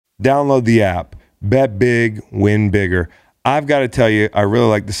Download the app. Bet big, win bigger. I've got to tell you, I really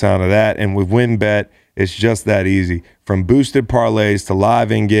like the sound of that. And with WinBet, it's just that easy. From boosted parlays to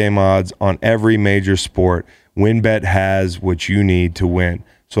live in-game odds on every major sport, WinBet has what you need to win.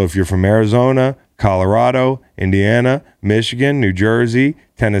 So if you're from Arizona, Colorado, Indiana, Michigan, New Jersey,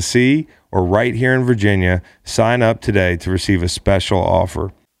 Tennessee, or right here in Virginia, sign up today to receive a special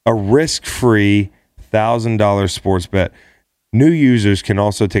offer. A risk-free $1,000 sports bet. New users can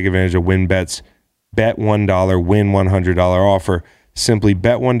also take advantage of WinBet's Bet $1, win $100 offer. Simply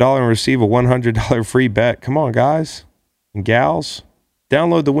bet $1 and receive a $100 free bet. Come on, guys and gals.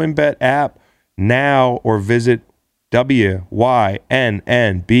 Download the WinBet app now or visit wynnbet.com.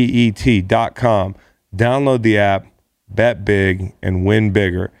 Download the app, bet big, and win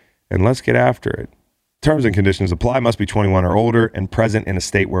bigger. And let's get after it. Terms and conditions apply. Must be 21 or older and present in a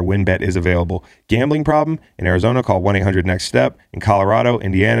state where WinBet is available. Gambling problem? In Arizona, call 1-800-NEXT-STEP. In Colorado,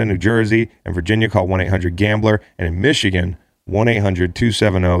 Indiana, New Jersey, and Virginia, call 1-800-GAMBLER. And in Michigan,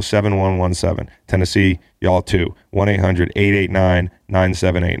 1-800-270-7117. Tennessee, y'all too.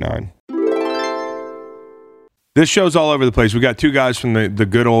 1-800-889-9789. This show's all over the place. We got two guys from the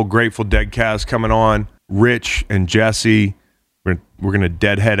good old Grateful Deadcast coming on, Rich and Jesse. We're gonna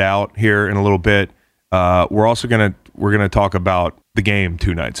deadhead out here in a little bit. We're also gonna talk about the game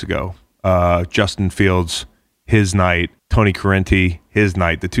 2 nights ago. Justin Fields, his night. Tony Correnti, his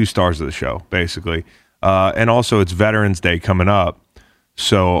night. The 2 stars of the show, basically. And also, it's Veterans Day coming up,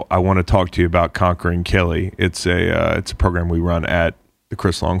 so I want to talk to you about Conquering Killy. It's a program we run at the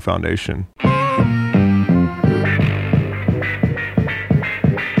Chris Long Foundation.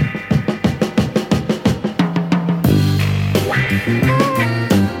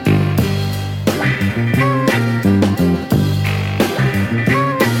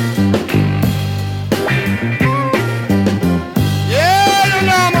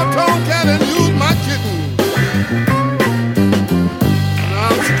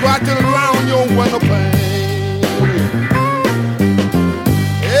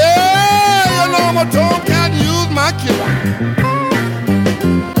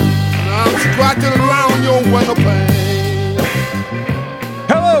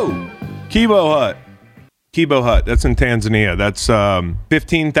 Hello, Kibo Hut. That's in Tanzania. That's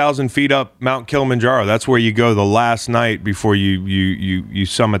 15,000 feet up Mount Kilimanjaro. That's where you go the last night before you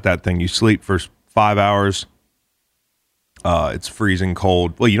summit that thing. You sleep for 5 hours. It's freezing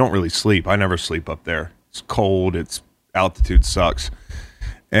cold. Well, you don't really sleep. I never sleep up there. It's cold. It's altitude sucks.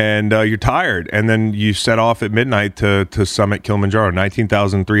 And you're tired. And then you set off at midnight to summit Kilimanjaro,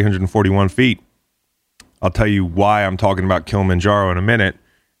 19,341 feet. I'll tell you why I'm talking about Kilimanjaro in a minute.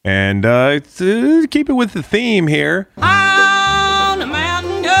 And keep it with the theme here. On a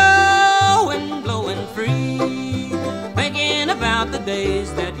mountain going, blowing free, thinking about the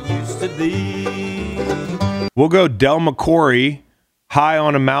days that used to be. We'll go Del McCoury, High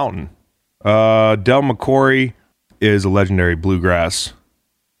on a Mountain. Del McCoury is a legendary bluegrass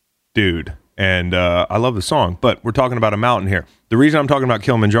dude, and I love the song, but we're talking about a mountain here. The reason I'm talking about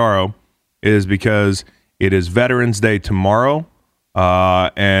Kilimanjaro is because it is Veterans Day tomorrow,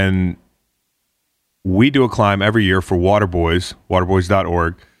 and we do a climb every year for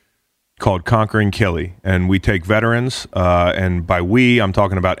waterboys.org, called Conquering Killy, and we take veterans, and by we, I'm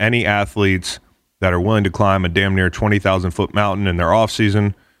talking about any athletes that are willing to climb a damn near 20,000-foot mountain in their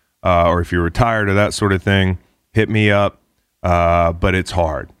off-season, or if you're retired or that sort of thing, hit me up, but it's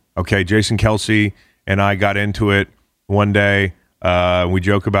hard. Okay, Jason Kelsey and I got into it one day. We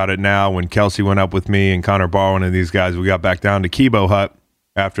joke about it now. When Kelsey went up with me and Connor Barwin and these guys, we got back down to Kibo Hut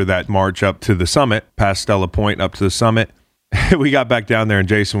after that march up to the summit, past Stella Point up to the summit. We got back down there and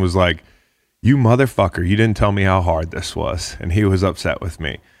Jason was like, "You motherfucker, you didn't tell me how hard this was." And he was upset with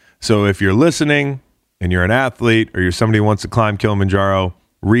me. So if you're listening and you're an athlete or you're somebody who wants to climb Kilimanjaro,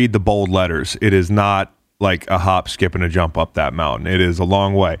 read the bold letters. It is not like a hop, skip, and a jump up that mountain. It is a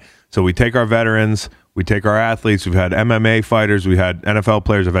long way. So we take our veterans, we take our athletes. We've had MMA fighters, we had NFL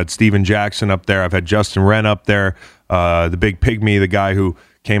players. I've had Steven Jackson up there. I've had Justin Wren up there, the big pygmy, the guy who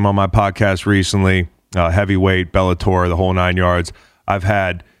came on my podcast recently, heavyweight, Bellator, the whole 9 yards. I've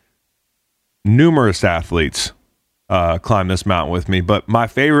had numerous athletes climb this mountain with me, but my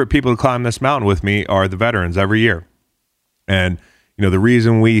favorite people to climb this mountain with me are the veterans every year. And you know, the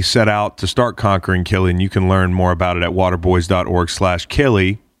reason we set out to start Conquering Killy, and you can learn more about it at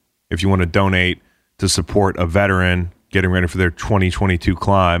waterboys.org/Killy if you want to donate to support a veteran getting ready for their 2022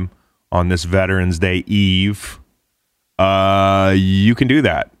 climb on this Veterans Day Eve, you can do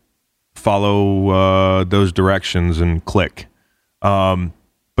that. Follow those directions and click. But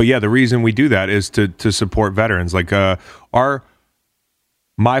yeah, the reason we do that is to support veterans. Like our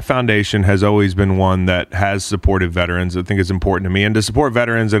my foundation has always been one that has supported veterans. I think it's important to me, and to support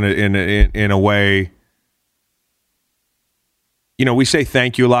veterans in a way. You know, we say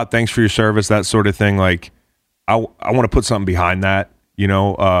thank you a lot, thanks for your service, that sort of thing. Like, I want to put something behind that, you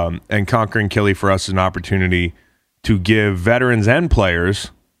know, and Conquering Killy for us is an opportunity to give veterans and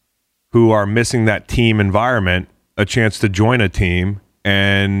players who are missing that team environment a chance to join a team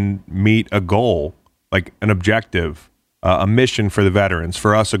and meet a goal, like an objective, a mission for the veterans,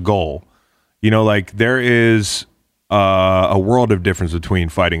 for us a goal. You know, like there is a world of difference between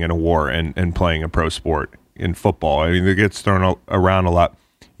fighting in a war and playing a pro sport in football. I mean, it gets thrown around a lot.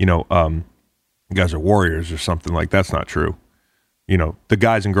 You know, you guys are warriors or something. Like, that's not true. You know, the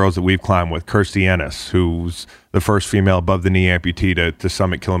guys and girls that we've climbed with, Kirstie Ennis, who's the first female above the knee amputee to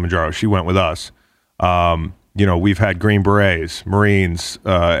summit Kilimanjaro. She went with us. You know, we've had Green Berets, Marines,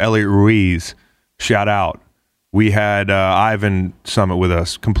 Elliot Ruiz, shout out. We had Ivan summit with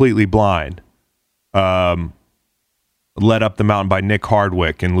us, completely blind. Led up the mountain by Nick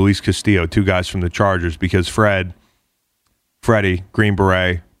Hardwick and Luis Castillo, two guys from the Chargers, because Freddie, Green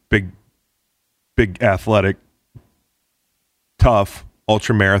Beret, big athletic, tough,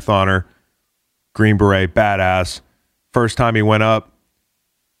 ultra marathoner, Green Beret, badass. First time he went up,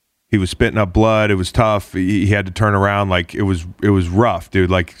 he was spitting up blood. It was tough. He had to turn around. Like, it was rough, dude.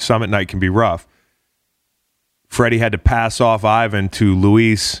 Like, summit night can be rough. Freddie had to pass off Ivan to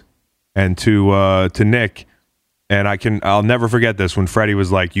Luis and to Nick. And I'll never forget this, when Freddie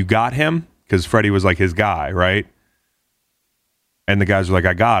was like, "You got him?" Because Freddie was like his guy, right? And the guys were like,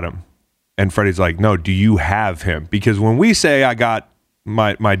 "I got him." And Freddie's like, "No, do you have him?" Because when we say I got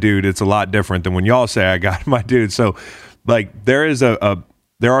my dude, it's a lot different than when y'all say I got my dude. So, like, there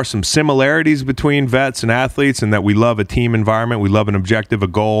are some similarities between vets and athletes, in that we love a team environment, we love an objective, a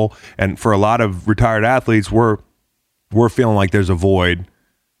goal. And for a lot of retired athletes, we're feeling like there's a void,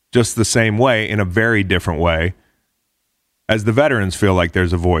 just the same way, in a very different way, as the veterans feel like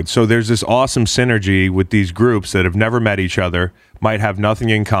there's a void. So there's this awesome synergy with these groups that have never met each other, might have nothing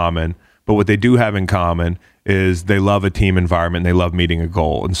in common, but what they do have in common is they love a team environment, and they love meeting a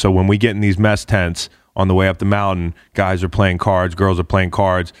goal. And so when we get in these mess tents on the way up the mountain, guys are playing cards, girls are playing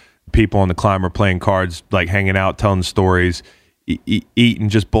cards, people on the climb are playing cards, like hanging out, telling stories, eating,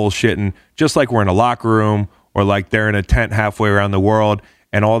 just bullshitting, just like we're in a locker room, or like they're in a tent halfway around the world,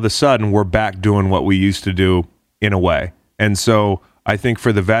 and all of a sudden we're back doing what we used to do, in a way. And so I think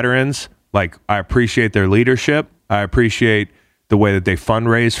for the veterans, like, I appreciate their leadership. I appreciate the way that they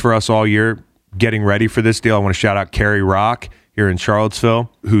fundraise for us all year, getting ready for this deal. I want to shout out Carrie Rock here in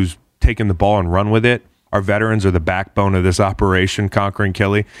Charlottesville, who's taken the ball and run with it. Our veterans are the backbone of this operation, Conquering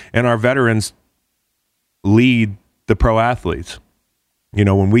Killy, and our veterans lead the pro athletes. You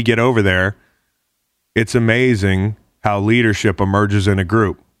know, when we get over there, it's amazing how leadership emerges in a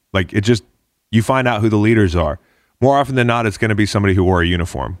group. Like, you find out who the leaders are. More often than not, it's going to be somebody who wore a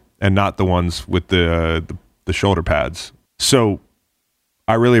uniform, and not the ones with the shoulder pads. So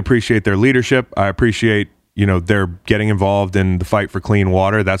I really appreciate their leadership. I appreciate, you know, they're getting involved in the fight for clean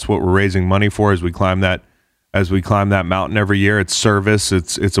water. That's what we're raising money for as we climb that mountain every year. It's service.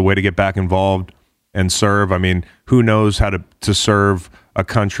 It's a way to get back involved and serve. I mean, who knows how to serve a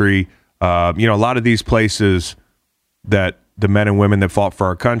country? You know, a lot of these places that the men and women that fought for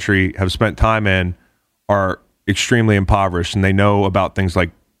our country have spent time in are extremely impoverished, and they know about things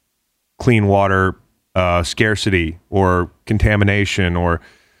like clean water scarcity or contamination or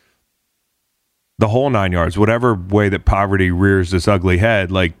the whole 9 yards. Whatever way that poverty rears this ugly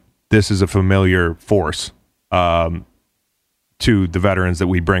head, like, this is a familiar force to the veterans that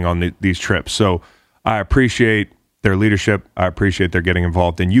we bring on these trips. So I appreciate their leadership. I appreciate their getting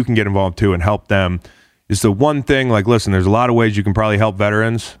involved, and you can get involved too and help them. It's the one thing, like, listen, there's a lot of ways you can probably help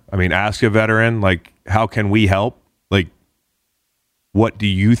veterans. I mean, ask a veteran, like, how can we help? Like, what do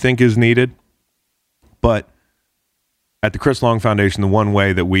you think is needed? But at the Chris Long Foundation, the one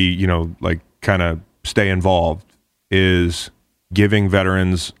way that we, you know, like, kind of stay involved is giving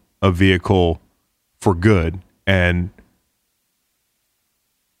veterans a vehicle for good, and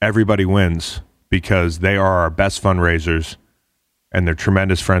everybody wins because they are our best fundraisers, and they're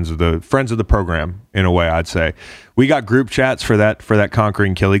tremendous friends of the program, in a way. I'd say we got group chats for that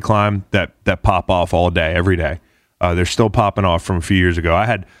Conquering Killy climb that pop off all day, every day. They're still popping off from a few years ago. I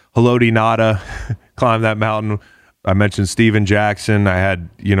had Haloti Nada climb that mountain. I mentioned Steven Jackson. I had,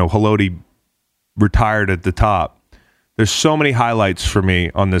 you know, Haloti retired at the top. There's so many highlights for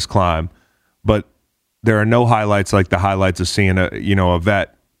me on this climb, but there are no highlights like the highlights of seeing a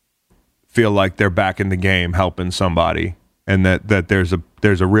vet feel like they're back in the game, helping somebody, and that there's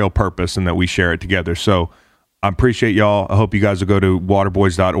a real purpose, and that we share it together. So I appreciate y'all. I hope you guys will go to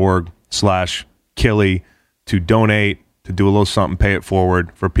waterboys.org/Killy to donate, to do a little something, pay it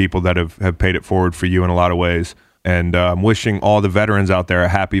forward for people that have paid it forward for you in a lot of ways. And I'm wishing all the veterans out there a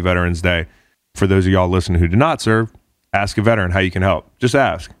happy Veterans Day. For those of y'all listening who do not serve, ask a veteran how you can help. Just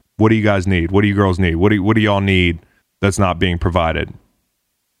ask. What do you guys need? What do you girls need? What do y'all need that's not being provided?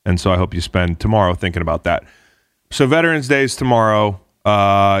 And so I hope you spend tomorrow thinking about that. So Veterans Day is tomorrow.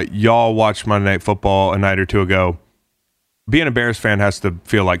 Y'all watched Monday Night Football a night or two ago. Being a Bears fan has to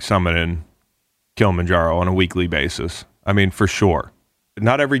feel like summiting Kilimanjaro on a weekly basis. I mean, for sure.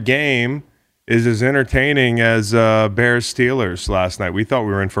 Not every game is as entertaining as Bears Steelers last night. We thought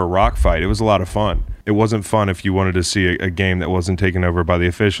we were in for a rock fight. It was a lot of fun. It wasn't fun if you wanted to see a game that wasn't taken over by the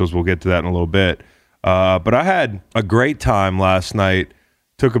officials. We'll get to that in a little bit. But I had a great time last night.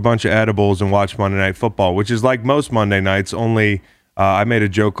 Took a bunch of edibles and watched Monday Night Football, which is like most Monday nights, only I made a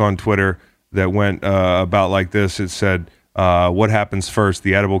joke on Twitter that went about like this. It said, what happens first,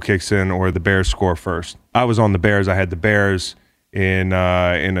 the edible kicks in or the Bears score first? I was on the Bears. I had the Bears in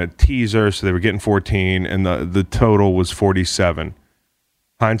a teaser, so they were getting 14, and the total was 47.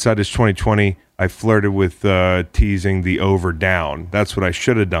 Hindsight is 2020. I flirted with teasing the over down. That's what I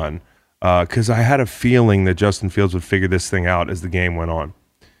should have done, because I had a feeling that Justin Fields would figure this thing out as the game went on.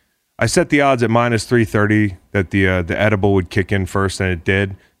 I set the odds at minus 330 that the edible would kick in first, and it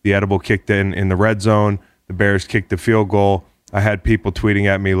did. The edible kicked in the red zone. The Bears kicked the field goal. I had people tweeting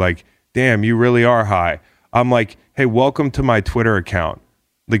at me like, damn, you really are high. I'm like, hey, welcome to my Twitter account.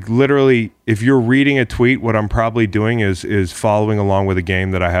 Like, literally, if you're reading a tweet, what I'm probably doing is following along with a game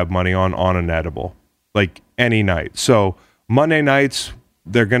that I have money on an edible, like any night. So Monday nights,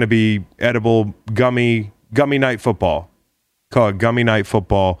 they're going to be edible gummy night football. Call it gummy night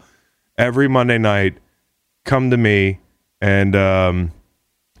football. Every Monday night, come to me, and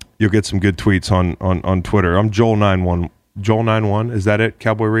you'll get some good tweets on Twitter. I'm Joel91. Joel91, is that it,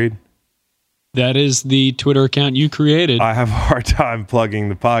 Cowboy Reed? That is the Twitter account you created. I have a hard time plugging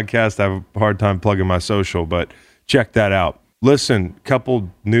the podcast. I have a hard time plugging my social, but check that out. Listen,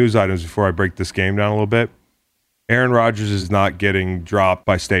 couple news items before I break this game down a little bit. Aaron Rodgers is not getting dropped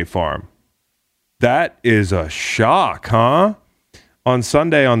by State Farm. That is a shock, huh? On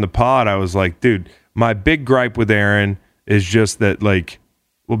Sunday on the pod, I was like, dude, my big gripe with Aaron is just that, like,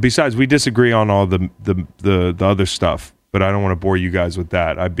 well, besides we disagree on all the other stuff, but I don't want to bore you guys with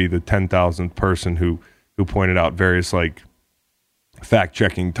that. I'd be the 10,000th person who pointed out various, like,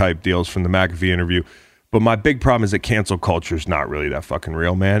 fact-checking type deals from the McAfee interview. But my big problem is that cancel culture is not really that fucking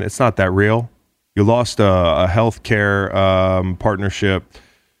real, man. It's not that real. You lost a healthcare partnership.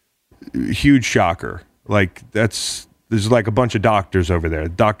 Huge shocker. Like, there's like a bunch of doctors over there.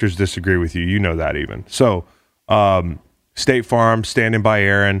 Doctors disagree with you. You know that even. So, State Farm standing by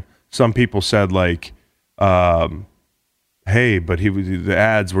Aaron. Some people said, like, hey, but the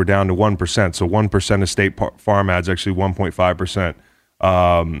ads were down to 1%. So 1% of State Farm ads, actually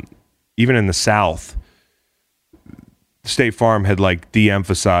 1.5%. Even in the South, State Farm had, like,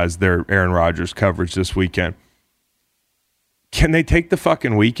 de-emphasized their Aaron Rodgers coverage this weekend. Can they take the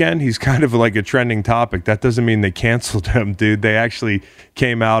fucking weekend? He's kind of like a trending topic. That doesn't mean they canceled him, dude. They actually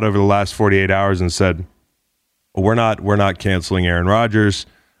came out over the last 48 hours and said, we're not canceling Aaron Rodgers.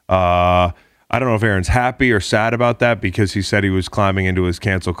 I don't know if Aaron's happy or sad about that, because he said he was climbing into his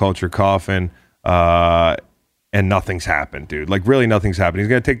cancel culture coffin, and nothing's happened, dude. Like, really nothing's happened. He's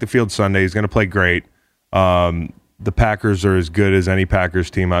going to take the field Sunday. He's going to play great. The Packers are as good as any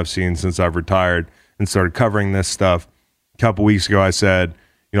Packers team I've seen since I've retired and started covering this stuff. A couple weeks ago, I said,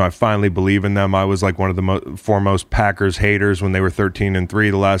 I finally believe in them. I was like one of the foremost Packers haters when they were 13-3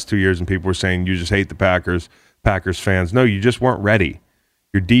 the last 2 years, and people were saying, you just hate the Packers fans. No, you just weren't ready.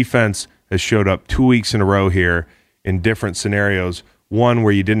 Your defense has showed up 2 weeks in a row here in different scenarios. One,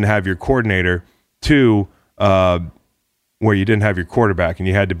 where you didn't have your coordinator. Two, where you didn't have your quarterback and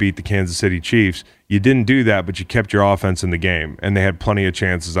you had to beat the Kansas City Chiefs. You didn't do that, but you kept your offense in the game, and they had plenty of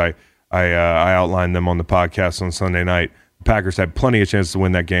chances. I outlined them on the podcast on Sunday night. The Packers had plenty of chances to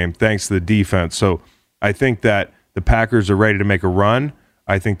win that game thanks to the defense. So I think that the Packers are ready to make a run.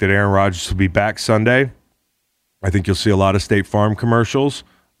 I think that Aaron Rodgers will be back Sunday. I think you'll see a lot of State Farm commercials,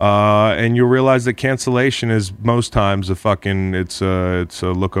 and you'll realize that cancellation is most times it's a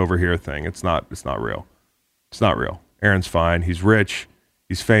look over here thing. It's not real. It's not real. Aaron's fine. He's rich.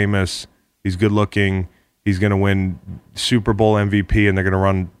 He's famous. He's good looking. He's going to win Super Bowl MVP, and they're going to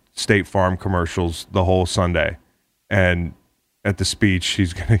run State Farm commercials the whole Sunday. And at the speech,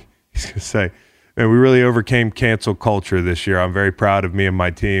 he's going to say, man, we really overcame cancel culture this year. I'm very proud of me and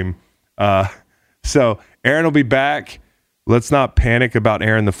my team. So Aaron will be back. Let's not panic about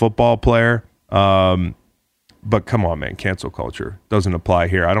Aaron, the football player. But come on, man, cancel culture doesn't apply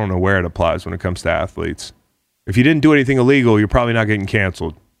here. I don't know where it applies when it comes to athletes. If you didn't do anything illegal, you're probably not getting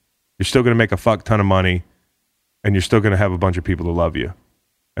canceled. You're still going to make a fuck ton of money, and you're still going to have a bunch of people to love you.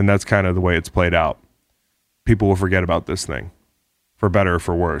 And that's kind of the way it's played out. People will forget about this thing, for better or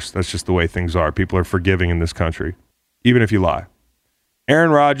for worse. That's just the way things are. People are forgiving in this country, even if you lie.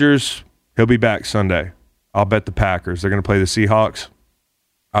 Aaron Rodgers, he'll be back Sunday. I'll bet the Packers. They're going to play the Seahawks.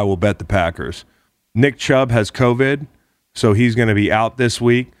 I will bet the Packers. Nick Chubb has COVID, so he's going to be out this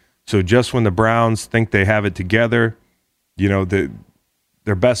week. So just when the Browns think they have it together, you know,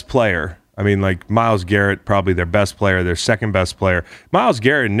 their best player, I mean, like Myles Garrett, probably their best player, their second best player. Myles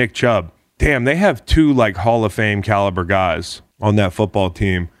Garrett and Nick Chubb, damn, they have two like Hall of Fame caliber guys on that football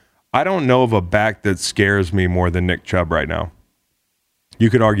team. I don't know of a back that scares me more than Nick Chubb right now. You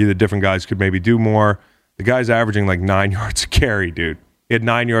could argue that different guys could maybe do more. The guy's averaging like 9 yards a carry, dude. He had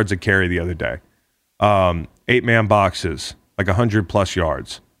 9 yards a carry the other day. 8-man boxes, like 100+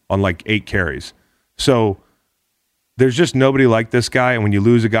 yards on like 8 carries. So there's just nobody like this guy. And when you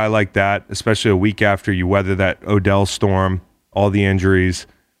lose a guy like that, especially a week after you weather that Odell storm, all the injuries,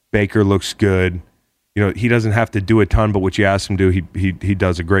 Baker looks good. You know, he doesn't have to do a ton, but what you ask him to do, he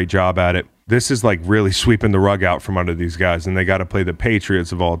does a great job at it. This is like really sweeping the rug out from under these guys, and they got to play the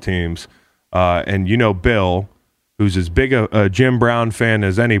Patriots of all teams. And you know Bill, who's as big a Jim Brown fan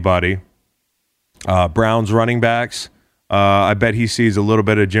as anybody, Brown's running backs, I bet he sees a little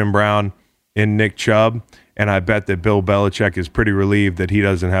bit of Jim Brown in Nick Chubb, and I bet that Bill Belichick is pretty relieved that he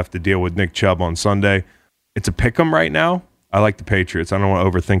doesn't have to deal with Nick Chubb on Sunday. It's a pick'em right now. I like the Patriots. I don't want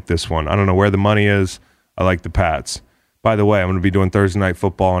to overthink this one. I don't know where the money is. I like the Pats. By the way, I'm going to be doing Thursday Night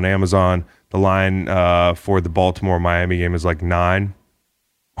Football on Amazon. The line for the Baltimore-Miami game is like 9.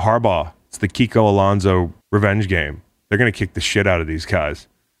 Harbaugh. It's the Kiko Alonso revenge game. They're going to kick the shit out of these guys.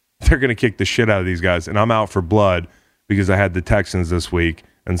 They're going to kick the shit out of these guys. And I'm out for blood because I had the Texans this week,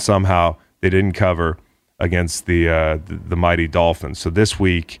 and somehow they didn't cover against the mighty Dolphins. So this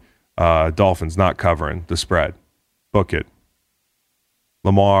week, Dolphins not covering the spread. Book it.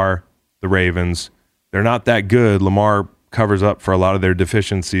 Lamar, the Ravens, they're not that good. Lamar covers up for a lot of their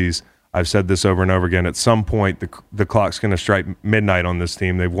deficiencies. I've said this over and over again. At some point, the clock's going to strike midnight on this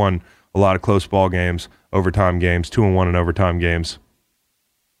team. They've won a lot of close ball games, overtime games, 2-1 in overtime games.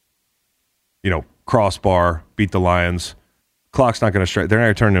 You know, crossbar, beat the Lions. Clock's not going to strike. They're not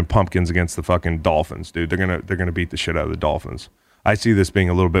going to turn into pumpkins against the fucking Dolphins, dude. They're gonna beat the shit out of the Dolphins. I see this being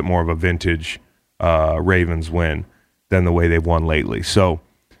a little bit more of a vintage Ravens win than the way they've won lately. So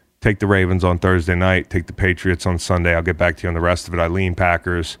take the Ravens on Thursday night, take the Patriots on Sunday. I'll get back to you on the rest of it. I lean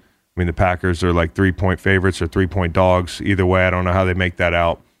Packers. I mean, the Packers are like 3-point favorites or 3-point dogs. Either way, I don't know how they make that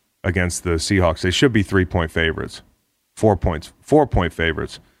out against the Seahawks. They should be 3-point favorites. 4-point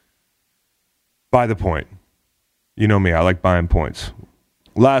favorites. By the point. You know me, I like buying points.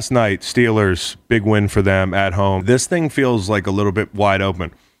 Last night, Steelers, big win for them at home. This thing feels like a little bit wide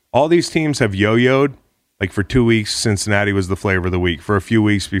open. All these teams have yo-yoed. Like for 2 weeks, Cincinnati was the flavor of the week. For a few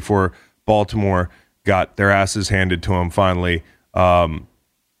weeks before Baltimore got their asses handed to them finally,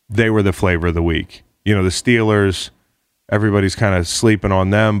 they were the flavor of the week. You know, the Steelers, everybody's kind of sleeping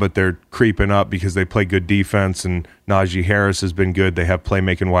on them, but they're creeping up because they play good defense, and Najee Harris has been good. They have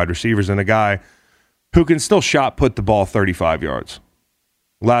playmaking wide receivers and a guy who can still shot put the ball 35 yards.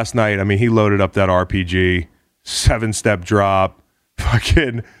 Last night, I mean, he loaded up that RPG, 7-step drop.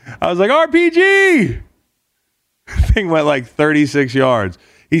 Fucking, I was like, RPG! Thing went like 36 yards.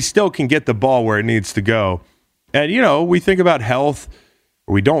 He still can get the ball where it needs to go. And, you know, we think about health,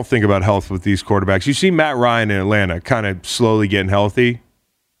 or we don't think about health with these quarterbacks. You see Matt Ryan in Atlanta kind of slowly getting healthy.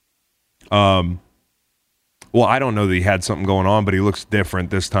 Well, I don't know that he had something going on, but he looks different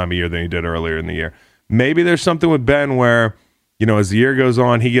this time of year than he did earlier in the year. Maybe there's something with Ben where, you know, as the year goes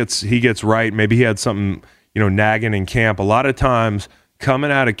on, he gets right. Maybe he had something, you know, nagging in camp. A lot of times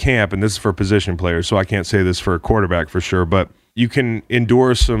coming out of camp, and this is for position players, so I can't say this for a quarterback for sure, but you can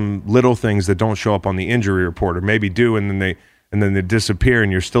endure some little things that don't show up on the injury report, or maybe do, and then they disappear,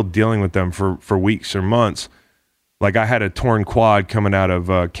 and you're still dealing with them for weeks or months. Like I had a torn quad coming out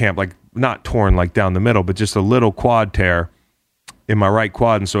of camp, like not torn like down the middle, but just a little quad tear in my right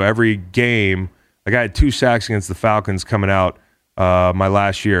quad, and so every game, like I had 2 sacks against the Falcons coming out my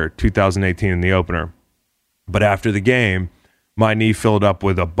last year, 2018 in the opener. But after the game, my knee filled up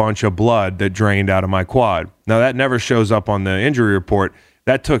with a bunch of blood that drained out of my quad. Now, that never shows up on the injury report.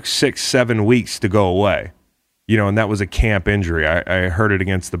 That took 6-7 weeks to go away. You know, and that was a camp injury. I heard it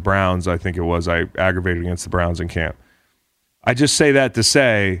against the Browns, I think it was. I aggravated against the Browns in camp. I just say that to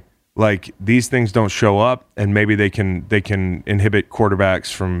say, like, these things don't show up, and maybe they can inhibit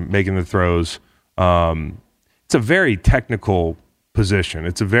quarterbacks from making the throws. it's a very technical position.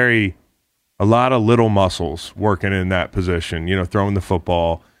 It's a lot of little muscles working in that position, throwing the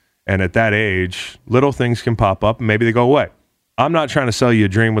football. And at that age, little things can pop up and maybe they go away. I'm not trying to sell you a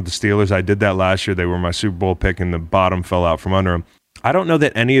dream with the Steelers. I did that last year. They were my Super Bowl pick and the bottom fell out from under them. I don't know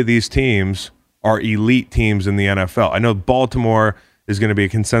that any of these teams are elite teams in the NFL. I know Baltimore is going to be a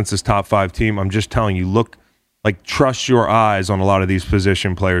consensus top 5 team. I'm just telling you, trust your eyes on a lot of these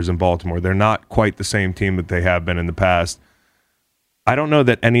position players in Baltimore. They're not quite the same team that they have been in the past. I don't know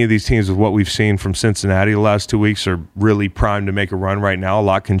that any of these teams with what we've seen from Cincinnati the last 2 weeks are really primed to make a run right now. A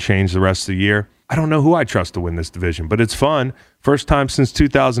lot can change the rest of the year. I don't know who I trust to win this division, but it's fun. First time since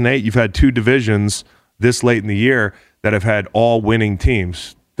 2008, you've had 2 divisions this late in the year that have had all winning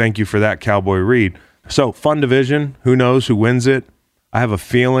teams. Thank you for that, Cowboy Reed. So, fun division. Who knows who wins it? I have a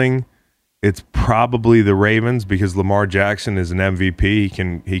feeling it's probably the Ravens because Lamar Jackson is an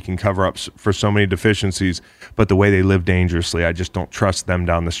MVP. He can cover up for so many deficiencies, but the way they live dangerously, I just don't trust them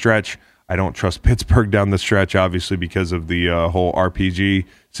down the stretch. I don't trust Pittsburgh down the stretch, obviously, because of the whole RPG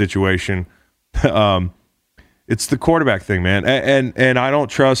situation. It's the quarterback thing, man. And I don't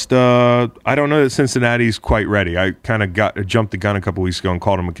trust I don't know that Cincinnati's quite ready. I kind of jumped the gun a couple weeks ago and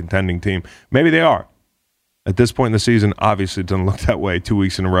called them a contending team. Maybe they are. At this point in the season, obviously it doesn't look that way. 2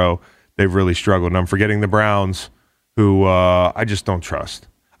 weeks in a row, they've really struggled. And I'm forgetting the Browns, who I just don't trust.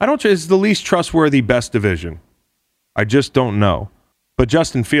 It's the least trustworthy best division. I just don't know. But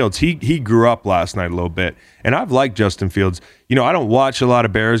Justin Fields, he grew up last night a little bit, and I've liked Justin Fields. I don't watch a lot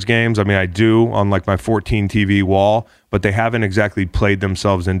of Bears games. I mean, I do on my 14 TV wall, but they haven't exactly played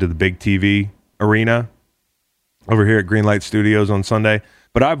themselves into the big TV arena over here at Greenlight Studios on Sunday.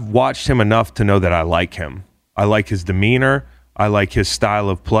 But I've watched him enough to know that I like him. I like his demeanor. I like his style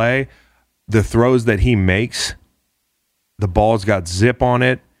of play. The throws that he makes, the ball's got zip on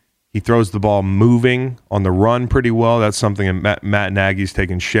it. He throws the ball moving on the run pretty well. That's something that Matt Nagy's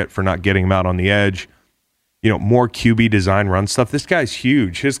taking shit for not getting him out on the edge. More QB design run stuff. This guy's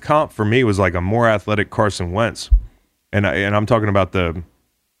huge. His comp for me was like a more athletic Carson Wentz. And I'm talking about the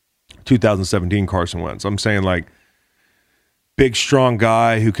 2017 Carson Wentz. I'm saying big, strong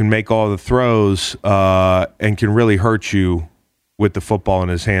guy who can make all the throws and can really hurt you with the football in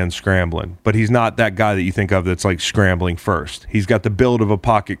his hands scrambling. But he's not that guy that you think of that's scrambling first. He's got the build of a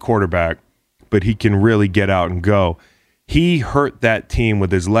pocket quarterback, but he can really get out and go. He hurt that team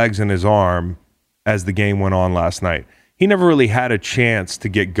with his legs and his arm as the game went on last night. He never really had a chance to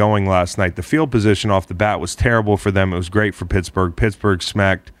get going last night. The field position off the bat was terrible for them. It was great for Pittsburgh. Pittsburgh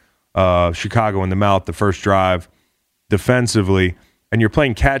smacked Chicago in the mouth the first drive defensively, and you're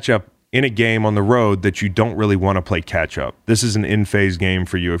playing catch-up in a game on the road that you don't really want to play catch-up. This is an in-phase game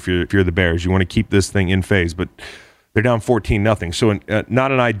for you if you're the Bears. You want to keep this thing in phase, but they're down 14-0. So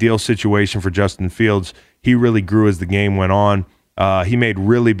not an ideal situation for Justin Fields. He really grew as the game went on. He made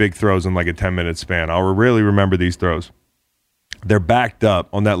really big throws in a 10-minute span. I'll really remember these throws. They're backed up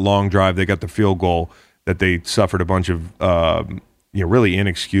on that long drive. They got the field goal that they suffered a bunch of really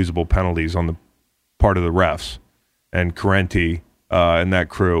inexcusable penalties on the part of the refs. And Correnti and that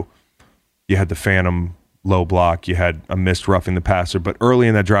crew. You had the phantom low block. You had a missed roughing the passer. But early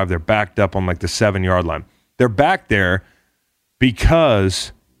in that drive, they're backed up on the 7-yard line. They're back there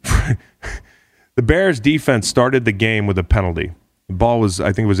because the Bears defense started the game with a penalty. The ball was,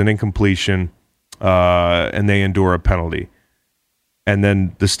 I think it was an incompletion, and they endure a penalty. And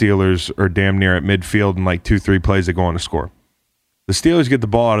then the Steelers are damn near at midfield in 2-3 plays they go on to score. The Steelers get the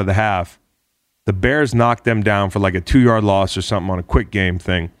ball out of the half. The Bears knock them down for a 2-yard loss or something on a quick game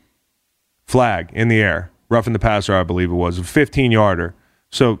thing. Flag in the air. Roughing the passer, I believe it was. A 15-yarder.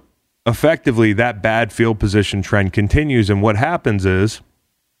 So effectively, that bad field position trend continues. And what happens is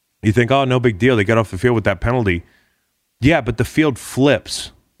you think, oh, no big deal. They got off the field with that penalty. Yeah, but the field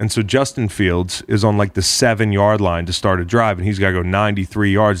flips. And so Justin Fields is on the 7-yard line to start a drive. And he's got to go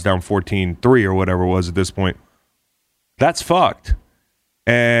 93 yards down 14-3 or whatever it was at this point. That's fucked.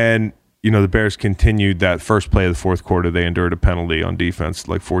 And the Bears continued that first play of the fourth quarter. They endured a penalty on defense,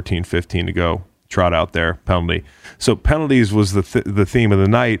 14-15 to go. Trot out there, penalty. So penalties was the theme of the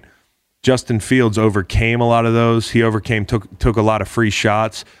night. Justin Fields overcame a lot of those. He took a lot of free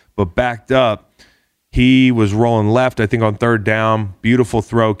shots, but backed up. He was rolling left, I think, on third down. Beautiful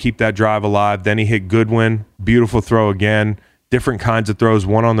throw, keep that drive alive. Then he hit Goodwin. Beautiful throw again. Different kinds of throws,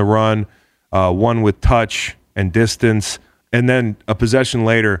 one on the run, one with touch and distance. And then a possession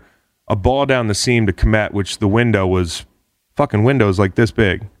later, a ball down the seam to Kmet, which the window was fucking windows this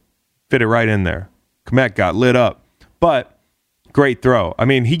big. Fit it right in there. Kmet got lit up. But great throw. I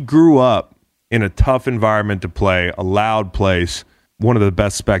mean, he grew up in a tough environment to play, a loud place, one of the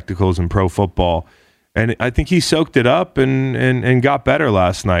best spectacles in pro football. And I think he soaked it up and got better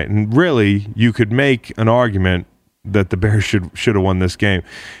last night. And really, you could make an argument that the Bears should have won this game.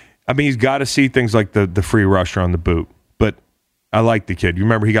 I mean, he's got to see things like the free rusher on the boot. But I like the kid. You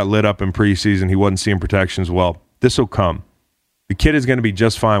remember he got lit up in preseason. He wasn't seeing protections well. This will come. The kid is going to be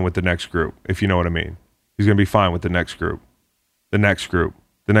just fine with the next group, if you know what I mean. He's going to be fine with the next group, the next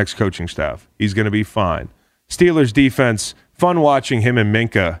coaching staff. He's going to be fine. Steelers defense, fun watching him and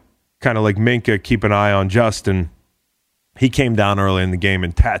Minka, kind of like Minka, keep an eye on Justin. He came down early in the game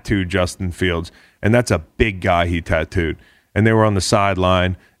and tattooed Justin Fields, and that's a big guy he tattooed. And they were on the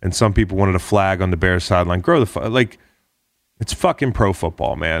sideline, and some people wanted a flag on the Bears sideline. It's fucking pro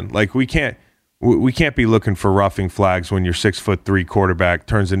football, man. Like, we can't be looking for roughing flags when your 6'3" quarterback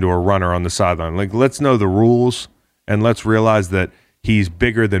turns into a runner on the sideline. Like, let's know the rules, and let's realize that he's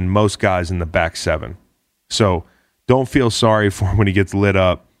bigger than most guys in the back seven. So don't feel sorry for him when he gets lit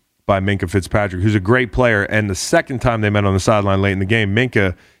up by Minka Fitzpatrick, who's a great player. And the second time they met on the sideline late in the game,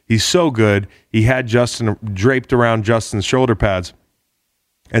 Minka, he's so good. He had Justin draped around Justin's shoulder pads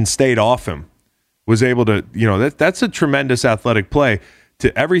and stayed off him. Was able to, that's a tremendous athletic play.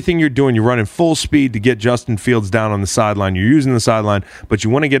 To everything you're doing, you're running full speed to get Justin Fields down on the sideline. You're using the sideline, but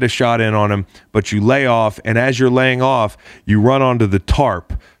you want to get a shot in on him, but you lay off, and as you're laying off, you run onto the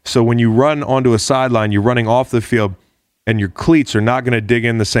tarp. So when you run onto a sideline, you're running off the field, and your cleats are not going to dig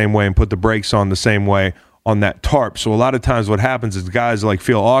in the same way and put the brakes on the same way on that tarp. So a lot of times what happens is guys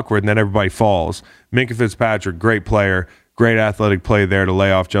feel awkward, and then everybody falls. Minka Fitzpatrick, great player, great athletic play there to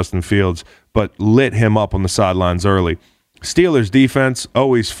lay off Justin Fields, but lit him up on the sidelines early. Steelers defense,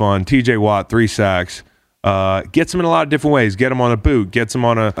 always fun. TJ Watt, 3 sacks. Gets him in a lot of different ways. Get him on a boot. Gets him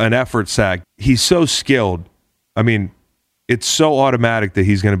on an effort sack. He's so skilled. I mean, it's so automatic that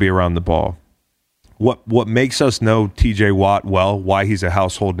he's going to be around the ball. What makes us know TJ Watt well, why he's a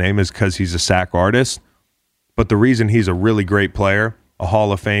household name, is because he's a sack artist. But the reason he's a really great player, a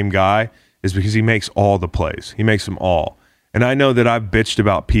Hall of Fame guy, is because he makes all the plays. He makes them all. And I know that I've bitched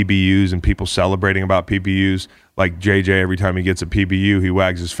about PBUs and people celebrating about PBUs. Like JJ, every time he gets a PBU, he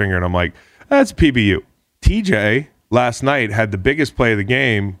wags his finger, and I'm like, that's PBU. TJ last night had the biggest play of the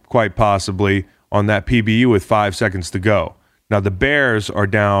game, quite possibly, on that PBU with 5 seconds to go. Now, the Bears are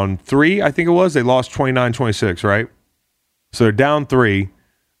down 3, I think it was. They lost 29-26, right? So they're down 3.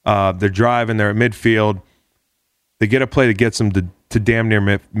 They're driving. They're at midfield. They get a play that gets them to damn near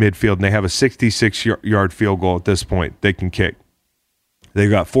midfield, and they have a 66-yard field goal at this point they can kick. They've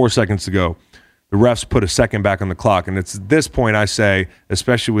got 4 seconds to go. The refs put a second back on the clock, and it's at this point I say,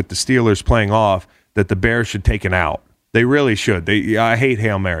 especially with the Steelers playing off, that the Bears should take an out. They really should. I hate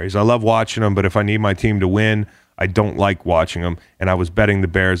Hail Marys. I love watching them, but if I need my team to win, I don't like watching them, and I was betting the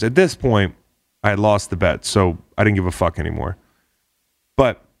Bears. At this point, I had lost the bet, so I didn't give a fuck anymore.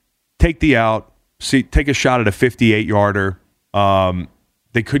 But take the out. Take a shot at a 58-yarder.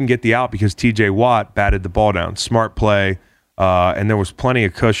 They couldn't get the out because TJ Watt batted the ball down. Smart play, and there was plenty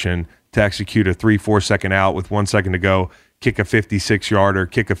of cushion to execute a 3-4 second out with 1 second to go, kick a 56-yarder,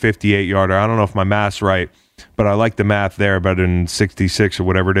 kick a 58-yarder. I don't know if my math's right, but I like the math there better than 66 or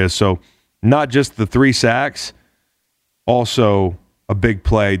whatever it is. So not just the 3 sacks, also a big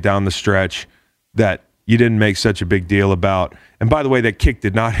play down the stretch that you didn't make such a big deal about. And by the way, that kick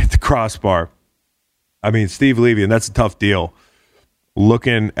did not hit the crossbar. I mean, Steve Levy, and that's a tough deal,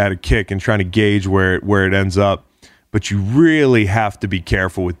 looking at a kick and trying to gauge where it ends up. But you really have to be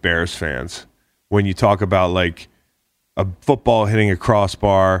careful with Bears fans when you talk about like a football hitting a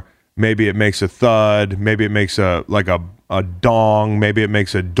crossbar. Maybe it makes a thud. Maybe it makes a dong. Maybe it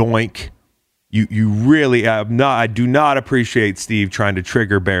makes a doink. You really I do not appreciate Steve trying to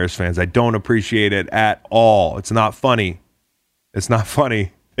trigger Bears fans. I don't appreciate it at all. It's not funny. It's not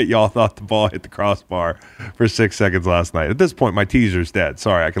funny that y'all thought the ball hit the crossbar for 6 seconds last night. At this point, my teaser's dead.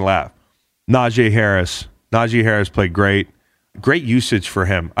 Sorry, I can laugh. Najee Harris played great. Great usage for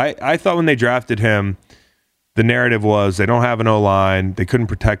him. I thought when they drafted him, the narrative was they don't have an O-line. They couldn't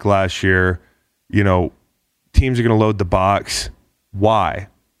protect last year. Teams are going to load the box. Why?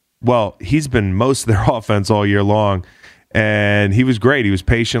 Well, he's been most of their offense all year long, and he was great. He was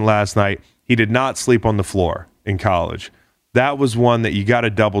patient last night. He did not sleep on the floor in college. That was one that you got to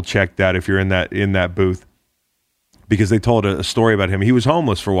double check that if you're in that booth, because they told a story about him. He was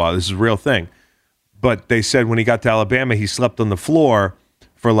homeless for a while. This is a real thing. But they said when he got to Alabama, he slept on the floor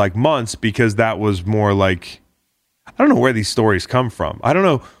for like months because that was more like, I don't know where these stories come from. I don't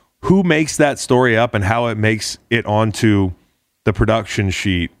know who makes that story up and how it makes it onto the production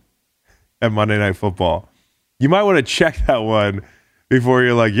sheet at Monday Night Football. You might want to check that one before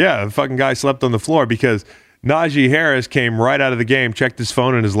you're like, yeah, the fucking guy slept on the floor, because Najee Harris came right out of the game, checked his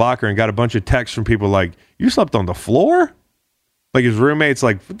phone in his locker, and got a bunch of texts from people like, "You slept on the floor?" Like his roommates,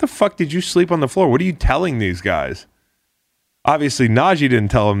 like, "What the fuck did you sleep on the floor? What are you telling these guys?" Obviously, Najee didn't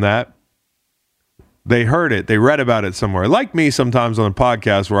tell him that. They heard it. They read about it somewhere. Like me sometimes on a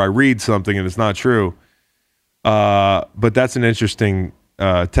podcast where I read something and it's not true. But that's an interesting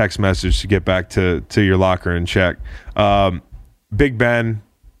text message to get back to your locker and check. Big Ben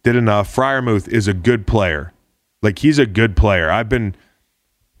did enough. Freiermuth is a good player. Like, he's a good player. I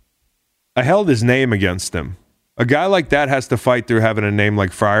held his name against him. A guy like that has to fight through having a name like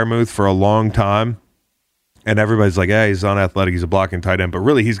Freiermuth for a long time. And everybody's like, hey, he's unathletic. He's a blocking tight end. But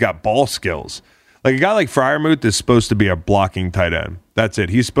really, he's got ball skills. Like, a guy like Freiermuth is supposed to be a blocking tight end. That's it.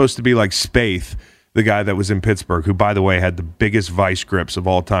 He's supposed to be like Spaeth, the guy that was in Pittsburgh, who, by the way, had the biggest vice grips of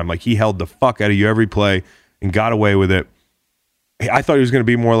all time. Like, he held the fuck out of you every play and got away with it. I thought he was going to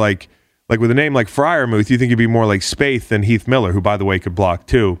be more like with a name like Freiermuth, you think he'd be more like Spaeth than Heath Miller, who, by the way, could block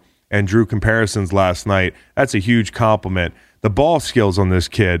too, and drew comparisons last night. That's a huge compliment. The ball skills on this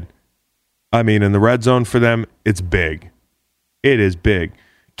kid, I mean, in the red zone for them, it's big. It is big.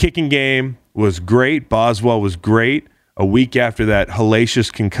 Kicking game was great. Boswell was great. A week after that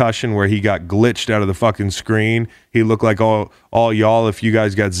hellacious concussion where he got glitched out of the fucking screen, he looked like all y'all if you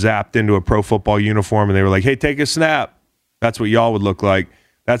guys got zapped into a pro football uniform and they were like, hey, take a snap. That's what y'all would look like.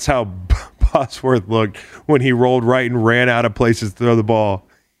 That's how Bosworth looked when he rolled right and ran out of places to throw the ball.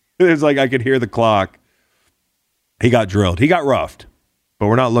 It was like I could hear the clock. He got drilled. He got roughed. But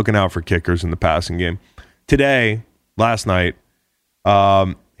we're not looking out for kickers in the passing game. Today, last night,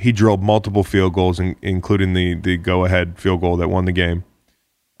 he drilled multiple field goals, including the go-ahead field goal that won the game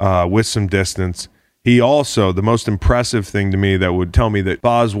with some distance. He also, the most impressive thing to me that would tell me that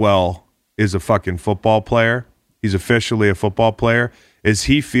Boswell is a fucking football player, he's officially a football player, is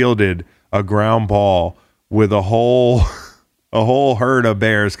he fielded a ground ball with a whole herd of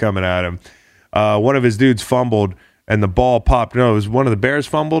bears coming at him. One of his dudes fumbled, and the ball popped. No, it was one of the Bears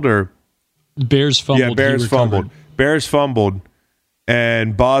fumbled, or Bears fumbled. Yeah, Bears fumbled. Bears fumbled,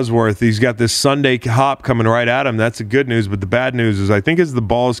 and Bosworth, he's got this Sunday hop coming right at him. That's the good news, but the bad news is I think as the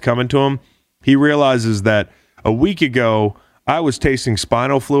ball is coming to him, he realizes that a week ago I was tasting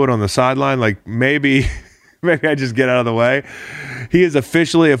spinal fluid on the sideline. Like, maybe I just get out of the way. He is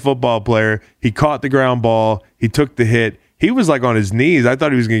officially a football player. He caught the ground ball. He took the hit. He was like on his knees. I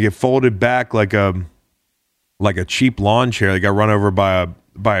thought he was going to get folded back like a cheap lawn chair that got run over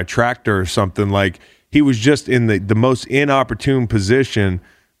by a tractor or something. Like, he was just in the most inopportune position,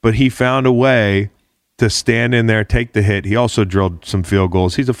 but he found a way to stand in there, take the hit. He also drilled some field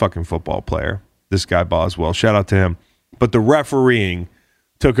goals. He's a fucking football player, this guy Boswell. Shout out to him. But the refereeing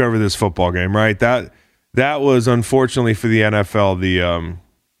took over this football game, right? That was, unfortunately for the NFL,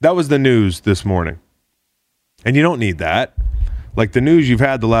 that was the news this morning. And you don't need that. Like, the news you've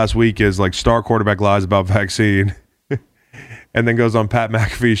had the last week is like star quarterback lies about vaccine and then goes on Pat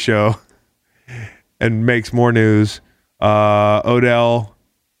McAfee's show and makes more news. Odell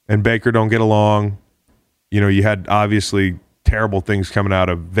and Baker don't get along. You know, you had obviously terrible things coming out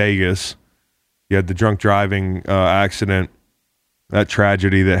of Vegas. You had the drunk driving accident, that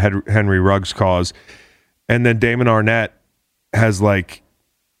tragedy that Henry Ruggs caused. And then Damon Arnett has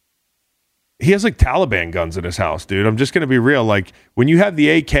he has Taliban guns in his house, dude. I'm just going to be real. Like, when you have the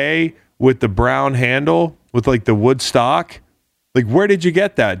AK with the brown handle with the wood stock, like, where did you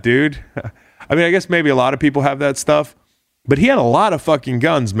get that, dude? I mean, I guess maybe a lot of people have that stuff, but he had a lot of fucking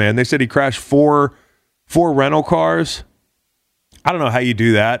guns, man. They said he crashed four rental cars. I don't know how you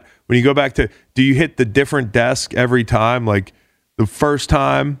do that. When you go back to, do you hit the different desk every time? Like, the first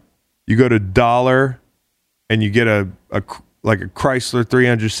time you go to dollar and you get a Chrysler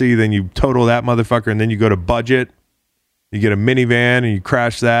 300C, then you total that motherfucker, and then you go to budget, you get a minivan and you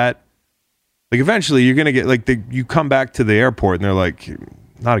crash that. Like, eventually you're going to get you come back to the airport and they're like,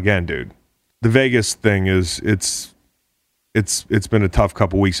 not again, dude. The Vegas thing is, it's been a tough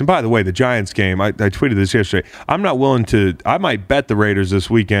couple weeks. And by the way, the Giants game, I tweeted this yesterday. I might bet the Raiders this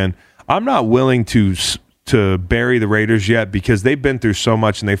weekend. I'm not willing to bury the Raiders yet because they've been through so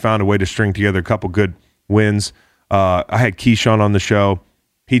much and they found a way to string together a couple good wins. I had Keyshawn on the show.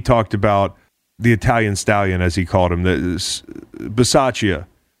 He talked about the Italian Stallion, as he called him, Bisaccia,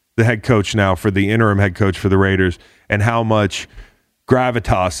 the head coach now, for the interim head coach for the Raiders, and how much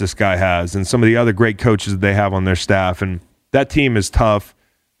gravitas this guy has, and some of the other great coaches that they have on their staff. And that team is tough.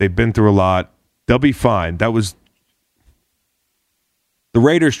 They've been through a lot. They'll be fine. The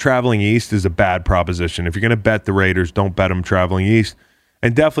Raiders traveling east is a bad proposition. If you're going to bet the Raiders, don't bet them traveling east.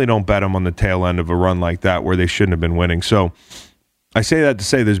 And definitely don't bet them on the tail end of a run like that where they shouldn't have been winning. So I say that to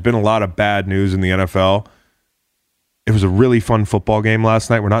say there's been a lot of bad news in the NFL. It was a really fun football game last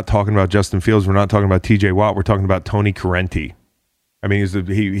night. We're not talking about Justin Fields. We're not talking about TJ Watt. We're talking about Tony Correnti. I mean,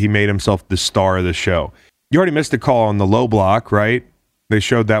 he made himself the star of the show. You already missed a call on the low block, right? They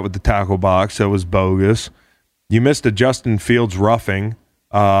showed that with the tackle box. That was bogus. You missed a Justin Fields roughing,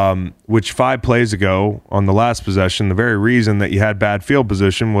 which 5 plays ago on the last possession, the very reason that you had bad field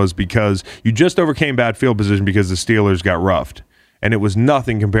position was because you just overcame bad field position because the Steelers got roughed. And it was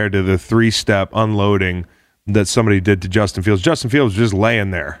nothing compared to the 3-step unloading that somebody did to Justin Fields. Justin Fields was just laying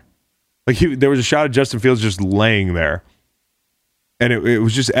there. Like there was a shot of Justin Fields just laying there. And it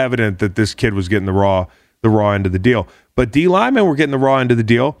was just evident that this kid was getting the raw end of the deal. But D linemen were getting the raw end of the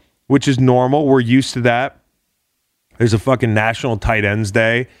deal, which is normal. We're used to that. There's a fucking National Tight Ends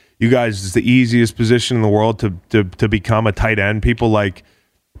Day. You guys, it's the easiest position in the world to become a tight end. Tim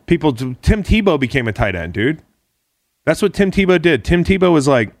Tebow became a tight end, dude. That's what Tim Tebow did. Tim Tebow was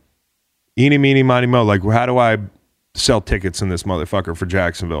like, eeny, meeny, miny, mo. Like, how do I sell tickets in this motherfucker for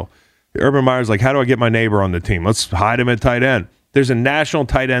Jacksonville? Urban Meyer's like, how do I get my neighbor on the team? Let's hide him at tight end. There's a National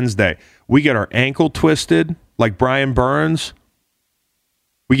Tight Ends Day. We get our ankle twisted like Brian Burns.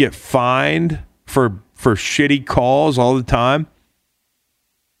 We get fined for shitty calls all the time.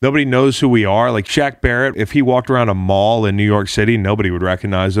 Nobody knows who we are. Like Shaq Barrett, if he walked around a mall in New York City, nobody would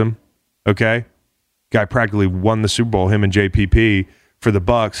recognize him. Okay? Guy practically won the Super Bowl, him and JPP, for the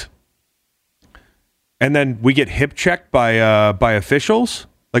Bucks. And then we get hip checked by officials.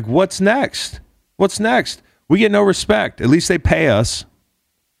 Like, what's next? What's next? We get no respect. At least they pay us.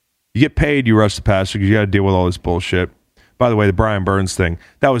 You get paid, you rush the passer because you got to deal with all this bullshit. By the way, the Brian Burns thing,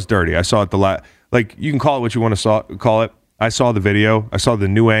 that was dirty. I saw it like, you can call it what you want to call it. I saw the video. I saw the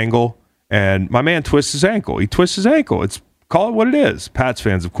new angle, and my man twists his ankle. He twists his ankle. Call it what it is. Pats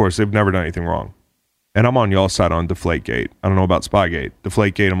fans, of course, they've never done anything wrong. And I'm on y'all's side on Deflategate. I don't know about Spygate.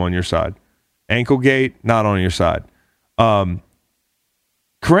 Deflategate, I'm on your side. Anklegate, not on your side. Corrente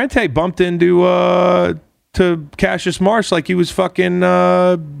bumped into to Cassius Marsh like he was fucking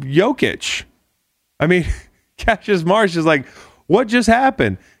Jokic. I mean, Cassius Marsh is like, what just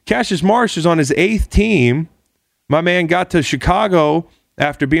happened? Cassius Marsh is on his 8th team. My man got to Chicago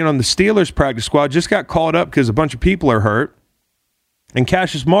after being on the Steelers practice squad, just got called up because a bunch of people are hurt. And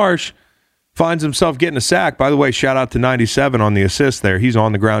Cassius Marsh finds himself getting a sack. By the way, shout out to 97 on the assist there. He's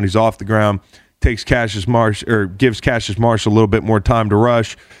on the ground. He's off the ground. Gives Cassius Marsh a little bit more time to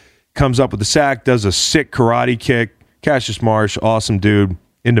rush. Comes up with a sack. Does a sick karate kick. Cassius Marsh, awesome dude.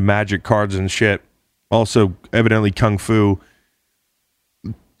 Into magic cards and shit. Also, evidently kung fu.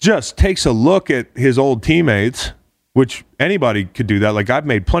 Just takes a look at his old teammates, which anybody could do that. Like, I've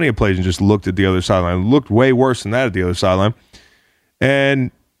made plenty of plays and just looked at the other sideline. Looked way worse than that at the other sideline. And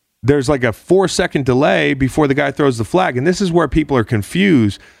there's like a 4-second delay before the guy throws the flag. And this is where people are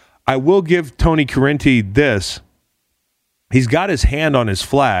confused. I will give Tony Correnti this. He's got his hand on his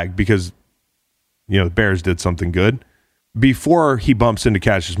flag because, the Bears did something good. Before he bumps into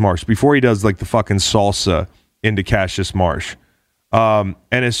Cassius Marsh. Before he does like the fucking salsa into Cassius Marsh. And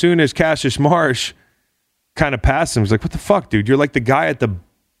as soon as Cassius Marsh kind of passed him, he's like, what the fuck, dude? You're like the guy at the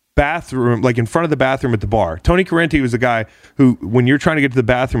bathroom, like in front of the bathroom at the bar. Tony Correnti was the guy who, when you're trying to get to the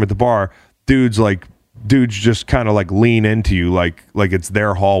bathroom at the bar, dudes just kind of like lean into you like it's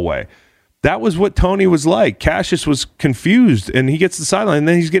their hallway. That was what Tony was like. Cassius was confused, and he gets to the sideline, and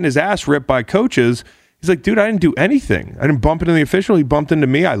then he's getting his ass ripped by coaches. He's like, dude, I didn't do anything. I didn't bump into the official. He bumped into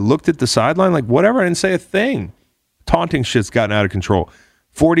me. I looked at the sideline, like, whatever. I didn't say a thing. Taunting shit's gotten out of control.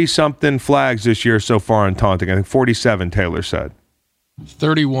 40-something flags this year so far on taunting. I think 47, Taylor said.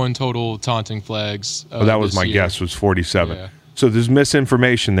 31 total taunting flags. That was my guess, was 47. Yeah. So there's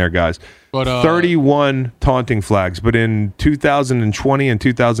misinformation there, guys. But 31 taunting flags, but in 2020 and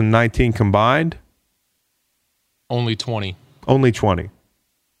 2019 combined? Only 20. Only 20.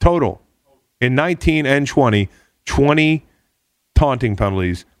 Total. In 19 and 20 taunting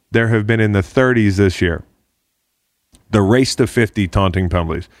penalties. There have been in the 30s this year. The race to 50 taunting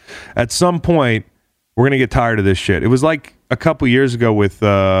penalties. At some point, we're going to get tired of this shit. It was like a couple years ago with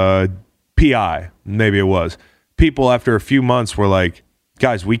PI. Maybe it was. People after a few months were like,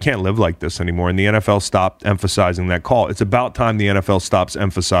 guys, we can't live like this anymore. And the NFL stopped emphasizing that call. It's about time the NFL stops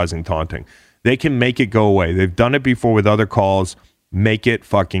emphasizing taunting. They can make it go away. They've done it before with other calls. Make it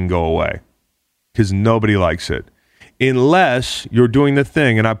fucking go away. Because nobody likes it. Unless you're doing the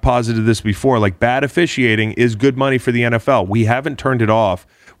thing, and I've posited this before, like bad officiating is good money for the NFL. We haven't turned it off.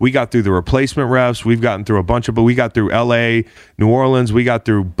 We got through the replacement refs. We've gotten through but we got through LA, New Orleans. We got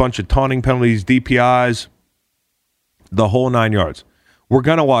through a bunch of taunting penalties, DPIs, the whole 9 yards. We're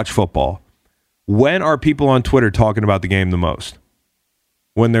going to watch football. When are people on Twitter talking about the game the most?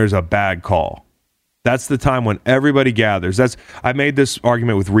 When there's a bad call. That's the time when everybody gathers. I made this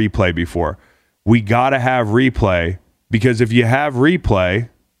argument with replay before. We got to have replay because if you have replay,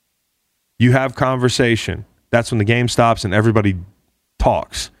 you have conversation. That's when the game stops and everybody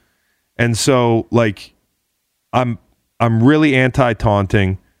talks. And so, like, I'm really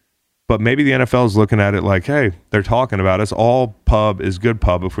anti-taunting, but maybe the NFL is looking at it like, hey, they're talking about us. All pub is good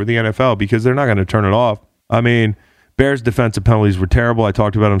pub if we're the NFL because they're not going to turn it off. I mean, Bears' defensive penalties were terrible. I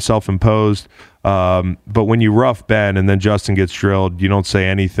talked about them self-imposed. But when you rough Ben and then Justin gets drilled, you don't say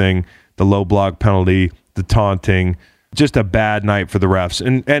anything. The low block penalty, the taunting, just a bad night for the refs.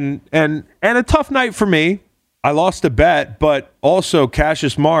 And a tough night for me. I lost a bet, but also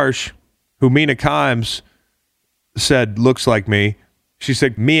Cassius Marsh, who Mina Kimes said looks like me. She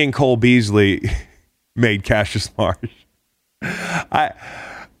said me and Cole Beasley made Cassius Marsh.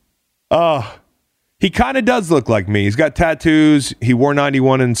 He kind of does look like me. He's got tattoos. He wore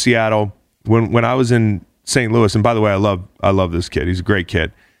 91 in Seattle when I was in St. Louis. And by the way, I love this kid. He's a great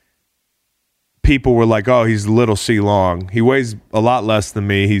kid. People were like, "Oh, he's a little C long. He weighs a lot less than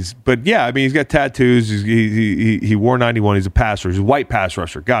me." But yeah, I mean, he's got tattoos. He wore 91. He's a pass rusher. He's a white pass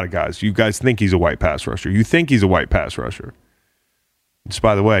rusher. Got it, guys. You guys think he's a white pass rusher. You think he's a white pass rusher. Just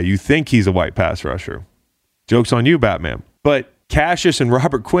by the way, you think he's a white pass rusher. Joke's on you, Batman. But Cassius and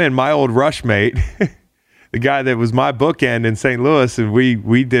Robert Quinn, my old rush mate, the guy that was my bookend in St. Louis, and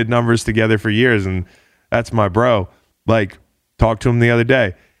we did numbers together for years, and that's my bro. Like, talked to him the other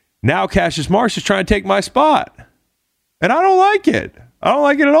day. Now Cassius Marsh is trying to take my spot. And I don't like it. I don't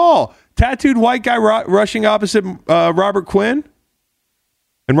like it at all. Tattooed white guy rushing opposite Robert Quinn.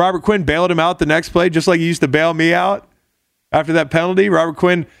 And Robert Quinn bailed him out the next play, just like he used to bail me out after that penalty. Robert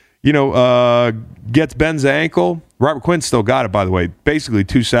Quinn, gets Ben's ankle. Robert Quinn still got it, by the way. Basically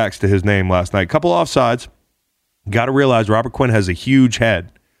 2 sacks to his name last night. Couple offsides. Got to realize Robert Quinn has a huge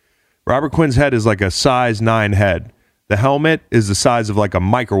head. Robert Quinn's head is like a size 9 head. The helmet is the size of like a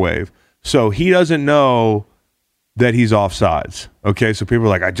microwave. So he doesn't know that he's offsides. Okay, so people are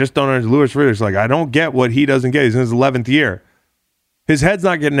like, I just don't understand. Louis Ridder's like, I don't get what he doesn't get. He's in his 11th year. His head's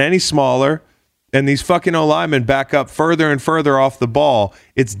not getting any smaller, and these fucking O-linemen back up further and further off the ball.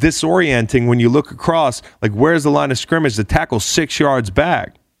 It's disorienting when you look across, like, where's the line of scrimmage? The tackle's 6 yards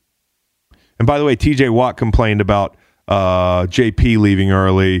back. And by the way, TJ Watt complained about JP leaving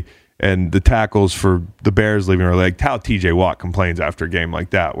early and the tackles for the Bears leaving early. Like, how TJ Watt complains after a game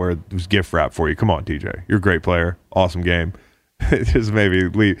like that, where it was gift wrap for you. Come on, TJ. You're a great player. Awesome game. Just maybe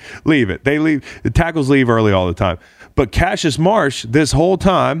leave it. They leave. The tackles leave early all the time. But Cassius Marsh, this whole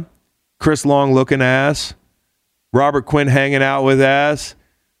time, Chris Long looking ass, Robert Quinn hanging out with ass,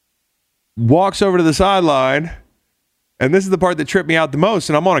 walks over to the sideline, and this is the part that tripped me out the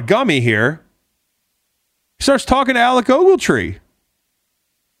most, and I'm on a gummy here. He starts talking to Alec Ogletree.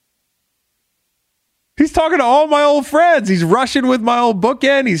 He's talking to all my old friends. He's rushing with my old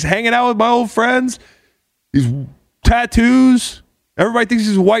bookend. He's hanging out with my old friends. He's tattoos. Everybody thinks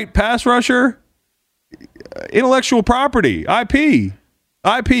he's a white pass rusher. Intellectual property.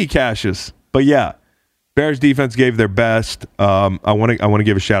 IP Cassius. But yeah, Bears defense gave their best. I want to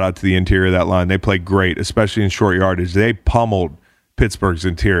give a shout out to the interior of that line. They played great, especially in short yardage. They pummeled Pittsburgh's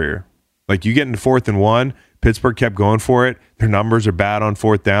interior. Like, you get into 4th and 1, Pittsburgh kept going for it. Their numbers are bad on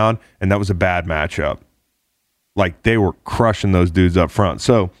 4th down, and that was a bad matchup. Like, they were crushing those dudes up front.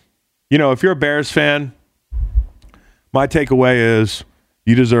 So, if you're a Bears fan, my takeaway is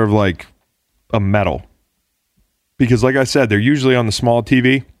you deserve, like, a medal. Because, like I said, they're usually on the small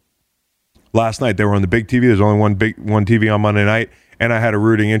TV. Last night, they were on the big TV. There's only one TV on Monday night, and I had a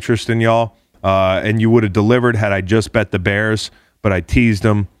rooting interest in y'all. And you would have delivered had I just bet the Bears, but I teased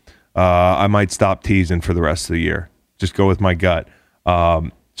them. I might stop teasing for the rest of the year. Just go with my gut.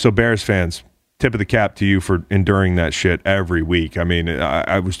 So, Bears fans, tip of the cap to you for enduring that shit every week. I mean,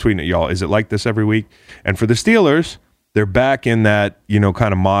 I was tweeting at y'all, is it like this every week? And for the Steelers, they're back in that,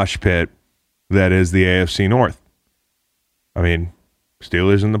 kind of mosh pit that is the AFC North. I mean,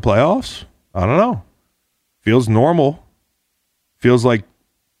 Steelers in the playoffs? I don't know. Feels normal. Feels like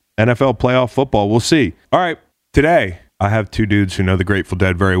NFL playoff football. We'll see. All right. Today, I have 2 dudes who know the Grateful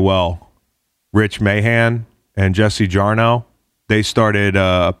Dead very well. Rich Mahan and Jesse Jarnow. They started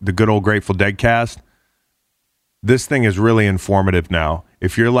the good old Grateful Deadcast. This thing is really informative now.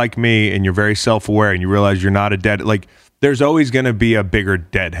 If you're like me and you're very self-aware and you realize you're not a dead... Like, there's always going to be a bigger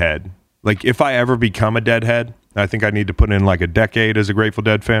deadhead. Like, if I ever become a deadhead, I think I need to put in like a decade as a Grateful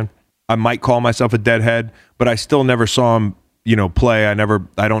Dead fan. I might call myself a deadhead, but I still never saw him, play. I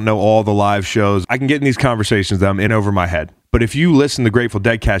don't know all the live shows. I can get in these conversations that I'm in over my head. But if you listen to Grateful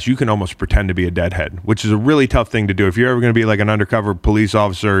Deadcast, you can almost pretend to be a deadhead, which is a really tough thing to do. If you're ever going to be like an undercover police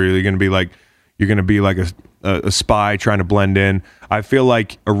officer, or you're going to be like, you're going to be like a spy trying to blend in. I feel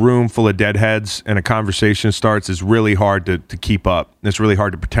like a room full of deadheads and a conversation starts is really hard to keep up. It's really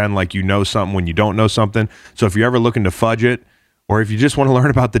hard to pretend like you know something when you don't know something. So if you're ever looking to fudge it, or if you just want to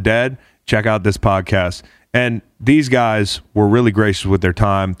learn about the Dead, check out this podcast. And these guys were really gracious with their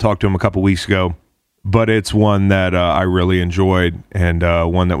time. Talked to them a couple weeks ago, but it's one that I really enjoyed and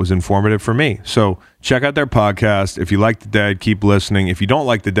one that was informative for me. So check out their podcast. If you like the Dead, keep listening. If you don't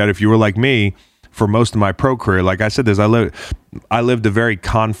like the Dead, if you were like me for most of my pro career, like I said this, I lived a very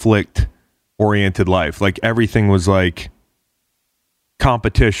conflict-oriented life. Like everything was like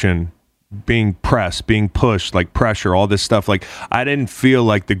competition, being pressed, being pushed, like pressure, all this stuff. Like I didn't feel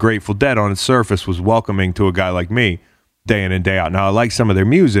like the Grateful Dead on its surface was welcoming to a guy like me day in and day out. Now I like some of their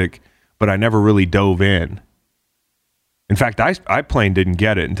music, but I never really dove in. In fact, I plain didn't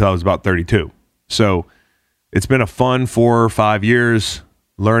get it until I was about 32. So it's been a fun 4 or 5 years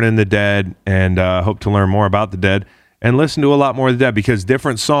learning the Dead, and hope to learn more about the Dead and listen to a lot more of the Dead, because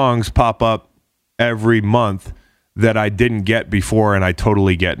different songs pop up every month that I didn't get before and I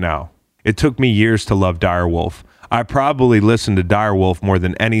totally get now. It took me years to love Direwolf. I probably listened to Direwolf more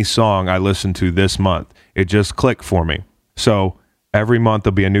than any song I listened to this month. It just clicked for me. So every month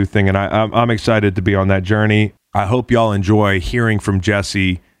there'll be a new thing, and I'm excited to be on that journey. I hope y'all enjoy hearing from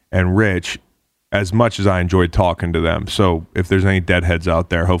Jesse and Rich as much as I enjoyed talking to them. So if there's any deadheads out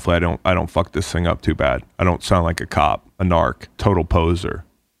there, hopefully I don't fuck this thing up too bad. I don't sound like a cop, a narc, total poser.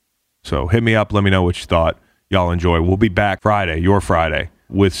 So hit me up, let me know what you thought. Y'all enjoy. We'll be back Friday, your Friday,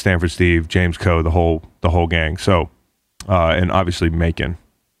 with Stanford Steve, James Coe, the whole gang. So and obviously Macon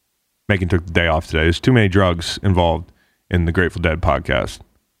took the day off today. There's too many drugs involved in the Grateful Dead podcast.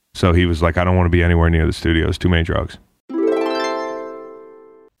 So he was like, I don't want to be anywhere near the studios. Too many drugs.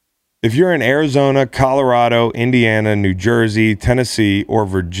 If you're in Arizona, Colorado, Indiana, New Jersey, Tennessee, or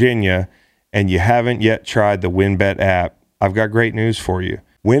Virginia, and you haven't yet tried the WynnBET app, I've got great news for you.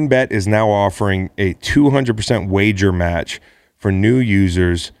 WynnBET is now offering a 200% wager match for new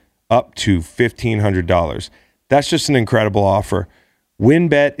users up to $1,500. That's just an incredible offer.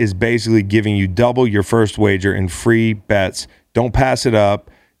 WynnBET is basically giving you double your first wager in free bets. Don't pass it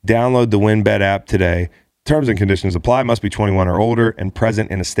up. Download the WynnBET app today. Terms and conditions apply. Must be 21 or older and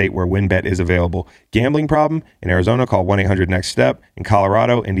present in a state where WynnBET is available. Gambling problem? In Arizona, call 1-800-NEXT-STEP. In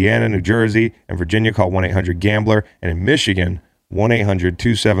Colorado, Indiana, New Jersey, and Virginia, call 1-800-GAMBLER. And in Michigan,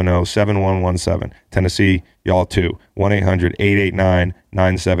 1-800-270-7117. Tennessee, y'all too.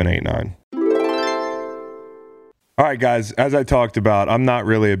 1-800-889-9789. All right, guys, as I talked about, I'm not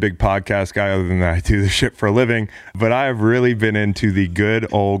really a big podcast guy other than that I do this shit for a living, but I have really been into the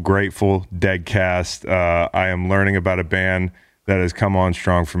good old Grateful Deadcast. I am learning about a band that has come on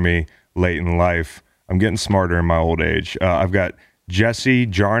strong for me late in life. I'm getting smarter in my old age. I've got Jesse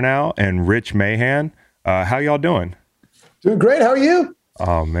Jarnow and Rich Mahan. How y'all doing? Doing great. How are you?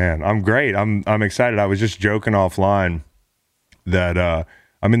 Oh, man, I'm great. I'm excited. I was just joking offline that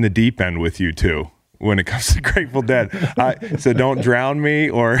I'm in the deep end with you, too, when it comes to Grateful Dead. So don't drown me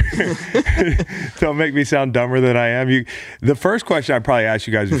or don't make me sound dumber than I am. The first question I'd probably ask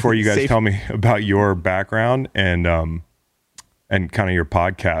you guys before you guys tell me about your background and kind of your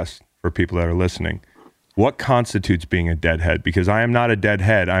podcast for people that are listening. What constitutes being a Deadhead? Because I am not a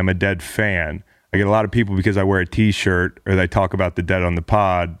Deadhead. I'm a Dead fan. I get a lot of people because I wear a t-shirt or they talk about the Dead on the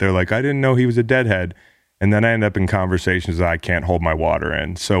pod. They're like, I didn't know he was a Deadhead. And then I end up in conversations that I can't hold my water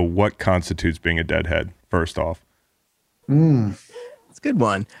in. So what constitutes being a Deadhead, first off? It's a good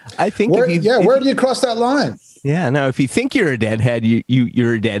one. I think where do you cross that line? Yeah, no, if you think you're a deadhead,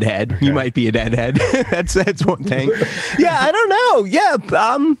 you're a deadhead. Okay. You might be a deadhead. that's one thing. Yeah, I don't know. Yeah,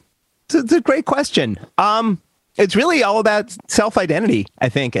 it's a great question. It's really all about self-identity, I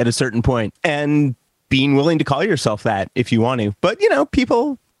think, at a certain point, and being willing to call yourself that if you want to. But,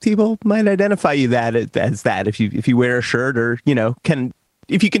 people might identify you as that if you wear a shirt or,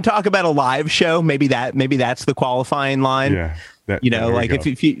 if you can talk about a live show, maybe that's the qualifying line. Yeah.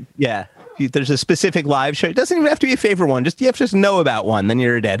 If there's a specific live show, it doesn't even have to be a favorite one. You have to just know about one. Then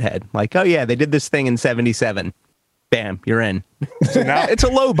you're a Deadhead. Like, oh yeah, they did this thing in '77. Bam, you're in. So now it's a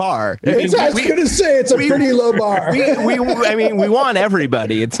low bar. I was going to say it's a pretty low bar. we want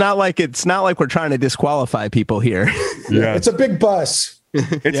everybody. It's not like we're trying to disqualify people here. Yeah, it's a big bus.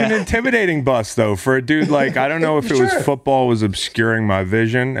 It's an intimidating bus, though, for a dude like, I don't know if it was football was obscuring my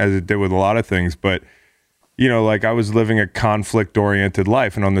vision, as it did with a lot of things, but, like I was living a conflict-oriented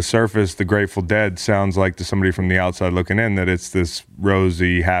life, and on the surface, the Grateful Dead sounds like to somebody from the outside looking in that it's this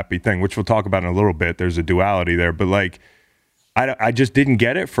rosy, happy thing, which we'll talk about in a little bit. There's a duality there, but, like, I just didn't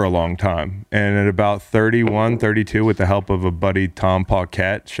get it for a long time, and at about 31, 32, with the help of a buddy, Tom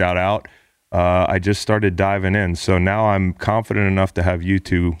Paquette, shout out, I just started diving in. So now I'm confident enough to have you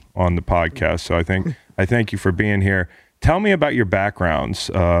two on the podcast. So I thank you for being here. Tell me about your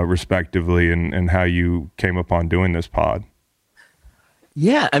backgrounds, respectively, and how you came upon doing this pod.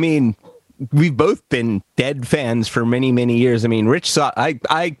 Yeah, I mean, we've both been Dead fans for many, many years. I mean, Rich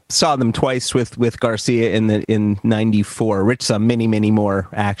I saw them twice with Garcia in '94. Rich saw many, many more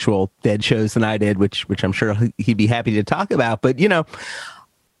actual Dead shows than I did, which I'm sure he'd be happy to talk about. But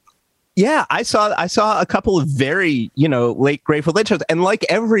yeah, I saw a couple of very, late Grateful Dead shows, and like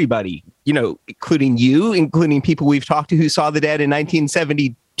everybody, including people we've talked to who saw the Dead in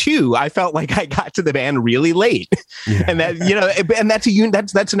 1972, I felt like I got to the band really late. Yeah. And that, and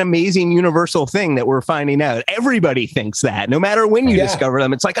that's an amazing universal thing that we're finding out. Everybody thinks that, no matter when you discover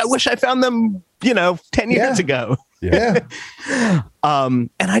them. It's like, I wish I found them, 10 years ago. Yeah. And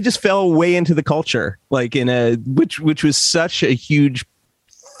I just fell way into the culture, like which was such a huge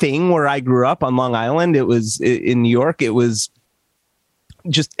thing where I grew up on Long Island. It was in New York. It was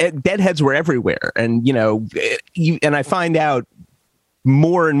just Deadheads were everywhere. And, and I find out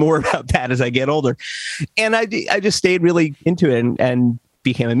more and more about that as I get older. And I just stayed really into it and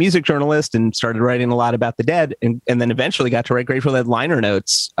became a music journalist and started writing a lot about the Dead. And then eventually got to write Grateful Dead liner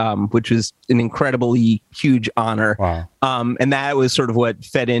notes, which was an incredibly huge honor. Wow. And that was sort of what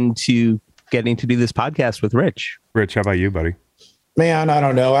fed into getting to do this podcast with Rich. Rich, how about you, buddy? Man, I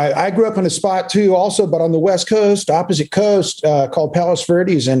don't know. I grew up in a spot too, also, but on the West Coast, opposite coast, called Palos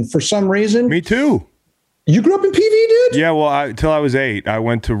Verdes. And for some reason, me too. You grew up in PV, dude? Yeah, well, till I was 8, I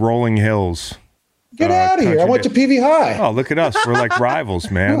went to Rolling Hills. Get out of here! I went to PV High. Oh, look at us! We're like rivals,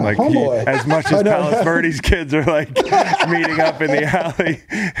 man. Oh, like as much as Palos Verdes kids are like meeting up in the alley.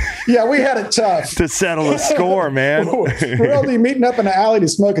 Yeah, we had it tough to settle a score, man. We're only meeting up in the alley to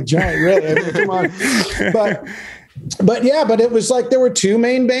smoke a joint, really. I mean, come on, but it was like there were two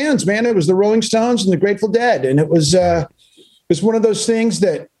main bands, man. It was the Rolling Stones and the Grateful Dead, and it was one of those things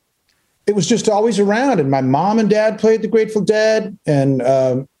that it was just always around. And my mom and dad played the Grateful Dead, and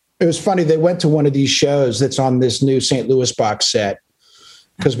it was funny. They went to one of these shows that's on this new St. Louis box set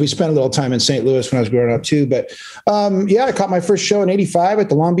because we spent a little time in St. Louis when I was growing up too. But I caught my first show in '85 at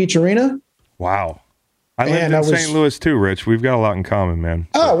the Long Beach Arena. Wow. I lived in St. Louis too, Rich. We've got a lot in common, man.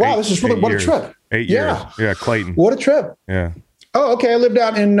 Oh, wow. This is really, what a trip. 8 years. Yeah, Clayton. What a trip. Yeah. Oh, okay. I lived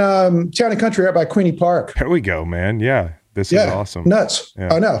out in Town and Country right by Queenie Park. There we go, man. Yeah. This is awesome. Nuts.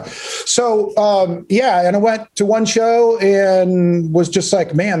 Yeah. I know. So, and I went to one show and was just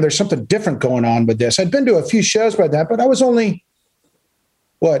like, man, there's something different going on with this. I'd been to a few shows by that, but I was only,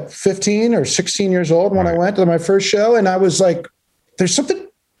 15 or 16 years old when I went to my first show. And I was like, there's something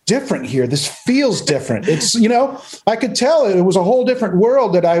different here. This feels different. It's, I could tell it was a whole different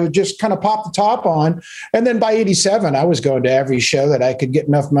world that I would just kind of pop the top on. And then by '87, I was going to every show that I could get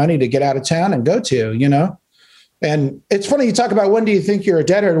enough money to get out of town and go to, And it's funny, you talk about when do you think you're a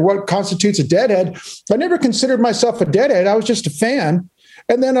deadhead or what constitutes a deadhead. I never considered myself a deadhead. I was just a fan.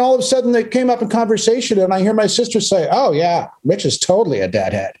 And then all of a sudden it came up in conversation and I hear my sister say, oh yeah, Rich is totally a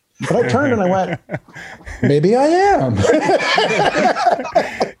deadhead. But I turned and I went, maybe I am.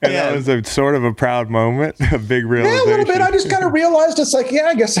 And that was a sort of a proud moment, a big realization. Yeah, a little bit. I just kind of realized it's like,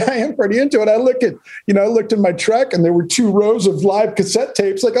 I guess I am pretty into it. I looked in my truck and there were 2 rows of live cassette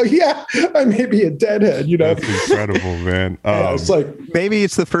tapes. Like, oh yeah, I may be a deadhead, That's incredible, man. It's like, maybe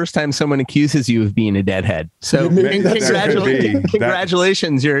it's the first time someone accuses you of being a deadhead. So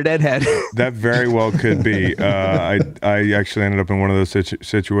congratulations, you're a deadhead. That very well could be. I actually ended up in one of those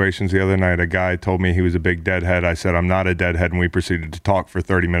situations the other night. A guy told me he was a big deadhead. I said, I'm not a deadhead. And we proceeded to talk for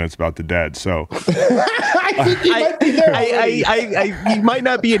 30 minutes about the Dead. So I think you might be there. You might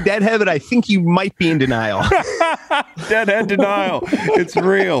not be a deadhead, but I think you might be in denial. Deadhead denial. It's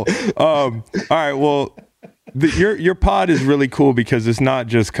real. All right. Well, your pod is really cool because it's not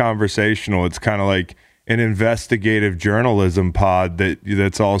just conversational. It's kind of like an investigative journalism pod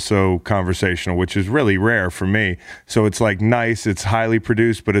that's also conversational, which is really rare for me. So it's like nice, it's highly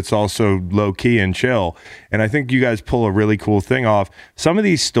produced, but it's also low key and chill. And I think you guys pull a really cool thing off. Some of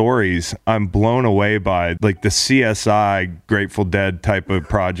these stories I'm blown away by, like the CSI Grateful Dead type of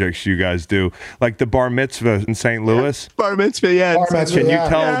projects you guys do, like the bar mitzvah in St. Louis. Bar mitzvah, yeah. Can you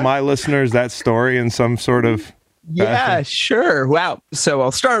tell my listeners that story in some sort of... Yeah, sure. Wow. So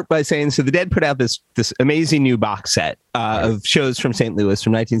I'll start by saying, so the Dead put out this amazing new box set of shows from St. Louis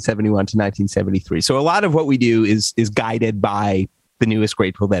from 1971 to 1973. So a lot of what we do is guided by the newest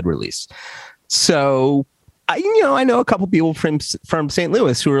Grateful Dead release. So I know a couple people from St.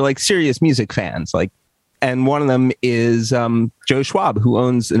 Louis who are like serious music fans, and one of them is Joe Schwab, who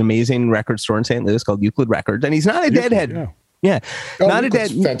owns an amazing record store in St. Louis called Euclid Records, and he's not a deadhead. Yeah. Oh, Not a Luke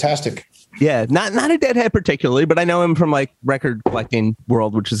was dead. fantastic. Yeah. Not a deadhead particularly, but I know him from like record collecting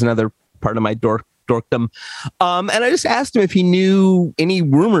world, which is another part of my dorkdom. And I just asked him if he knew any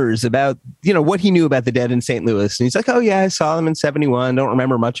rumors about, what he knew about the Dead in St. Louis. And he's like, oh yeah, I saw them in 71. Don't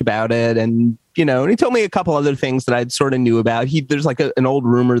remember much about it. And, and he told me a couple other things that I'd sort of knew about. There's like an old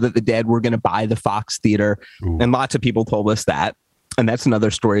rumor that the Dead were going to buy the Fox Theater. Ooh. And lots of people told us that. And that's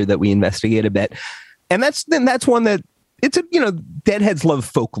another story that we investigate a bit. And that's one that, it's Deadheads love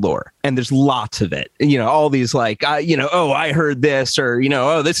folklore, and there's lots of it. All these like, oh, I heard this, or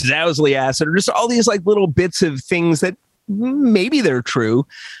oh, this is Owsley acid, or just all these like little bits of things that maybe they're true.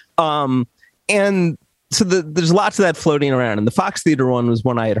 And so there's lots of that floating around. And the Fox Theater one was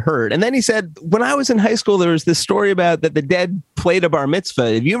one I had heard. And then he said, when I was in high school, there was this story about that the Dead played a bar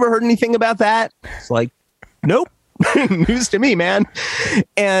mitzvah. Have you ever heard anything about that? It's like, nope, news to me, man.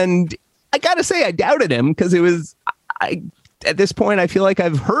 And I got to say, I doubted him because at this point, I feel like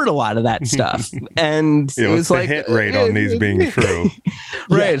I've heard a lot of that stuff, and it was like hit rate on these being true.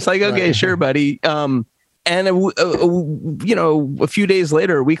 Right. Yeah, it's like, okay, right. Sure, buddy. And a few days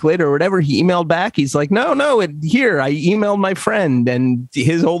later, a week later, or whatever, he emailed back. He's like, no, here. I emailed my friend, and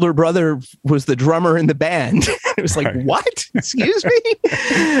his older brother was the drummer in the band. It was like, right. What? Excuse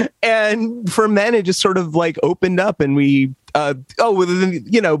me. And from then, it just sort of like opened up, and we.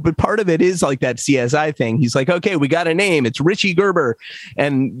 But part of it is like that CSI thing. He's like, okay, we got a name. It's Richie Gerber.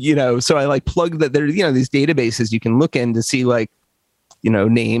 And, so I like plugged that there, these databases you can look in to see like,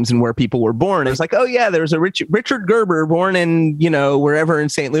 names and where people were born. It's like, oh yeah, there's a Richard Gerber born in, wherever in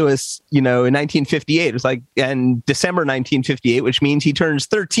St. Louis, in 1958. It was like, and December 1958, which means he turns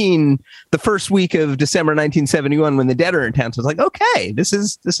 13 the first week of December 1971 when the Dead are in town. So it's like, okay, this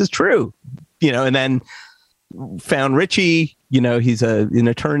is true, and then found Richie, he's an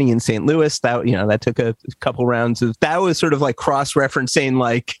attorney in St. Louis. That took a couple rounds of, that was sort of like cross-referencing,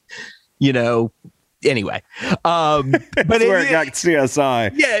 like, anyway. But where it got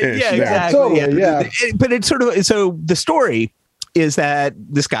CSI. Yeah, exactly. Totally, yeah. But it's sort of, so the story is that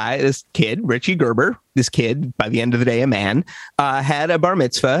this kid, Richie Gerber, by the end of the day, a man, had a bar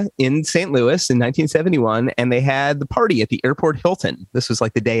mitzvah in St. Louis in 1971, and they had the party at the Airport Hilton. This was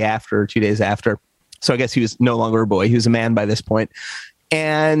like the day after, or 2 days after. So I guess he was no longer a boy. He was a man by this point.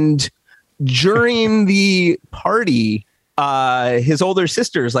 And during the party, his older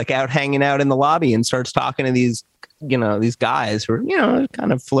sister's like out hanging out in the lobby and starts talking to these guys who are,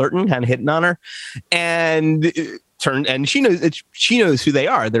 kind of flirting, kind of hitting on her. And she knows who they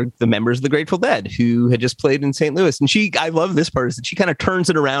are. They're the members of the Grateful Dead who had just played in St. Louis. And I love this part, is that she kind of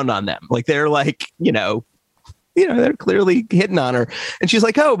turns it around on them. Like they're like, they're clearly hitting on her. And she's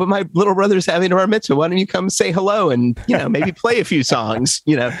like, oh, but my little brother's having a bar mitzvah. Why don't you come say hello and, maybe play a few songs?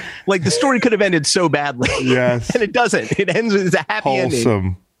 Like the story could have ended so badly. Yes. And it doesn't. It ends with a happy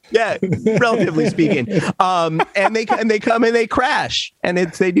ending. Yeah, relatively speaking. And they come and they crash. And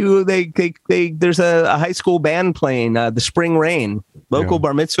there's a high school band playing the Spring Rain, local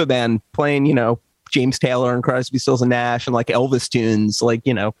bar mitzvah band playing, James Taylor and Crosby, Stills and Nash and like Elvis tunes, like,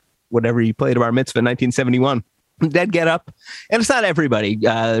 whatever you played at bar mitzvah in 1971. Dead get up, and it's not everybody.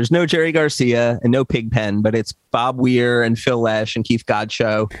 There's no Jerry Garcia and no Pigpen, but it's Bob Weir and Phil Lesh and Keith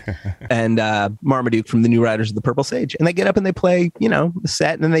Godchaux and Marmaduke from the New Riders of the Purple Sage. And they get up and they play, the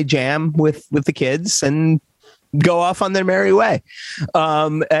set, and then they jam with the kids and go off on their merry way.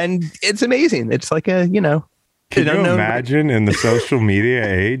 And it's amazing. It's like a, Can you imagine in the social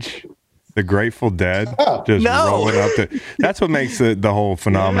media age? The Grateful Dead rolling up. That's what makes the whole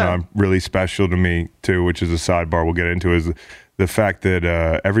phenomenon really special to me, too, which is a sidebar we'll get into, is the fact that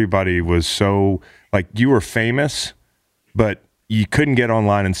everybody was so, like, you were famous, but you couldn't get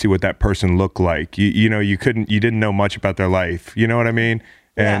online and see what that person looked like. You didn't know much about their life. You know what I mean?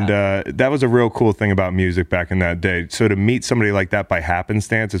 And that was a real cool thing about music back in that day. So to meet somebody like that by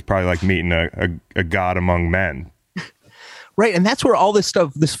happenstance is probably like meeting a god among men. Right. And that's where all this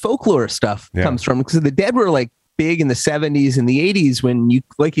stuff, this folklore stuff comes from, because the Dead were like big in the 70s and the 80s when you,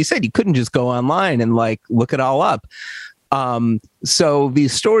 like you said, you couldn't just go online and like look it all up. So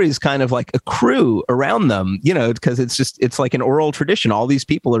these stories kind of like accrue around them, because it's like an oral tradition. All these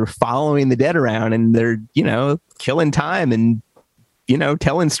people are following the Dead around and they're, killing time and,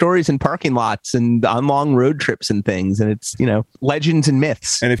 telling stories in parking lots and on long road trips and things. And it's, legends and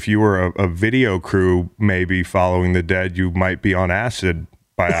myths. And if you were a video crew, maybe following the Dead, you might be on acid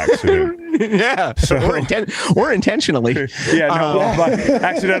by accident. Yeah. So, or intentionally.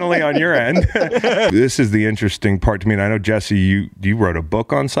 Accidentally on your end. This is the interesting part to me. And I know, Jesse, you wrote a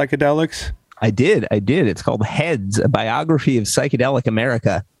book on psychedelics. I did. It's called Heads, a biography of psychedelic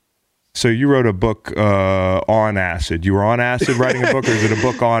America. So you wrote a book on acid. You were on acid writing a book, or is it a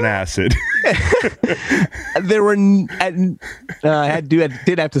book on acid? There were. I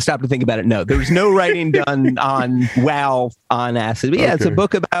did have to stop to think about it. No, there was no writing done on on acid. But yeah, It's a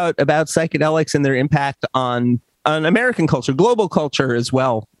book about psychedelics and their impact on American culture, global culture as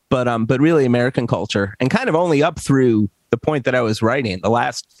well. But really American culture, and kind of only up through the point that I was writing. The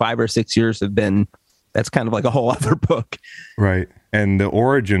last 5 or 6 years have been. That's kind of like a whole other book. Right. And the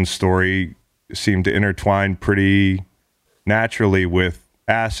origin story seemed to intertwine pretty naturally with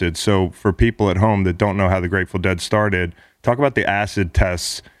acid. So for people at home that don't know how the Grateful Dead started, talk about the acid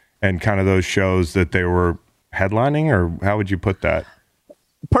tests and kind of those shows that they were headlining, or how would you put that?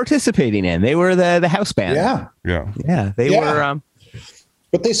 Participating in. They were the house band. Yeah. They were.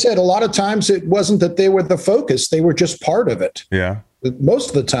 But they said a lot of times it wasn't that they were the focus. They were just part of it. Yeah. Most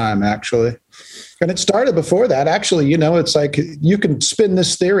of the time, actually. And it started before that. Actually, it's like you can spin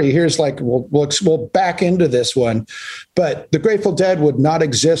this theory. Here's like, we'll back into this one. But the Grateful Dead would not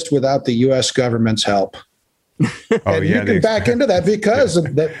exist without the U.S. government's help. And you can back into that because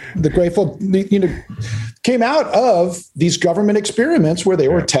the Grateful, came out of these government experiments where they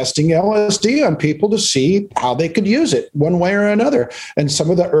were testing LSD on people to see how they could use it one way or another. And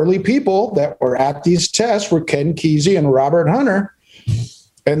some of the early people that were at these tests were Ken Kesey and Robert Hunter.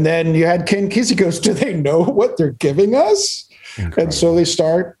 And then you had Ken Kesey goes, do they know what they're giving us? Incredible. And so they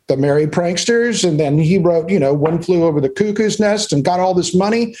start the Merry Pranksters. And then he wrote, One Flew Over the Cuckoo's Nest, and got all this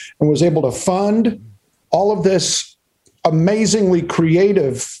money and was able to fund all of this amazingly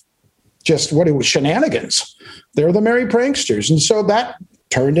creative, shenanigans. They're the Merry Pranksters. And so that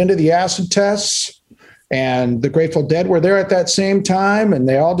turned into the acid tests, and the Grateful Dead were there at that same time. And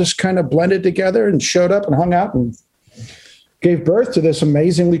they all just kind of blended together and showed up and hung out and gave birth to this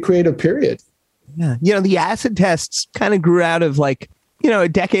amazingly creative period. Yeah. The acid tests kind of grew out of a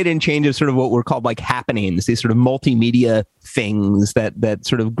decade and change of sort of what were called like happenings, these sort of multimedia things that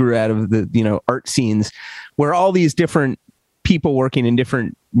sort of grew out of the, art scenes, where all these different people working in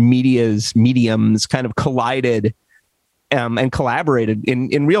different mediums kind of collided and collaborated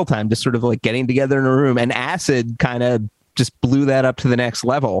in real time, just sort of like getting together in a room. And acid kind of just blew that up to the next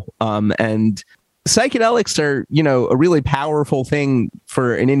level. And psychedelics are, a really powerful thing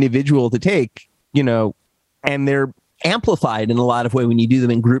for an individual to take, and they're amplified in a lot of way when you do them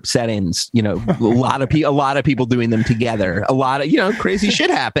in group settings. A lot of people doing them together. A lot of crazy shit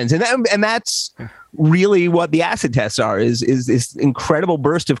happens, and that's really what the acid tests are. Is this incredible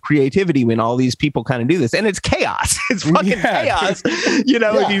burst of creativity when all these people kind of do this, and it's chaos. It's fucking chaos.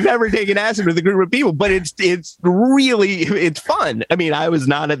 If you've ever taken acid with a group of people, but it's fun. I mean, I was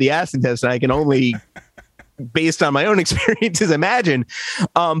not at the acid test, and I can only, based on my own experiences, imagine.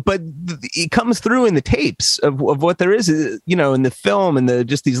 But it comes through in the tapes of what there is, in the film, and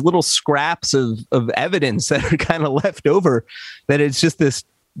just these little scraps of evidence that are kind of left over, that it's just this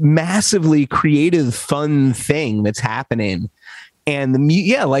massively creative, fun thing that's happening. And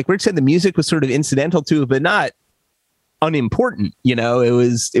like Rich said, the music was sort of incidental to it, but not unimportant. It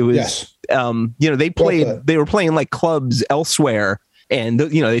was, yes. They were playing like clubs elsewhere. And,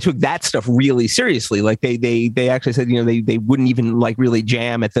 they took that stuff really seriously. Like they actually said, they wouldn't even like really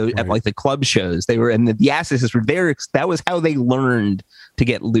jam at the club shows. They were, and the acidists were there. That was how they learned to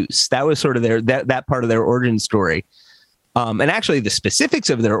get loose. That was sort of that part of their origin story. And actually the specifics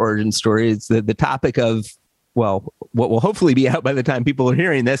of their origin story is the topic of, what will hopefully be out by the time people are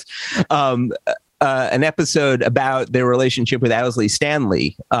hearing this, an episode about their relationship with Owsley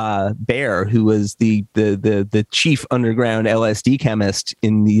Stanley Bear, who was the chief underground LSD chemist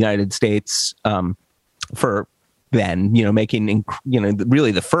in the United States for then, making,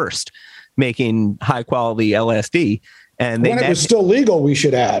 really the first making high quality LSD. And when it was still legal, we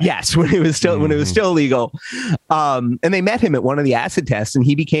should add. Yes, when it was still legal. And they met him at one of the acid tests, and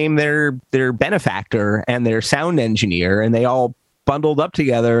he became their benefactor and their sound engineer, and they all bundled up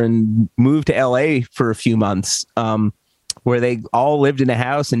together and moved to LA for a few months, where they all lived in a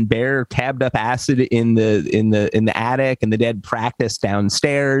house, and Bear tabbed up acid in the attic, and the Dead practiced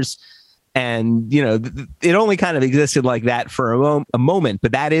downstairs. And, it only kind of existed like that for a moment,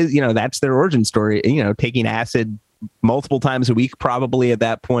 but that is, that's their origin story, taking acid multiple times a week, probably at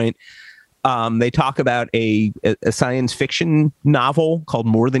that point. They talk about a science fiction novel called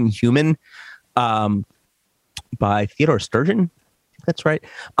More Than Human, by Theodore Sturgeon. That's right.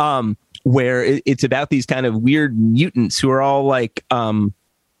 Where it's about these kind of weird mutants who are all like,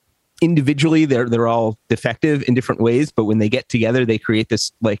 individually, they're all defective in different ways, but when they get together, they create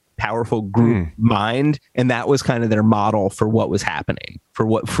this like powerful group mind. And that was kind of their model for what was happening, for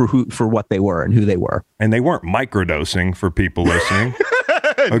what they were and who they were. And they weren't microdosing, for people listening.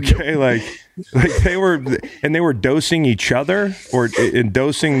 Okay, like they were dosing each other or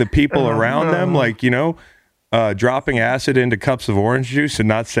dosing the people around them, like, dropping acid into cups of orange juice and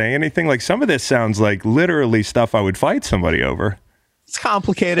not saying anything. Like, some of this sounds like literally stuff I would fight somebody over. It's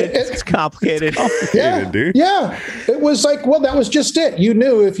complicated. It's complicated. Dude. Yeah. It was like, well, that was just it. You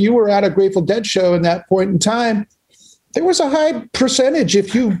knew if you were at a Grateful Dead show in that point in time, there was a high percentage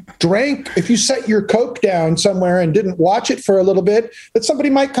if you set your Coke down somewhere and didn't watch it for a little bit, that somebody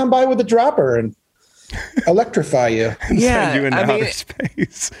might come by with a dropper and electrify you. Send you into outer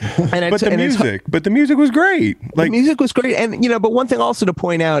space. But the music was great. Like, the music was great. And, but one thing also to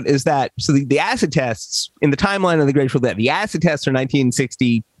point out is that, so the acid tests in the timeline of the Grateful Dead, the acid tests are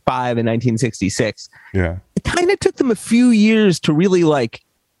 1965 and 1966. Yeah. It kind of took them a few years to really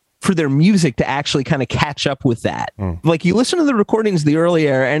for their music to actually kind of catch up with that. Like, you listen to the recordings of the early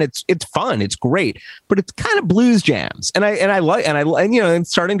era and it's fun, it's great, but it's kind of blues jams. And it's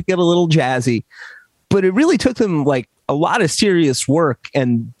starting to get a little jazzy, but it really took them a lot of serious work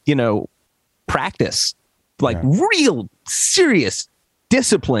and, practice, real serious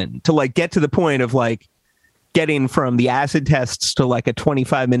discipline to get to the point of getting from the acid tests to a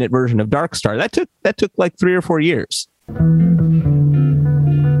 25-minute version of Dark Star. That took 3 or 4 years.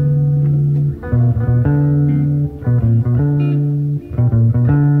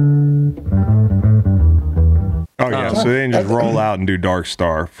 Oh yeah, so they didn't just roll out and do Dark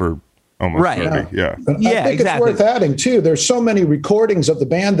Star for almost 30. Yeah. I think it's worth adding too. There's so many recordings of the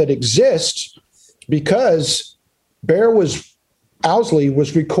band that exist because Owsley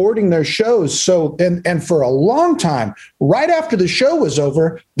was recording their shows. So and for a long time, right after the show was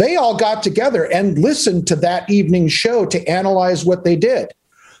over, they all got together and listened to that evening's show to analyze what they did.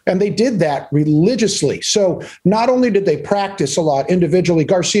 And they did that religiously. So not only did they practice a lot individually,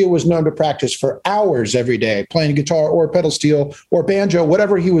 Garcia was known to practice for hours every day, playing guitar or pedal steel or banjo,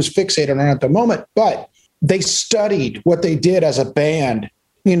 whatever he was fixated on at the moment. But they studied what they did as a band,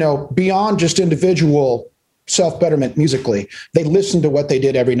 beyond just individual self-betterment musically. They listened to what they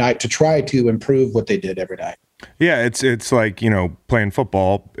did every night to try to improve what they did every night. Yeah, it's like, playing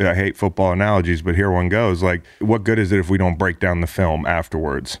football. I hate football analogies, but here one goes. Like, what good is it if we don't break down the film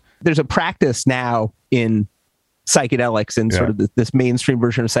afterwards? There's a practice now in psychedelics and sort of this mainstream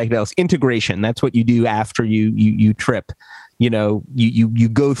version of psychedelics. Integration. That's what you do after you trip. You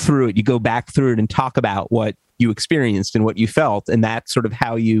go through it, you go back through it and talk about what you experienced and what you felt. And that's sort of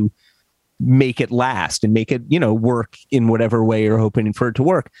how you make it last and make it, work in whatever way you're hoping for it to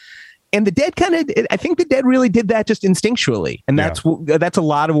work. And the Dead I think the Dead really did that just instinctually. And that's a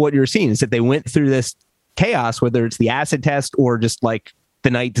lot of what you're seeing is that they went through this chaos, whether it's the acid test or just the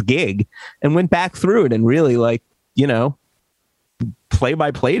night's gig, and went back through it and really play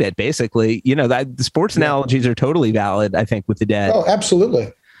by played it basically. That the sports analogies are totally valid, I think, with the Dead. Oh,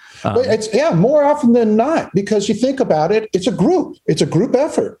 absolutely. But it's more often than not, because you think about it, it's a group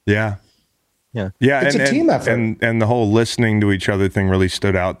effort. Yeah. Yeah. It's a team effort. And the whole listening to each other thing really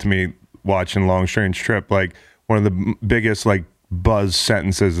stood out to me watching Long Strange Trip. Like, one of the biggest buzz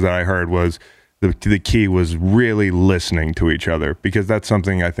sentences that I heard was the key was really listening to each other, because that's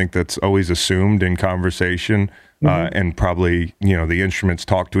something I think that's always assumed in conversation. And probably, the instruments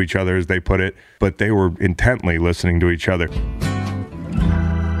talk to each other, as they put it, but they were intently listening to each other.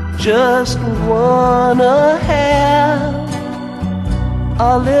 Just wanna have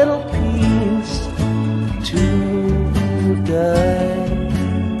a little peace today.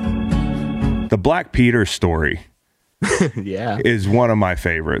 The Black Peter story is one of my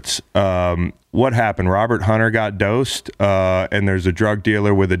favorites. What happened? Robert Hunter got dosed, and there's a drug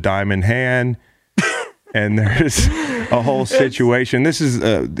dealer with a diamond hand, and there's a whole situation. This is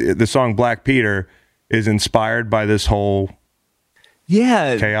the song Black Peter is inspired by this whole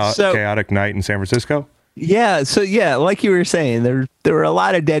chaotic night in San Francisco. Yeah. So like you were saying, there were a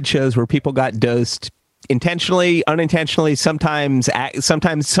lot of Dead shows where people got dosed intentionally, unintentionally, sometimes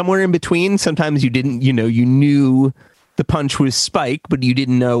somewhere in between. Sometimes you didn't, you knew the punch was Spike, but you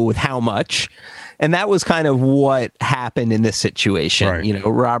didn't know with how much. And that was kind of what happened in this situation. Right.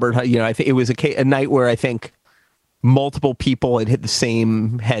 Robert, I think it was a night where I think multiple people had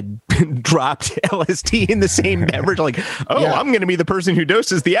dropped LSD in the same beverage. I'm going to be the person who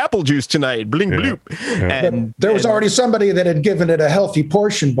doses the apple juice tonight. Bling, bloop. Yeah. And there was already somebody that had given it a healthy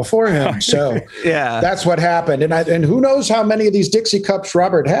portion before him. So that's what happened. And who knows how many of these Dixie cups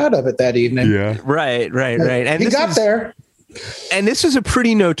Robert had of it that evening. Yeah. Right. And he got there. And this was a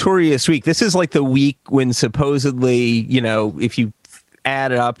pretty notorious week. This is the week when supposedly, if you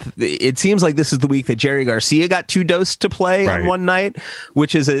add up, it seems like this is the week that Jerry Garcia got two doses to play on one night,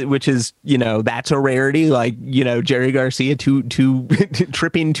 which is that's a rarity. Like, Jerry Garcia too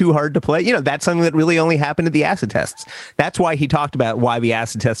tripping too hard to play. That's something that really only happened at the acid tests. That's why he talked about why the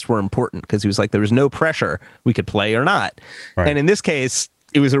acid tests were important, because he was like, there was no pressure, we could play or not. Right. And in this case,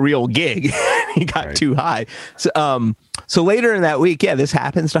 it was a real gig. He got too high. So later in that week, this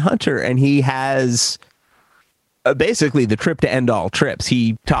happens to Hunter, and he has basically the trip to end all trips.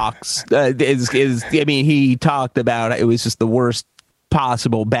 He talks he talked about it was just the worst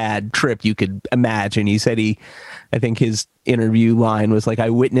possible bad trip you could imagine. He said I think his interview line was like, I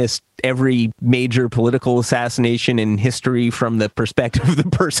witnessed every major political assassination in history from the perspective of the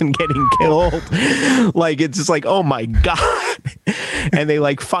person getting killed. Like, it's just like, oh my God. And they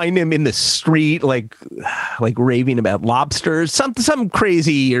like find him in the street, like raving about lobsters, some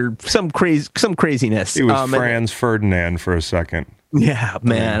crazy or some craziness. He was Franz Ferdinand for a second. Yeah,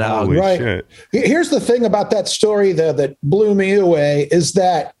 man. Holy shit. Here's the thing about that story that blew me away is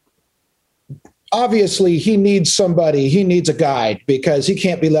that obviously he needs a guide, because he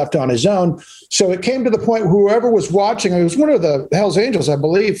can't be left on his own. So it came to the point where whoever was watching, it was one of the Hells Angels, I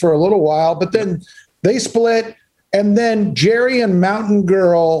believe, for a little while, but then they split. And then Jerry and Mountain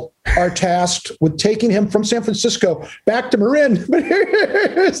Girl are tasked with taking him from San Francisco back to Marin. But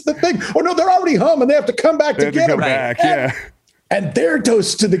here's the thing. Oh, no, they're already home and they have to come back to get him. And they're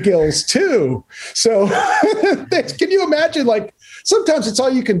dosed to the gills, too. So can you imagine, like, sometimes it's all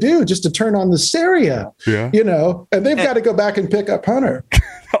you can do just to turn on the stereo, and they've got to go back and pick up Hunter.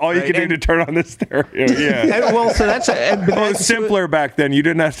 All you can do to turn on the stereo. Yeah. Well, so that's was simpler back then. You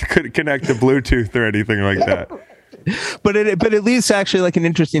didn't have to connect to Bluetooth or anything like that. But it leads to actually like an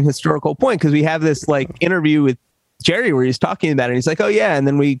interesting historical point, because we have this like interview with Jerry where he's talking about it. And he's like, oh yeah, and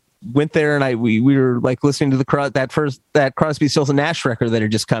then we went there and we were like listening to that Crosby, Stills and Nash record that had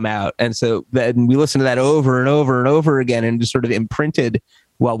just come out, and so then we listened to that over and over and over again, and just sort of imprinted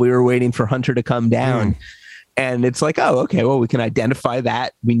while we were waiting for Hunter to come down. And it's like, oh, okay, well, we can identify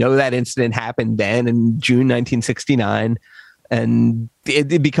that. We know that incident happened then in June 1969. And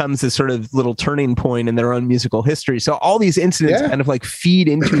it becomes this sort of little turning point in their own musical history. So all these incidents kind of like feed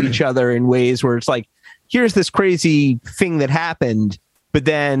into each other in ways where it's like, here's this crazy thing that happened, but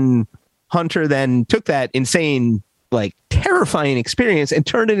then Hunter then took that insane, like terrifying experience and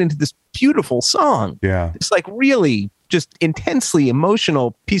turned it into this beautiful song. Yeah. It's like really just intensely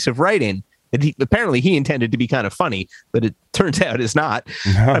emotional piece of writing. Apparently he intended to be kind of funny, but it turns out it's not.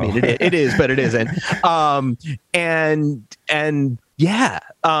 No. I mean, it is, but it isn't. And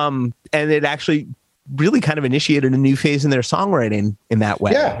it actually really kind of initiated a new phase in their songwriting in that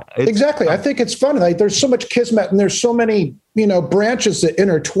way. Yeah, exactly. I think it's fun. Like, there's so much kismet and there's so many, branches that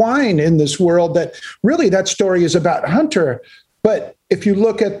intertwine in this world that really that story is about Hunter. But if you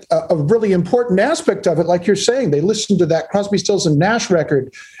look at a really important aspect of it, like you're saying, they listened to that Crosby, Stills and Nash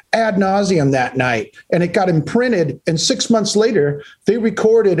record ad nauseum that night, and it got imprinted. And 6 months later, they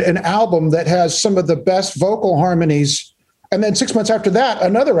recorded an album that has some of the best vocal harmonies. And then 6 months after that,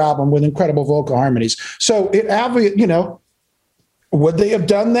 another album with incredible vocal harmonies. So would they have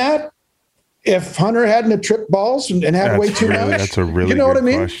done that if Hunter hadn't have tripped balls and had way too much? That's a really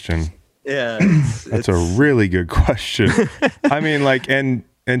good question. Yeah, that's a really good question. I mean, like, and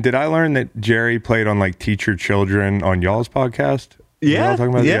did I learn that Jerry played on like Teach Your Children on y'all's podcast? Yeah.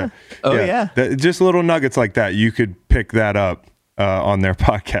 Talking about? Yeah. Oh yeah. Just little nuggets like that. You could pick that up on their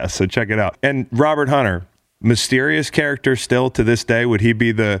podcast. So check it out. And Robert Hunter, mysterious character still to this day. Would he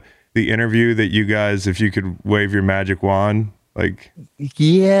be the interview that you guys, if you could wave your magic wand? Like,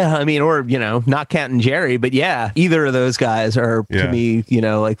 yeah, I mean, or, not counting Jerry, but yeah, either of those guys are to me,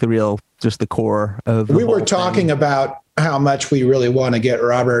 like the real, just the core of the we were talking about how much we really want to get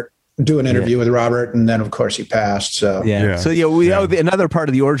Robert, do an interview with Robert, and then of course he passed. So another part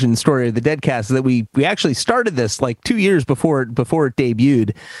of the origin story of the Deadcast is that we actually started this like 2 years before it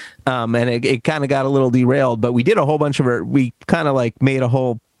debuted, and it kind of got a little derailed. But we did a whole bunch of it. We kind of like made a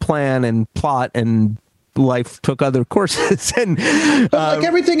whole plan and plot, and life took other courses. And like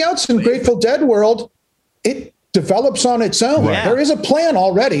everything else in Grateful Dead world, it develops on its own. Right. There is a plan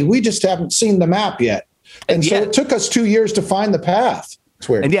already. We just haven't seen the map yet, and so it took us 2 years to find the path. It's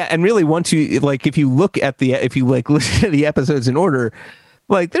weird. And really, once you like, if you listen to the episodes in order,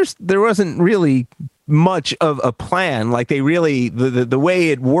 like there wasn't really much of a plan. Like they really, the way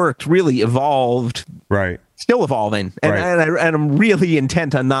it worked really evolved. Right. Still evolving. And I'm really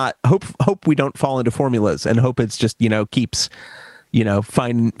intent on not hope we don't fall into formulas, and hope it's just, keeps,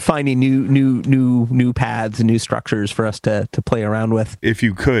 finding new paths and new structures for us to play around with. If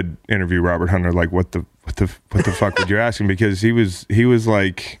you could interview Robert Hunter, like what the what the fuck would you ask him? Because he was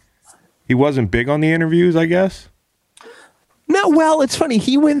like, he wasn't big on the interviews, I guess. No, well, it's funny.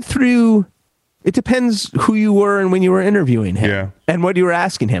 He went through. It depends who you were and when you were interviewing him, and what you were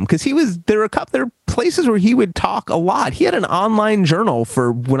asking him. Because there were places where he would talk a lot. He had an online journal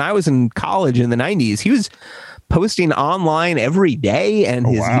for when I was in college in the 90s. He was posting online every day, and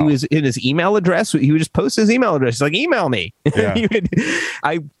he was in his email address. He would just post his email address. He's like, email me. Yeah.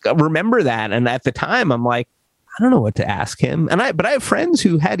 I remember that, and at the time, I'm like, I don't know what to ask him. But I have friends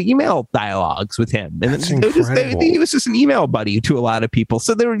who had email dialogues with him, and he was just an email buddy to a lot of people.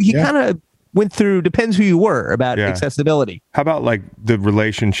 So he kind of went through, depends who you were, about accessibility. How about like the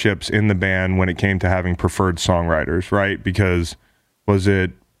relationships in the band when it came to having preferred songwriters, right? Because was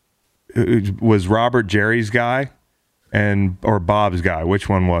Robert Jerry's guy or Bob's guy? Which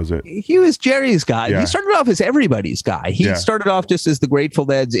one was it? He was Jerry's guy. Yeah. He started off as everybody's guy. He started off just as the Grateful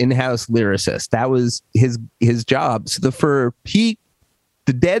Dead's in-house lyricist. That was his job. So the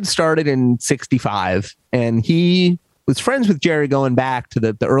Dead started in 1965, and he was friends with Jerry going back to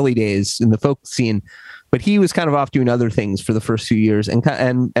the early days in the folk scene, but he was kind of off doing other things for the first few years. And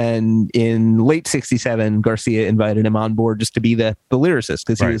in late 1967, Garcia invited him on board just to be the lyricist,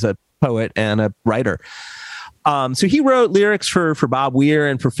 because he was a poet and a writer. So he wrote lyrics for Bob Weir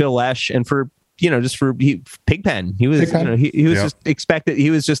and for Phil Lesh and for, just for Pigpen. He was, he was just expected. He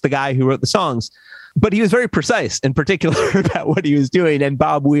was just the guy who wrote the songs, but he was very precise and particular about what he was doing. And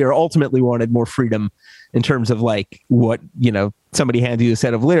Bob Weir ultimately wanted more freedom in terms of like what, somebody hands you a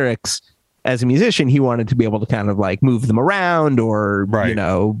set of lyrics. As a musician, he wanted to be able to kind of like move them around or,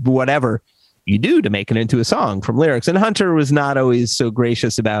 whatever you do to make it into a song from lyrics. And Hunter was not always so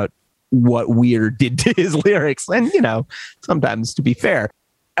gracious about what Weir did to his lyrics. And, sometimes, to be fair.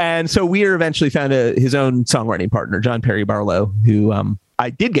 And so Weir eventually found his own songwriting partner, John Perry Barlow, who I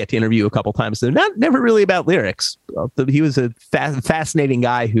did get to interview a couple times. So never really about lyrics. He was a fascinating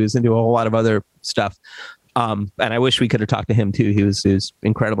guy who was into a whole lot of other stuff. And I wish we could have talked to him too. He was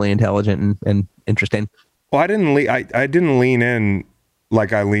incredibly intelligent and interesting. Well, I didn't lean in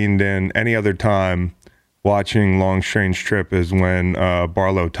like I leaned in any other time watching Long Strange Trip is when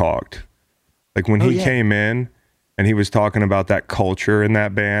Barlow talked. Like when he came in and he was talking about that culture in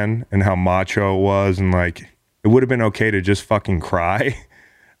that band and how macho it was, and like it would have been okay to just fucking cry.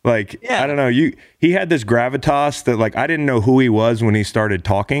 Like, I don't know, he had this gravitas that like I didn't know who he was when he started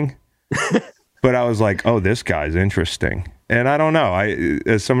talking. But I was like, oh, this guy's interesting. And I don't know.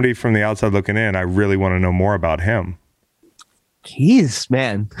 As somebody from the outside looking in, I really want to know more about him. Jeez,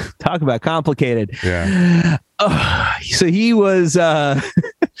 man. Talk about complicated. Yeah. So he was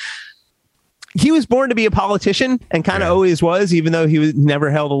he was born to be a politician and kind of always was, even though he never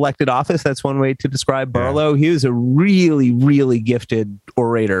held elected office. That's one way to describe Barlow. He was a really, really gifted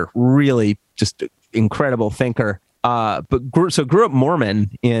orator, really just incredible thinker. But grew up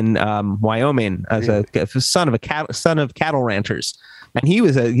Mormon in Wyoming as a son of cattle ranchers, and he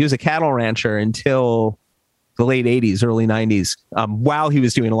was a cattle rancher until the late 80s, early 90s. While he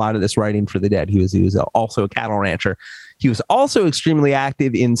was doing a lot of this writing for the Dead, he was also a cattle rancher. He was also extremely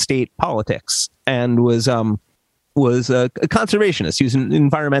active in state politics and was a conservationist. He was an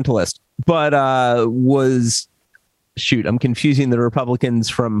environmentalist, but I'm confusing the Republicans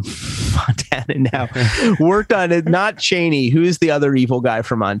from Montana now. Worked on it, not Cheney. Who's the other evil guy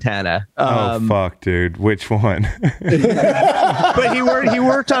from Montana? Fuck, dude. Which one? But he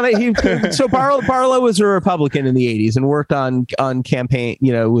worked on it. So Barlow was a Republican in the 80s and worked on campaign.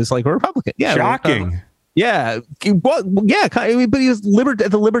 Was like a Republican. Yeah, shocking. Yeah, well, yeah, but he was the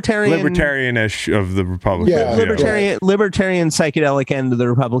libertarianish of the Republican, libertarian psychedelic end of the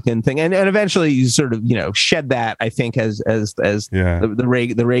Republican thing, and eventually you sort of shed that, I think, as the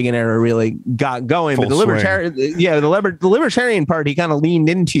Reagan era really got going. But the Libertarian Party kind of leaned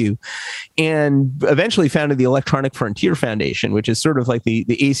into, and eventually founded the Electronic Frontier Foundation, which is sort of like the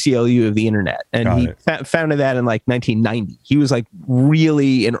ACLU of the internet, and he founded that in like 1990. He was like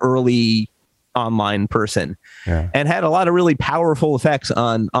really an early online person and had a lot of really powerful effects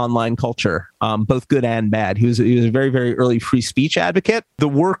on online culture, both good and bad. He was a very, very early free speech advocate. The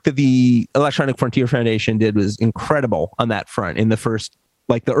work that the Electronic Frontier Foundation did was incredible on that front in the first,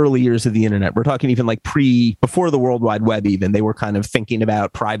 like the early years of the internet. We're talking even like before the World Wide Web, even they were kind of thinking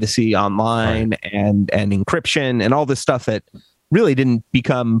about privacy online and encryption and all this stuff that really didn't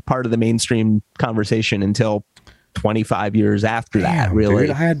become part of the mainstream conversation until 25 years after that, really.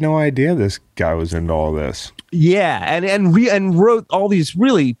 Dude, I had no idea this guy was into all this. Yeah, and wrote all these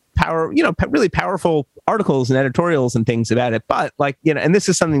really powerful articles and editorials and things about it. But and this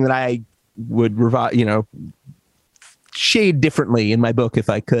is something that I would shade differently in my book if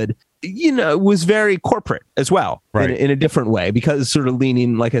I could. was very corporate as well, right. in a different way, because sort of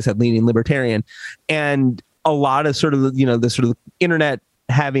leaning, like I said, leaning libertarian, and a lot of sort of, the sort of internet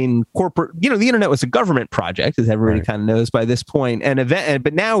having corporate, the internet was a government project, as everybody kind of knows by this point,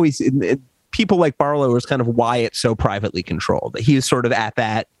 but now people like Barlow is kind of why it's so privately controlled. He is sort of at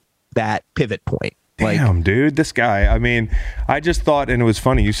that pivot point. Damn, dude, this guy. I mean, I just thought, and it was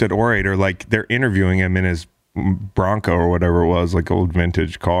funny, you said orator, like they're interviewing him in his Bronco or whatever it was, like old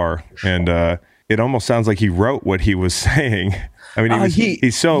vintage car, and it almost sounds like he wrote what he was saying. I mean, he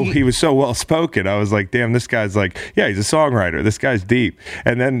was so well spoken. I was like, damn, this guy's like, yeah, he's a songwriter. This guy's deep.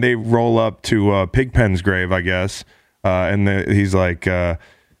 And then they roll up to Pigpen's grave, I guess, and he's like,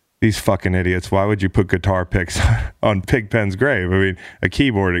 these fucking idiots. Why would you put guitar picks on Pigpen's grave? I mean, a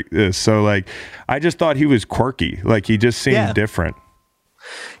keyboard is so like. I just thought he was quirky. Like he just seemed different.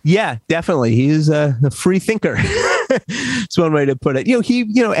 Yeah, definitely. He's a free thinker. It's one way to put it.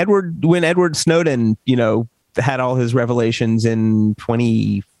 When Edward Snowden, had all his revelations in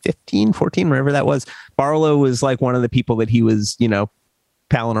 2015, 14, wherever that was, Barlow was like one of the people that he was,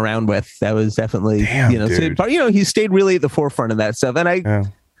 palling around with. That was definitely, dude. So, he stayed really at the forefront of that stuff.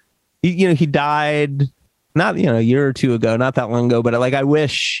 And he died not, a year or two ago, not that long ago, but like, I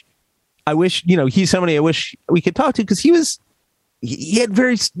wish, he's somebody I wish we could talk to, because he had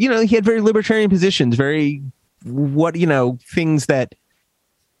very libertarian positions, very things that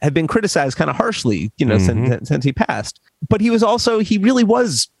have been criticized kind of harshly, since he passed. But he really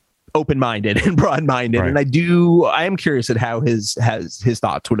was open-minded and broad-minded. Right. And I am curious at how his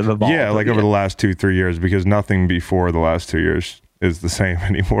thoughts would have evolved. Yeah, like over the last 2-3 years, because nothing before the last 2 years is the same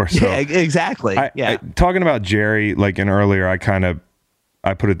anymore. So yeah, exactly. Talking about Jerry, like in earlier, I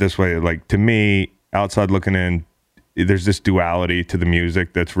put it this way, like to me, outside looking in, there's this duality to the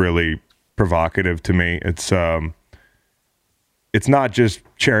music that's really provocative to me. It's not just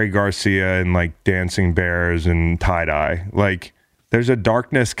Cherry Garcia and like Dancing Bears and tie-dye. Like there's a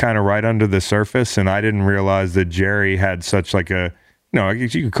darkness kind of right under the surface, and I didn't realize that Jerry had such like a, I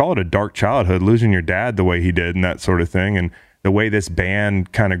guess you could call it a dark childhood, losing your dad the way he did and that sort of thing. And the way this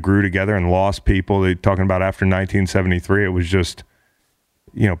band kind of grew together and lost people. They're talking about after 1973, it was just,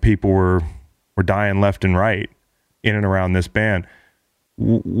 people were dying left and right in and around this band.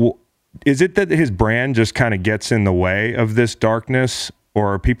 Is it that his brand just kind of gets in the way of this darkness,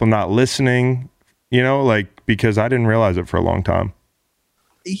 or are people not listening? Because I didn't realize it for a long time.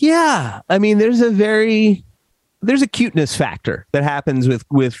 Yeah. I mean, there's a cuteness factor that happens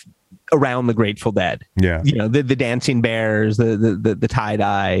with around the Grateful Dead. Yeah. The Dancing Bears, the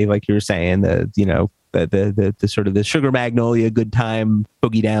tie-dye, like you were saying, the sort of the Sugar Magnolia, Good Time,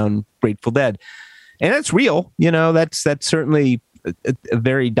 Boogie Down, Grateful Dead. And that's real, that's certainly a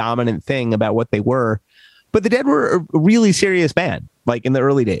very dominant thing about what they were. But the Dead were a really serious band, like in the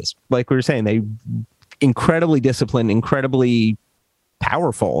early days. Like we were saying, they incredibly disciplined, incredibly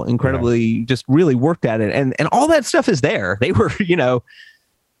powerful, incredibly just really worked at it. And all that stuff is there. They were, the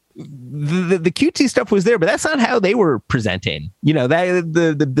cutesy stuff was there, but that's not how they were presenting.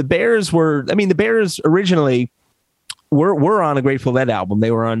 The Bears were, the Bears originally were on a Grateful Dead album.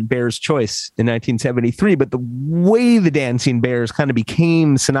 They were on Bears' Choice in 1973, but the way the Dancing Bears kind of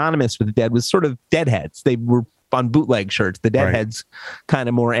became synonymous with the Dead was sort of Deadheads. They were on bootleg shirts. The Deadheads kind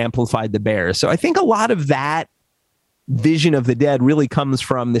of more amplified the Bears. So I think a lot of that vision of the Dead really comes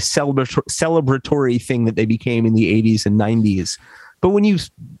from the celebratory thing that they became in the 80s and 90s. But when you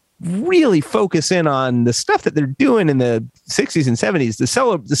really focus in on the stuff that they're doing in the 60s and 70s, the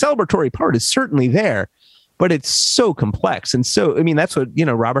celebratory part is certainly there. But it's so complex. And so, that's what,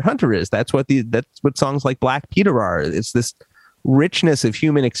 Robert Hunter is. That's what songs like Black Peter are. It's this richness of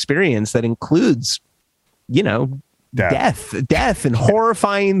human experience that includes, death and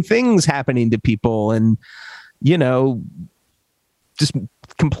horrifying things happening to people, and, just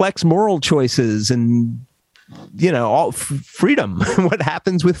complex moral choices and, all freedom, what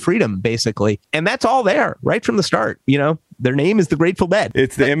happens with freedom, basically. And that's all there right from the start. Their name is the Grateful Dead.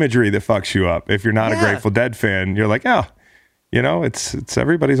 It's the imagery that fucks you up. If you're not a Grateful Dead fan, you're like, it's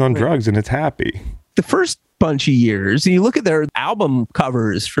everybody's on drugs and it's happy. The first bunch of years, you look at their album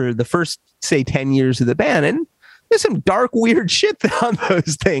covers for the first, say, 10 years of the band, and there's some dark, weird shit on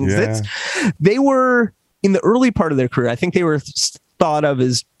those things. Yeah. They were, in the early part of their career, I think they were thought of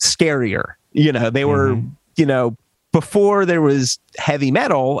as scarier. They were, before there was heavy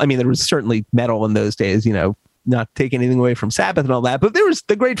metal. There was certainly metal in those days, not take anything away from Sabbath and all that, but there was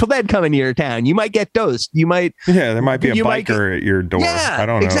the Grateful Dead coming to your town. You might get dosed. You might. Yeah, there might be a biker at your door. Yeah, I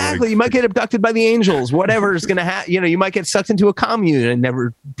don't know. Exactly. Like, you might get abducted by the angels. Whatever is going to happen. You might get sucked into a commune and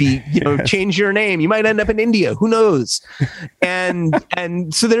never be, change your name. You might end up in India. Who knows?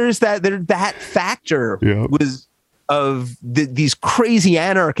 And so there's that factor was of these crazy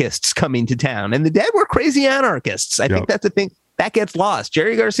anarchists coming to town, and the Dead were crazy anarchists. I think that's the thing that gets lost.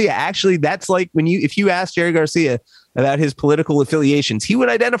 Jerry Garcia, actually, that's like if you ask Jerry Garcia about his political affiliations, he would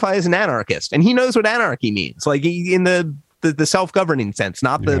identify as an anarchist, and he knows what anarchy means, like in the self-governing sense,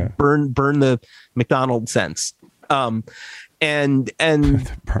 not the burn the McDonald's sense. And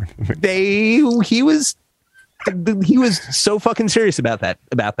he was so fucking serious about that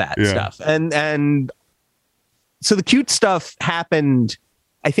stuff, and so the cute stuff happened,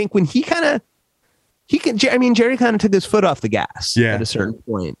 I think, when Jerry kind of took his foot off the gas at a certain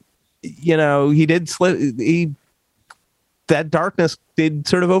point. He did that darkness did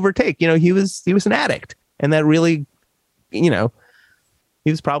sort of overtake. He was an addict, and that really, he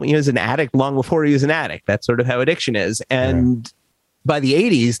was an addict long before he was an addict. That's sort of how addiction is. And by the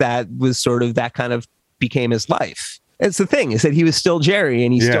 80s, that was sort of, that kind of became his life. It's the thing, is that he was still Jerry,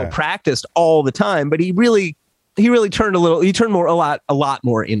 and he still practiced all the time, but he really turned a lot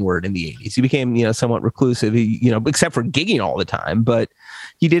more inward in the 80s. He became, somewhat reclusive, except for gigging all the time, but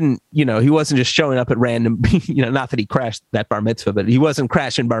he didn't, he wasn't just showing up at random, not that he crashed that bar mitzvah, but he wasn't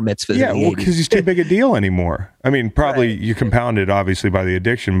crashing bar mitzvahs. Yeah, well, because he's too big a deal anymore. I mean, probably you compound it obviously by the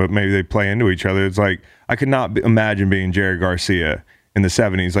addiction, but maybe they play into each other. It's like, I could not imagine being Jerry Garcia in the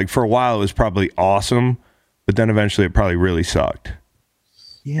 70s. Like, for a while it was probably awesome, but then eventually it probably really sucked.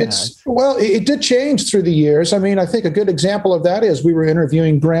 Yeah. It did change through the years. I mean, I think a good example of that is we were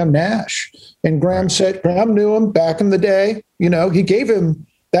interviewing Graham Nash, and Graham said Graham knew him back in the day. He gave him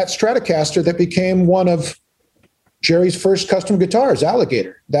that Stratocaster that became one of Jerry's first custom guitars,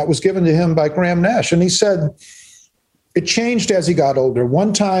 Alligator. That was given to him by Graham Nash. And he said it changed as he got older.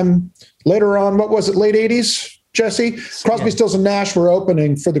 One time later on, what was it, late 80s, Jesse? Crosby, Stills and Nash were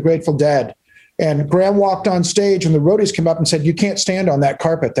opening for the Grateful Dead. And Graham walked on stage, and the roadies came up and said, "You can't stand on that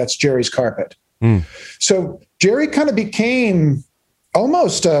carpet. That's Jerry's carpet." So Jerry kind of became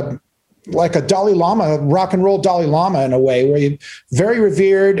almost like a Dalai Lama, rock and roll Dalai Lama in a way, where he very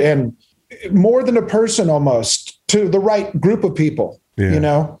revered and more than a person almost to the right group of people,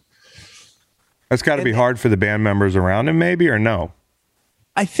 That's got to be hard for the band members around him, maybe, or no?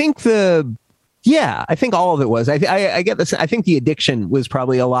 I think I think all of it was. I get this. I think the addiction was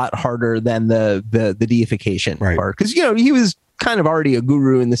probably a lot harder than the deification part, because he was kind of already a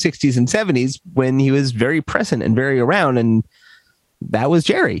guru in the 60s and 70s when he was very present and very around, and that was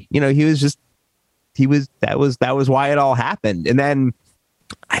Jerry. That was why it all happened. And then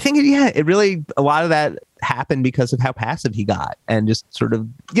I think it really, a lot of that happened because of how passive he got, and just sort of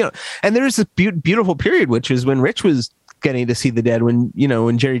and there's this beautiful period, which is when Rich was getting to see the Dead, when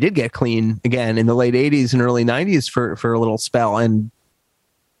Jerry did get clean again in the late 80s and early 90s for a little spell. And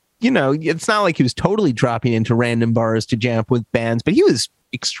it's not like he was totally dropping into random bars to jam up with bands, but he was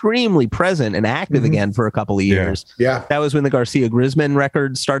extremely present and active again for a couple of years. Yeah. That was when the Garcia Grisman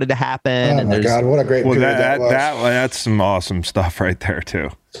records started to happen. Oh my God, what a great period that was. That's some awesome stuff right there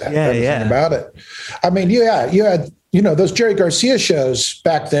too. Everything about it. I mean, you had those Jerry Garcia shows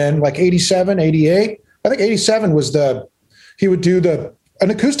back then, like 87, 88. I think 87 was he would do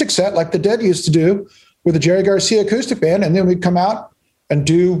an acoustic set like the Dead used to do with the Jerry Garcia acoustic band, and then we'd come out and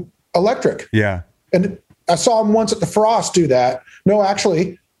do electric. Yeah. And I saw him once at the Frost do that. No,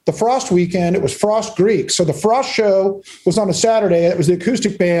 actually, the Frost weekend, it was Frost Greek. So the Frost show was on a Saturday. It was the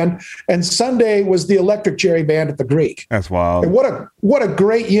acoustic band, and Sunday was the electric Jerry band at the Greek. That's wild. And what a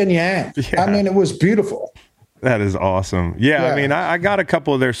great yin yang. Yeah. I mean, it was beautiful. That is awesome. Yeah. I mean, I got a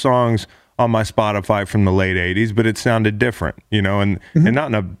couple of their songs on my Spotify from the late 80s, but it sounded different, and not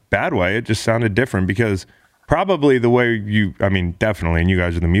in a bad way. It just sounded different because probably the way definitely, and you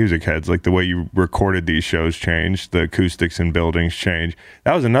guys are the music heads, like the way you recorded these shows changed, the acoustics in buildings changed.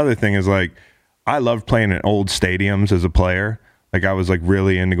 That was another thing, is like, I loved playing in old stadiums as a player. Like, I was like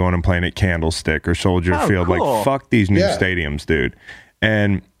really into going and playing at Candlestick or Soldier Field. Cool. Like, fuck these new stadiums, dude.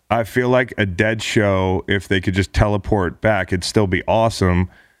 And I feel like a Dead show, if they could just teleport back, it'd still be awesome.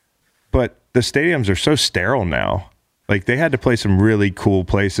 But the stadiums are so sterile now. Like, they had to play some really cool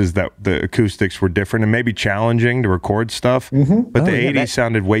places that the acoustics were different and maybe challenging to record stuff. But the 80s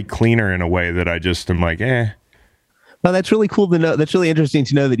sounded way cleaner in a way that I just am like, eh. Well, that's really cool to know. That's really interesting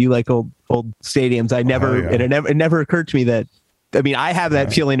to know that you like old stadiums. It never occurred to me that. I mean, I have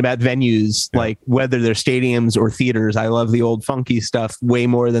that feeling about venues, like whether they're stadiums or theaters. I love the old funky stuff way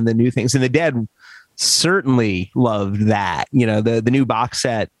more than the new things. And the Dead certainly loved that. You know, the new box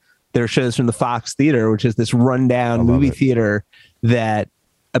set, there are shows from the Fox Theater, which is this rundown movie theater that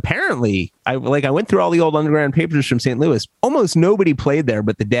apparently I went through all the old underground papers from St. Louis. Almost nobody played there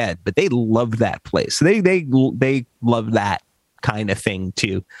but the Dead, but they loved that place. So they loved that kind of thing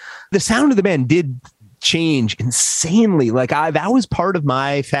too. The sound of the band did change insanely. Like that was part of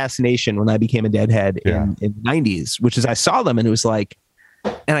my fascination when I became a Deadhead in the 90s, which is I saw them and it was like,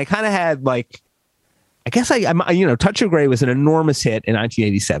 and I kind of had like, I guess I Touch of Grey was an enormous hit in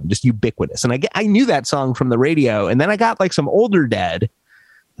 1987, just ubiquitous. And I knew that song from the radio. And then I got like some older Dead.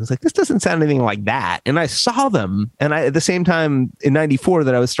 I was like, this doesn't sound anything like that. And I saw them. And at the same time in 94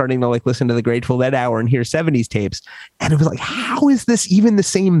 that I was starting to like listen to the Grateful Dead Hour and hear 70s tapes. And it was like, how is this even the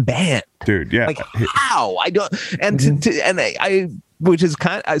same band? Dude, yeah. Like how? I don't, and I which is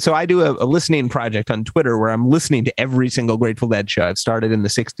kind of, so I do a listening project on Twitter where I'm listening to every single Grateful Dead show. I've started in the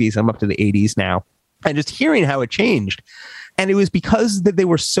 60s. I'm up to the 80s now. And just hearing how it changed. And it was because they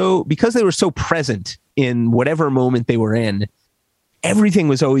were so present in whatever moment they were in. Everything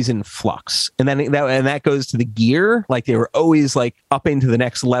was always in flux. And then that goes to the gear. Like they were always like up into the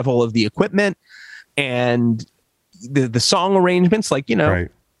next level of the equipment and the song arrangements, like, you know,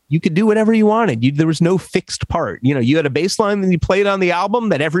 right. You could do whatever you wanted. There was no fixed part. You know, you had a bass line that you played on the album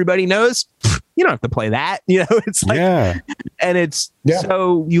that everybody knows. You don't have to play that. You know, it's like, and it's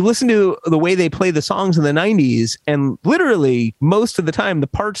so you listen to the way they play the songs in the 90s and literally most of the time, the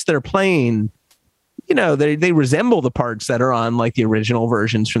parts they're playing, you know, they resemble the parts that are on like the original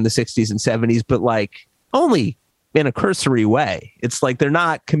versions from the 60s and 70s, but like only in a cursory way. It's like they're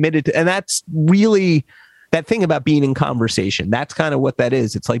not committed to, and that's really that thing about being in conversation. That's kind of what that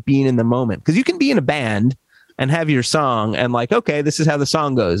is. It's like being in the moment, because you can be in a band and have your song and like, okay, this is how the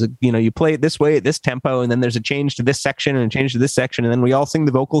song goes. You know, you play it this way at this tempo, and then there's a change to this section and a change to this section, and then we all sing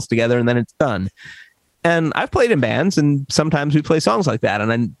the vocals together, and then it's done. And I've played in bands, and sometimes we play songs like that,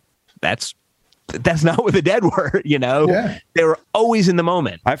 and then that's not what the Dead were, you know? Yeah. They were always in the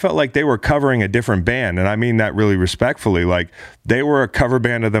moment. I felt like they were covering a different band, and I mean that really respectfully. Like, they were a cover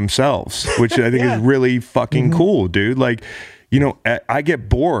band of themselves, which I think is really fucking cool, dude. Like, you know, I get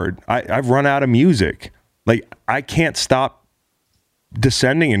bored. I've run out of music. Like, I can't stop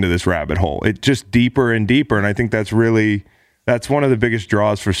descending into this rabbit hole. It's just deeper and deeper, and I think that's one of the biggest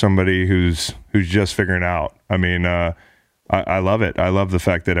draws for somebody who's just figuring it out. I mean, I love it. I love the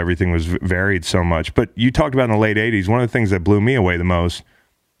fact that everything was varied so much. But you talked about in the late 80s, one of the things that blew me away the most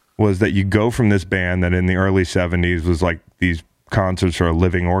was that you go from this band that in the early 70s was like these concerts are a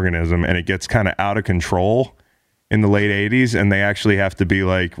living organism, and it gets kind of out of control in the late 80s, and they actually have to be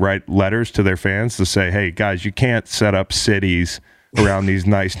like write letters to their fans to say, hey, guys, you can't set up cities around these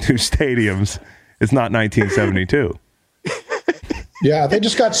nice new stadiums. It's not 1972. Yeah, they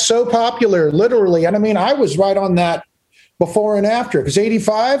just got so popular, literally. And I mean, I was right on that before and after, because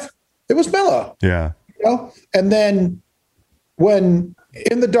 85, it was mellow. Yeah. You know? And then when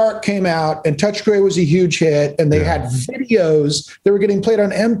In the Dark came out and Touch Grey was a huge hit, and they had videos, they were getting played on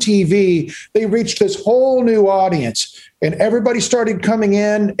MTV, they reached this whole new audience, and everybody started coming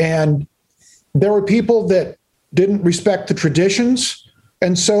in, and there were people that didn't respect the traditions.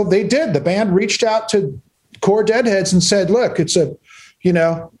 And so they did. The band reached out to core Deadheads and said, look, it's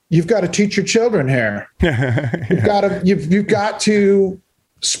you've got to teach your children here. You've got to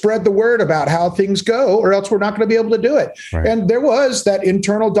spread the word about how things go, or else we're not going to be able to do it. Right. And there was that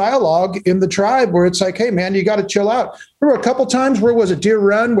internal dialogue in the tribe where it's like, hey man, you got to chill out. There were a couple times where it was a Deer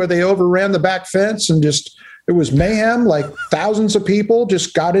Run where they overran the back fence and just, it was mayhem. Like thousands of people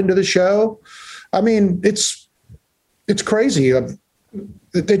just got into the show. I mean, it's crazy.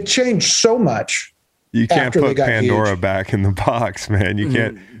 It changed so much. You can't put Pandora huge. Back in the box, man. You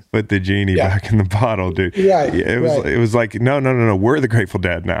can't put the genie back in the bottle, dude. Right. It was like, no. We're the Grateful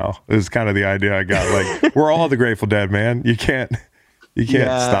Dead now. It was kind of the idea I got. Like, we're all the Grateful Dead, man. You can't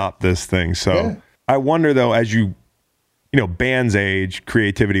stop this thing. So I wonder though, as bands age,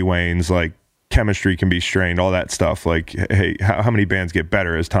 creativity wanes, like chemistry can be strained, all that stuff. Like, hey, how many bands get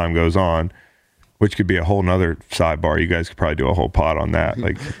better as time goes on? Which could be a whole nother sidebar. You guys could probably do a whole pod on that.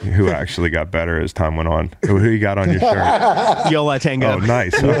 Like, who actually got better as time went on? Who you got on your shirt? Yola Tango. Oh,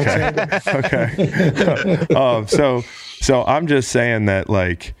 nice. Okay. Okay. So I'm just saying that,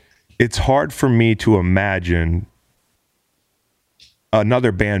 like, it's hard for me to imagine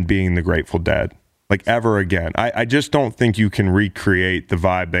another band being the Grateful Dead, like, ever again. I just don't think you can recreate the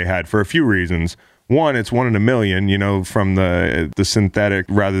vibe they had for a few reasons. One, it's 1 in a million, from the synthetic,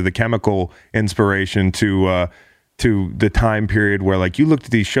 rather the chemical inspiration to the time period where, like, you looked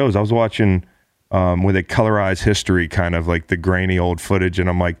at these shows. I was watching where they colorize history, kind of like the grainy old footage, and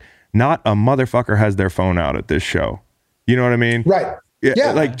I'm like, not a motherfucker has their phone out at this show. You know what I mean? Right.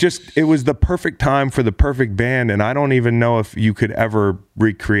 Yeah. Like, just, it was the perfect time for the perfect band. And I don't even know if you could ever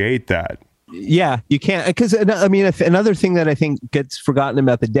recreate that. Yeah, you can't. Because, I mean, another thing that I think gets forgotten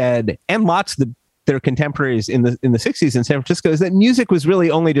about the Dead and lots of their contemporaries in the 60s in San Francisco is that music was really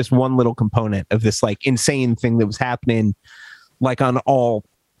only just one little component of this like insane thing that was happening like on all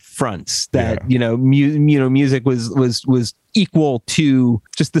fronts, that music was equal to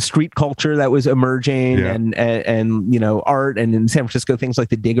just the street culture that was emerging, and art, and in San Francisco things like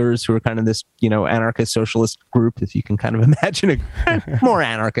the Diggers, who were kind of this anarchist socialist group, if you can kind of imagine more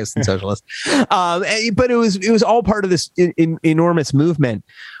anarchist than socialist, but it was all part of this enormous movement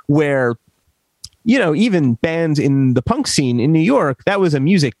where even bands in the punk scene in New York, that was a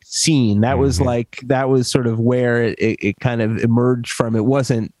music scene. That was that was sort of where it kind of emerged from. It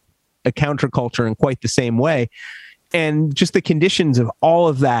wasn't a counterculture in quite the same way. And just the conditions of all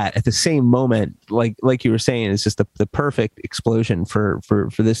of that at the same moment, like you were saying, is just the perfect explosion for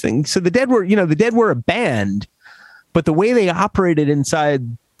this thing. So the Dead were a band, but the way they operated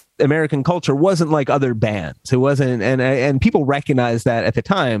inside American culture wasn't like other bands. It wasn't, and people recognized that at the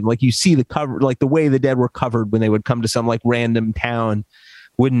time. Like, you see the cover, like the way the Dead were covered when they would come to some like random town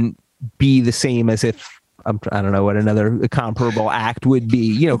wouldn't be the same as if I don't know what another comparable act would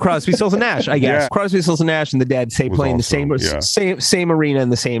be. Crosby, Stills and Nash, I guess. Yeah. Crosby, Stills and Nash and the Dead playing the same arena in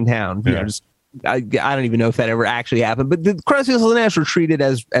the same town. I don't even know if that ever actually happened, but the Crosby, Stills and Nash were treated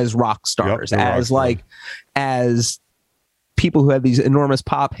as rock stars, as people who had these enormous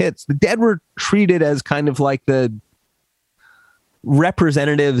pop hits. The Dead were treated as kind of like the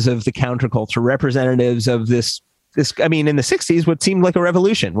representatives of the counterculture, representatives of this, I mean, in the 60s, what seemed like a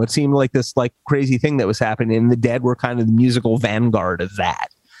revolution, what seemed like this like crazy thing that was happening. And the Dead were kind of the musical vanguard of that,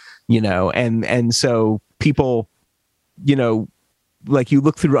 and so people, like, you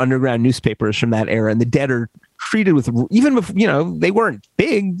look through underground newspapers from that era, and the Dead are treated with, even before, they weren't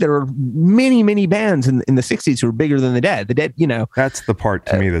big. There were many, many bands in the 60s who were bigger than the Dead. The Dead, That's the part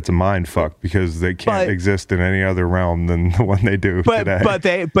to me that's a mind fuck, because they can't exist in any other realm than the one they do today. But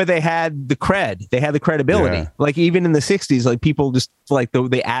they had the cred. They had the credibility. Yeah. Like, even in the 60s, like, people just like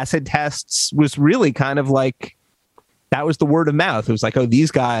the acid tests was really kind of like, that was the word of mouth. It was like, oh,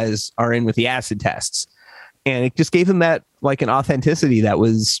 these guys are in with the acid tests. And it just gave them that like an authenticity that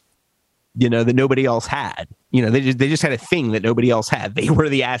was, that nobody else had. They just had a thing that nobody else had. They were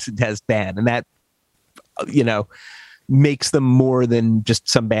the acid test band, and that makes them more than just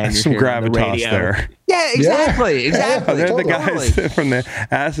some band. Some gravitas there. Yeah, exactly. Exactly. They're the guys from the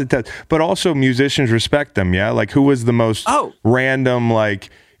acid test, but also musicians respect them. Yeah, like, who was the most random? Like,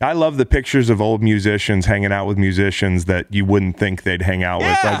 I love the pictures of old musicians hanging out with musicians that you wouldn't think they'd hang out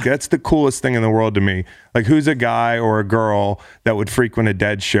with. Like, that's the coolest thing in the world to me. Like, who's a guy or a girl that would frequent a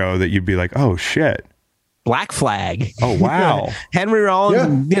Dead show that you'd be like, oh shit? Black Flag. Oh, wow. Henry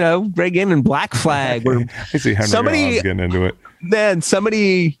Rollins, Greg Ginn and Black Flag. I see Henry Rollins getting into it. Then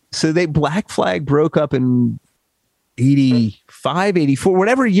Black Flag broke up in 85, 84,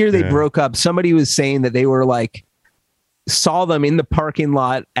 whatever year they broke up. Somebody was saying that they were like, saw them in the parking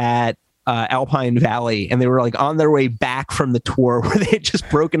lot at Alpine Valley, and they were like on their way back from the tour where they had just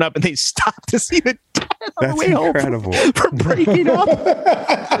broken up, and they stopped to see the Dead on the way incredible. home for breaking up,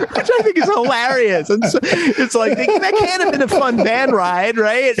 which I think is hilarious. And so it's like, that can't have been a fun van ride,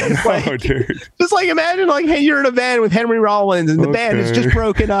 right? It's like, dude. Just like, imagine like, hey, you're in a van with Henry Rollins and the band is just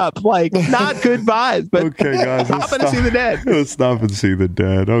broken up. Like, not good vibes, but okay, guys, stop and see the Dead. Let's stop and see the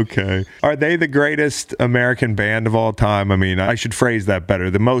Dead. Okay. Are they the greatest American band of all time? I mean, I should phrase that better.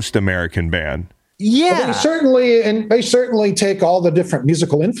 The most American band. Yeah, well, they certainly take all the different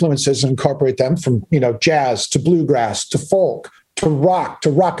musical influences and incorporate them, from jazz to bluegrass to folk to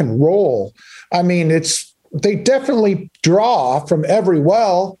rock and roll. I mean, they definitely draw from every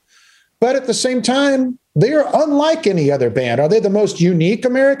well, but at the same time, they are unlike any other band. Are they the most unique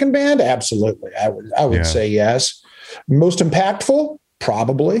American band? Absolutely, I would say yes. Most impactful,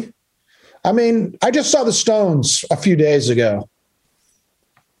 probably. I mean, I just saw the Stones a few days ago.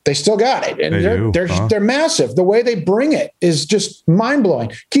 They still got it, and they're massive. The way they bring it is just mind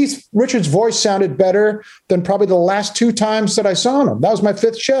blowing. Keith Richards' voice sounded better than probably the last 2 times that I saw him. That was my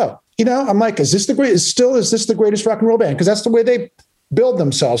 5th show. I'm like, is this the greatest rock and roll band? Because that's the way they build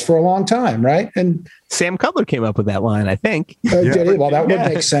themselves for a long time, right? And Sam Cutler came up with that line, I think. Did he? Well, that would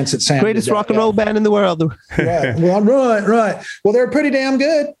make sense. At Sam, greatest rock and roll band in the world. Right. Well, right. Well, they're pretty damn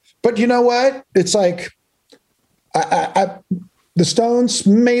good. But you know what? It's like, the Stones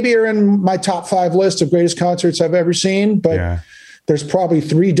maybe are in my top 5 list of greatest concerts I've ever seen, but there's probably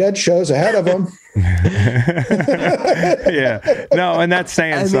 3 Dead shows ahead of them. Yeah. No, and that's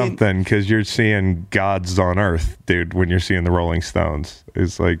saying something, because you're seeing gods on earth, dude, when you're seeing the Rolling Stones.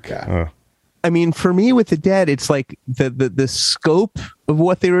 It's like, I mean, for me with the Dead, it's like the scope of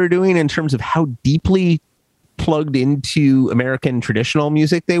what they were doing in terms of how deeply plugged into American traditional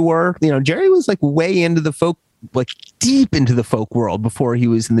music they were. You know, Jerry was like way into the folk, like deep into the folk world before he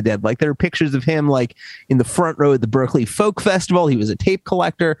was in the Dead. Like there are pictures of him like in the front row at the Berkeley Folk Festival. He was a tape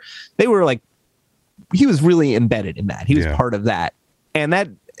collector. They were like, he was really embedded in that. He was part of that. And that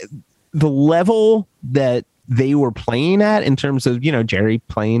the level that they were playing at in terms of, you know, Jerry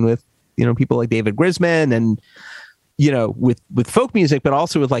playing with, you know, people like David Grisman and, you know, with folk music, but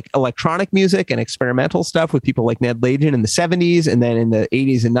also with like electronic music and experimental stuff with people like Ned Legend in the 70s. And then in the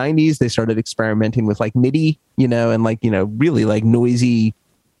 80s and 90s, they started experimenting with like MIDI, you know, and like, you know, really like noisy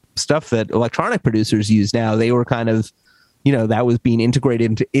stuff that electronic producers use now. They were kind of, you know, that was being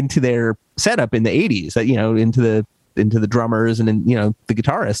integrated into their setup in the 80s, that, you know, into the drummers and, you know, the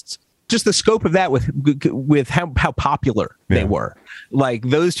guitarists. Just the scope of that with how popular they were. Like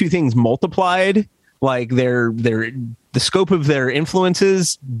those two things multiplied, like the scope of their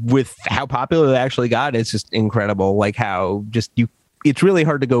influences with how popular they actually got. It's just incredible. Like how just it's really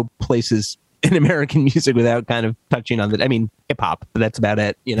hard to go places in American music without kind of touching on that. I mean, hip hop, but that's about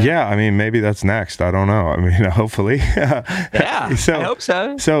it. You know? Yeah. I mean, maybe that's next. I don't know. I mean, hopefully. Yeah. So, I hope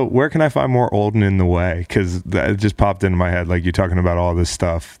so. So where can I find more Olden in the Way? Because that just popped into my head. Like you're talking about all this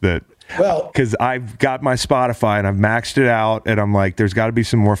stuff that, Well, because I've got my Spotify and I've maxed it out, and I'm like, there's got to be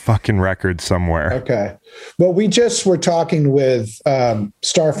some more fucking records somewhere. okay. Well, we just were talking with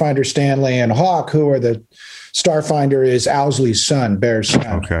Starfinder Stanley and Hawk, who are Starfinder is Owsley's son, Bear's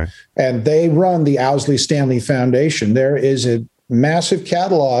son. Okay. And they run the Owsley Stanley Foundation. There is a massive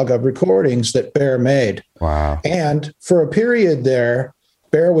catalog of recordings that Bear made. Wow. And for a period there,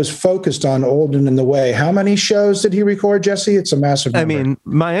 Bear was focused on Olden in the Way. How many shows did he record, Jesse? It's a massive number. I mean,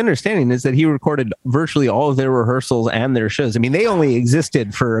 my understanding is that he recorded virtually all of their rehearsals and their shows. I mean, they only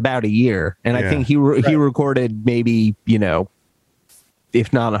existed for about a year. And I think he recorded maybe, you know,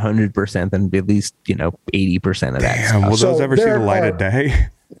 if not 100%, then at least, you know, 80% of that stuff. Will those ever see the light of day?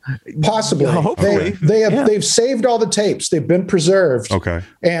 Possibly. Hopefully. They've saved all the tapes. They've been preserved. Okay.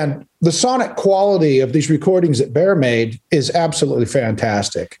 And the sonic quality of these recordings that Bear made is absolutely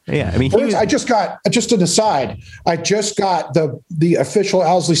fantastic. Yeah. I mean, just an aside, I just got the official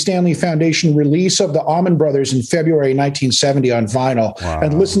Owsley Stanley Foundation release of the Allman Brothers in February 1970 on vinyl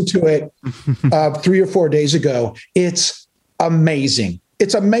and listened to it 3 or 4 days ago. It's amazing.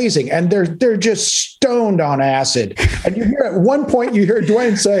 It's amazing. And they're just stoned on acid. And you hear at one point, you hear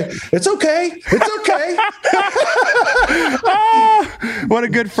Dwayne say, "It's okay. It's okay." What a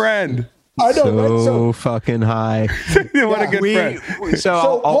good friend. I know. Right? So fucking high. What a good friend.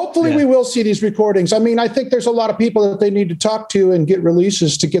 So hopefully we will see these recordings. I mean, I think there's a lot of people that they need to talk to and get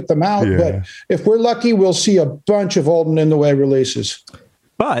releases to get them out. Yeah. But if we're lucky, we'll see a bunch of Olden in the Way releases.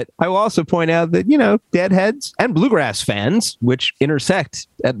 But I will also point out that, you know, Deadheads and bluegrass fans, which intersect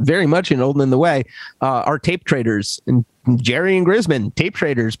very much in Olden in the Way, are tape traders. And Jerry and Grisman, tape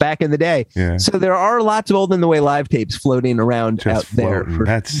traders back in the day. Yeah. So there are lots of Olden in the Way live tapes floating around just out there.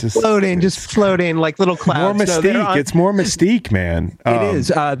 That's just floating like little clouds. More mystique. It's more mystique, man. It is.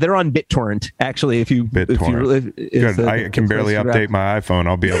 They're on BitTorrent, actually. Good. I can barely update my iPhone.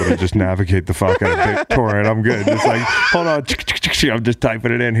 I'll be able to just navigate the fuck out of BitTorrent. I'm good. It's like, hold on. I'm just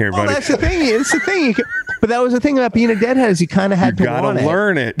typing it in here, buddy. That's the thing. It's the thing. But that was the thing about being a Deadhead, is you kind of had to want it.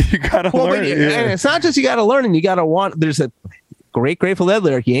 Learn it. You gotta learn it. And it's not just you got to learn it. You got to want. There's a great Grateful Dead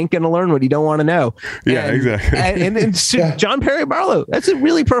lyric. You ain't going to learn what you don't want to know. Yeah, exactly. And John Perry Barlow. That's a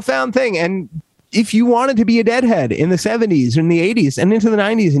really profound thing. And if you wanted to be a Deadhead in the 70s or in the 80s and into the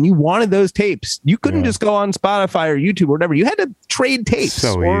 90s, and you wanted those tapes, you couldn't just go on Spotify or YouTube or whatever. You had to trade tapes.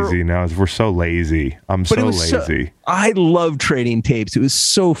 Easy now. We're so lazy. I'm so lazy. I love trading tapes. It was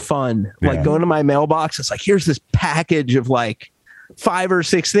so fun. Like going to my mailbox. It's like, here's this package of like 5 or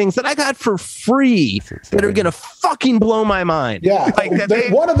 6 things that I got for free that are going to fucking blow my mind. Yeah. Like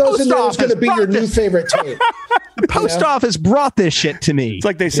one of those in there is going to be your new favorite tape. The post office brought this shit to me. It's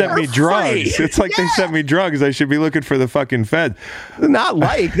like they sent me drugs. It's like they sent me drugs. I should be looking for the fucking Fed. Not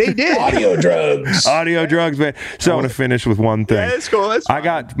like they did. Audio drugs, man. So I want to finish with one thing. Yeah, that's cool. That's fine. I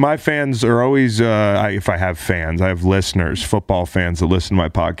got my fans are always, if I have fans, I have listeners, football fans that listen to my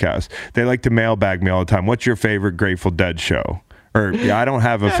podcast. They like to mailbag me all the time. What's your favorite Grateful Dead show? Or I don't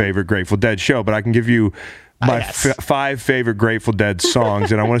have a favorite Grateful Dead show, but I can give you my 5 favorite Grateful Dead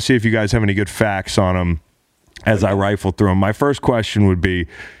songs, and I want to see if you guys have any good facts on them as I rifle through them. My first question would be,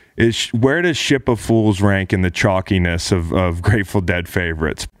 Where does Ship of Fools rank in the chalkiness of Grateful Dead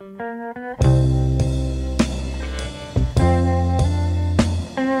favorites?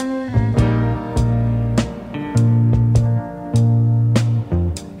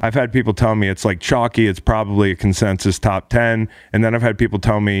 I've had people tell me it's like chalky, it's probably a consensus top 10, and then I've had people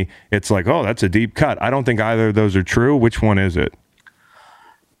tell me it's like, oh, that's a deep cut. I don't think either of those are true. Which one is it?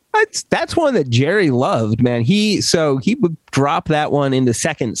 That's one that Jerry loved, man. He would drop that one into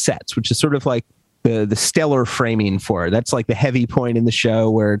second sets, which is sort of like the stellar framing for it. That's like the heavy point in the show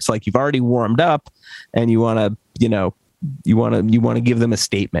where it's like you've already warmed up and you want to give them a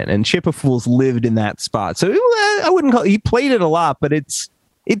statement. And Ship of Fools lived in that spot. So I wouldn't call he played it a lot, but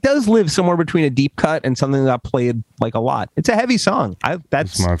it does live somewhere between a deep cut and something that got played like a lot. It's a heavy song.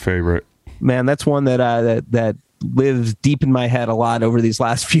 That's my favorite. Man, that's one that lives deep in my head a lot over these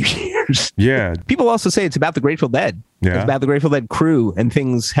last few years. Yeah. People also say it's about the Grateful Dead. Yeah. It's about the Grateful Dead crew and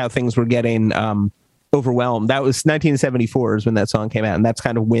how things were getting overwhelmed. That was 1974 is when that song came out. And that's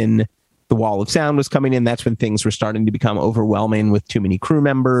kind of when the wall of sound was coming in. That's when things were starting to become overwhelming with too many crew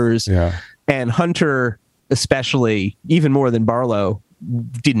members. Yeah. And Hunter, especially, even more than Barlow,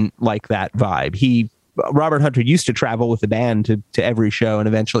 didn't like that vibe. Robert Hunter used to travel with the band to every show and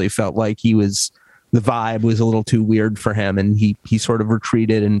eventually felt like the vibe was a little too weird for him, and he sort of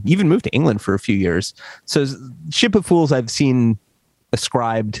retreated and even moved to England for a few years. So Ship of Fools I've seen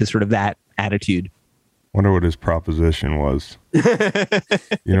ascribed to sort of that attitude. Wonder what his proposition was. You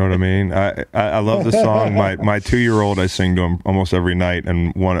know what I mean? I love the song. My 2-year-old, I sing to him almost every night,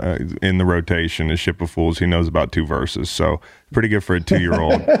 and one in the rotation is Ship of Fools. He knows about 2 verses, so pretty good for a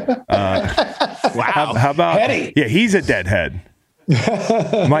 2-year-old. Wow. How about Hetty? Yeah, he's a deadhead.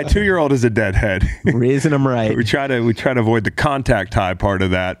 My 2-year-old is a deadhead. Raising him right. we try to avoid the contact high part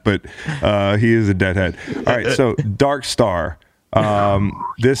of that, but he is a deadhead. All right, so Dark Star.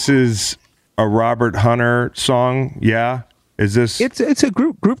 This is a Robert Hunter song. Yeah. Is this? It's a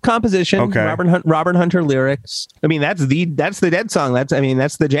group composition. Okay. Robert Hunter lyrics. I mean, that's the Dead song. That's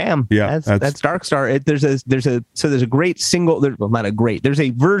the jam. Yeah. That's Dark Star. There's a great single. There's a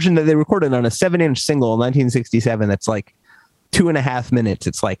version that they recorded on a 7-inch single in 1967. That's like 2.5 minutes.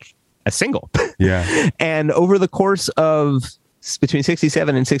 It's like a single. Yeah. And over the course of between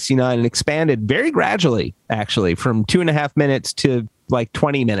 67 and 69, it expanded very gradually, actually, from 2.5 minutes to like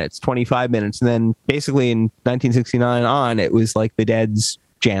 20 minutes, 25 minutes. And then basically in 1969 on, it was like the Dead's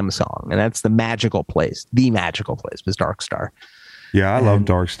jam song. And that's the magical place. The magical place was Dark Star. Yeah, I love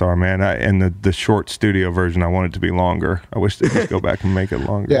Dark Star, man. And the short studio version, I want it to be longer. I wish they could go back and make it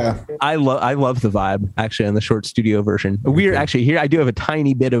longer. Yeah. I love the vibe, actually, on the short studio version. Actually, here I do have a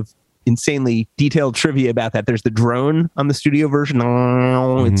tiny bit of insanely detailed trivia about that. There's the drone on the studio version.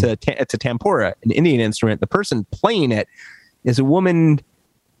 Mm-hmm. It's a tampora, an Indian instrument. The person playing it is a woman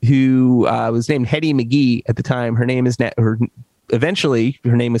who was named Hetty McGee at the time. Her name eventually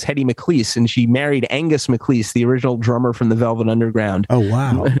her name was Hetty McLeese, and she married Angus McLeese, the original drummer from the Velvet Underground. Oh,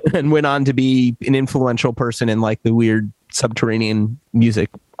 wow. And went on to be an influential person in like the weird subterranean music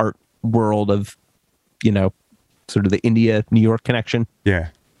art world of, sort of the India-New York connection. Yeah.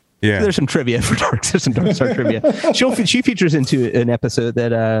 Yeah. So there's some trivia for Dark Star trivia. She features into an episode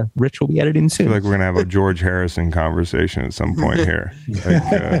that Rich will be editing soon. I feel like we're going to have a George Harrison conversation at some point here.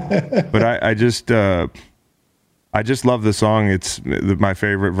 But I just love the song. It's my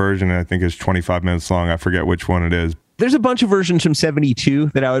favorite version. I think is 25 minutes long. I forget which one it is. There's a bunch of versions from 72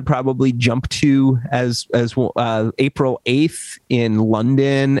 that I would probably jump to as April 8th in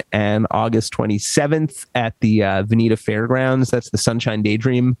London and August 27th at the Veneta Fairgrounds. That's the Sunshine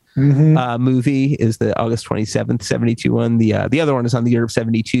Daydream movie is the August 27th, 72 one. The other one is on the Year of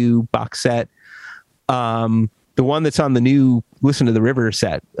 72 box set. The one that's on the new Listen to the River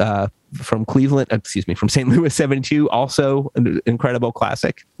set from St. Louis 72, also an incredible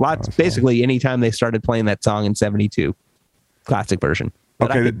classic. Basically anytime they started playing that song in 72, classic version.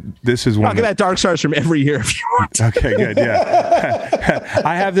 But okay, this is one. Talk about Dark Stars from every year if you want. Okay, good, yeah.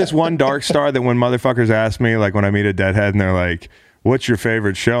 I have this one Dark Star that when motherfuckers ask me, like when I meet a Deadhead and they're like, what's your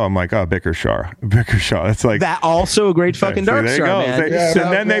favorite show? I'm like, oh, Bickershaw. That's like that. Also a great fucking Dark Star, man.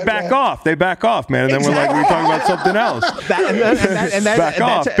 Then they back off. They back off, man. And then we're like, we're talking about something else. Back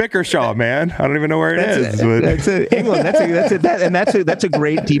off, Bickershaw, man. I don't even know where it is. That's England. That's a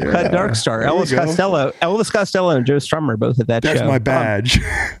great deep cut Dark Star. Elvis Costello, and Joe Strummer both at that show. That's my badge.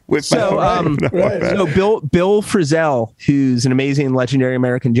 So Bill Frisell, who's an amazing legendary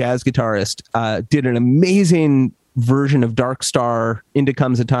American jazz guitarist, did an amazing version of Dark Star Into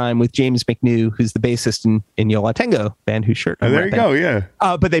Comes a Time with James McNew, who's the bassist in Yo La Tengo band whose shirt I'm there you repping. go, yeah.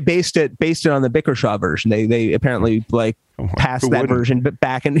 But they based it on the Bickershaw version. They apparently passed that version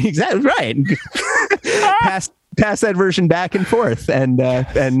back and exactly right. passed that version back and forth and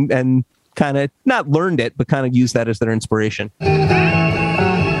kind of not learned it, but kind of used that as their inspiration.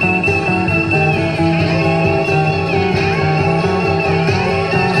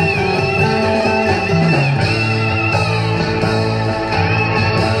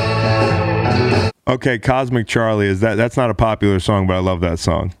 Okay, Cosmic Charlie, that's not a popular song, but I love that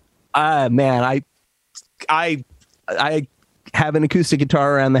song. Man, I have an acoustic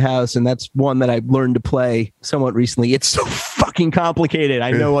guitar around the house, and that's one that I've learned to play somewhat recently. It's so fucking complicated.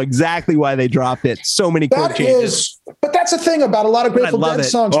 I know exactly why they dropped it. So many chord changes. But that's the thing about a lot of Grateful Dead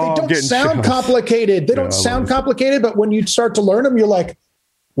songs. They don't sound complicated. They don't sound complicated, but when you start to learn them, you're like,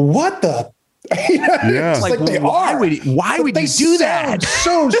 what the? Yeah. It's like they why are. Why would you do that?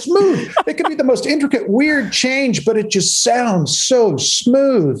 So smooth. It could be the most intricate, weird change, but it just sounds so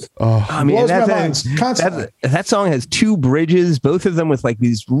smooth. I mean, blows my mind constantly. That song has 2 bridges, both of them with like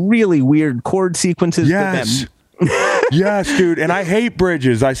these really weird chord sequences. Yes. Yes, dude. And I hate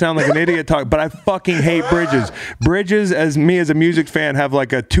bridges. I sound like an idiot but I fucking hate bridges. Bridges, as a music fan, have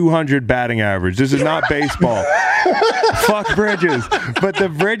like a 200 batting average. This is not baseball. Fuck bridges. But the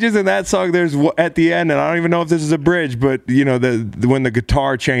bridges in that song, there's at the end, and I don't even know if this is a bridge, but you know, when the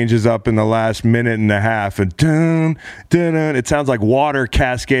guitar changes up in the last minute and a half, and dun, dun, dun, it sounds like water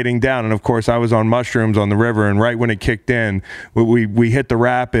cascading down. And of course, I was on mushrooms on the river, and right when it kicked in, we hit the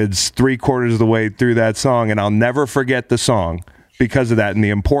rapids 3/4 of the way through that song, and I'll never forget the song because of that and the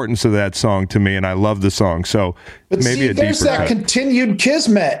importance of that song to me, and I love the song. So but maybe see, there's that continued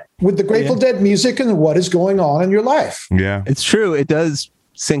kismet with the Grateful Dead music and what is going on in your life. Yeah, it's true. It does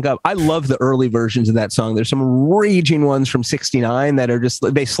sync up. I love the early versions of that song. There's some raging ones from '69 that are just,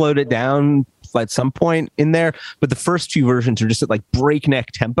 they slowed it down at some point in there, but the first 2 versions are just at like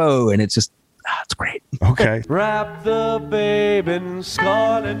breakneck tempo, and it's just it's great. Okay. Wrap the babe in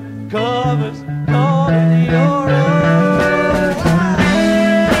scarlet covers, caught in your arms.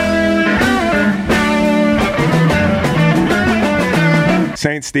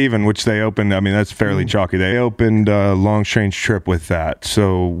 St. Stephen, which they opened, I mean, that's fairly chalky. They opened Long Strange Trip with that.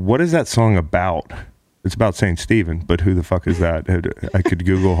 So what is that song about? It's about St. Stephen, but who the fuck is that? I could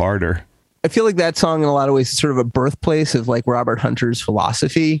Google harder. I feel like that song in a lot of ways is sort of a birthplace of like Robert Hunter's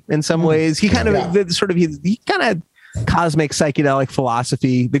philosophy in some ways. He kind of he kind of cosmic psychedelic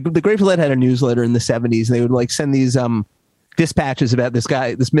philosophy. The Grateful Dead had a newsletter in the 70s, and they would like send these dispatches about this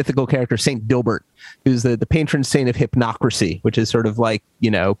guy, this mythical character, Saint Dilbert, who's the patron saint of hypocrisy, which is sort of like, you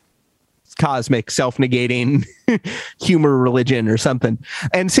know, cosmic self-negating humor religion or something.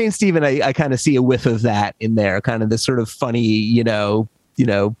 And Saint Stephen, I kind of see a whiff of that in there, kind of this sort of funny, you know,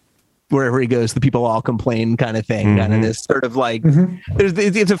 wherever he goes, the people all complain kind of thing. Kind of this sort of like,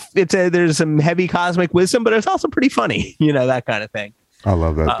 there's some heavy cosmic wisdom, but it's also pretty funny, you know, that kind of thing. I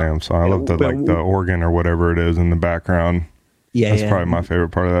love that damn song. I love the organ or whatever it is in the background. Yeah, that's probably my favorite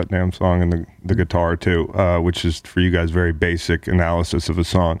part of that damn song, and the guitar too, which is for you guys very basic analysis of a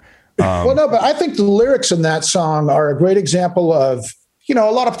song. Well, no, but I think the lyrics in that song are a great example of, you know,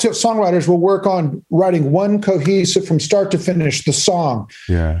 a lot of songwriters will work on writing one cohesive from start to finish the song.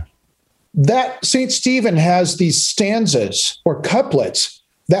 Yeah. That St. Stephen has these stanzas or couplets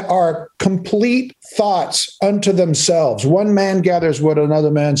that are complete thoughts unto themselves. One man gathers what another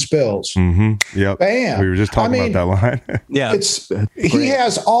man spills. Mm-hmm. Yep. Bam. We were just talking about that line. Yeah. He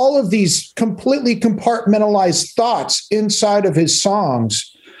has all of these completely compartmentalized thoughts inside of his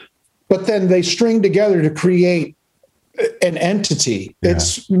songs, but then they string together to create an entity. Yeah.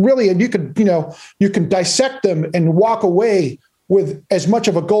 It's really, and you can dissect them and walk away with as much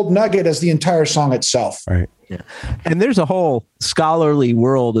of a gold nugget as the entire song itself. Right. Yeah. And there's a whole scholarly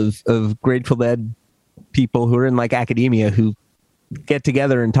world of Grateful Dead people who are in like academia who get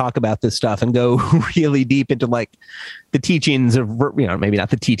together and talk about this stuff and go really deep into like the teachings of, you know, maybe not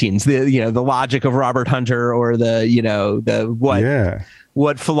the teachings, the logic of Robert Hunter or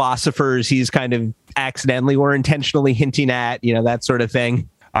what philosophers he's kind of accidentally or intentionally hinting at, you know, that sort of thing.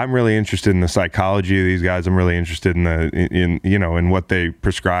 I'm really interested in the psychology of these guys. I'm really interested in what they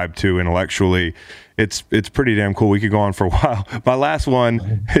prescribe to intellectually. It's pretty damn cool. We could go on for a while. My last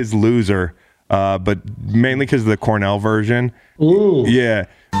one is Loser, but mainly because of the Cornell version. Ooh. Yeah.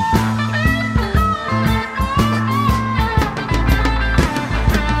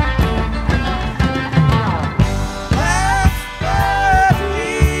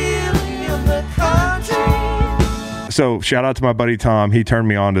 So shout out to my buddy Tom. He turned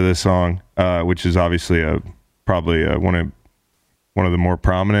me on to this song, which is obviously probably one of the more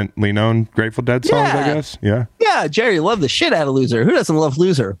prominently known Grateful Dead songs, I guess. Yeah. Yeah, Jerry loved the shit out of Loser. Who doesn't love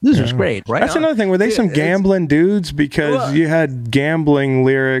Loser? Loser's great, right? That's another thing. Were they some gambling dudes? Because you had gambling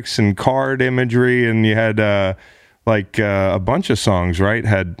lyrics and card imagery, and you had a bunch of songs, right?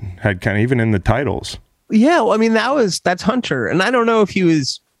 Had kind of even in the titles. Yeah, well, I mean, that's Hunter. And I don't know if he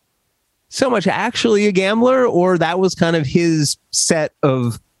was so much actually a gambler or that was kind of his set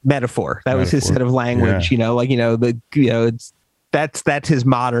of metaphor. That was his set of language, that's his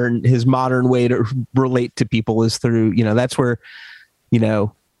modern way to relate to people is through, that's where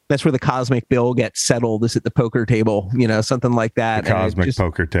the cosmic bill gets settled is at the poker table, something like that. The cosmic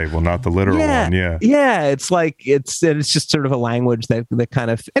poker table, not the literal one. Yeah. Yeah. It's like, it's just sort of a language that kind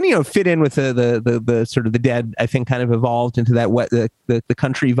of, and, fit in with the sort of the Dead, I think kind of evolved into that the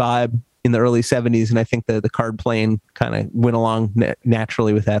country vibe in the early 70s. And I think the card playing kind of went along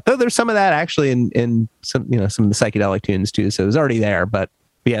naturally with that, though there's some of that actually in some, some of the psychedelic tunes too. So it was already there, but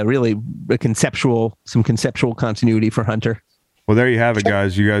yeah, really some conceptual continuity for Hunter. Well, there you have it,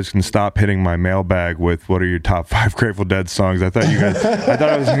 guys. You guys can stop hitting my mailbag with what are your top 5 Grateful Dead songs. I thought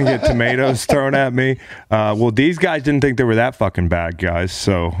I was going to get tomatoes thrown at me. Well, these guys didn't think they were that fucking bad, guys.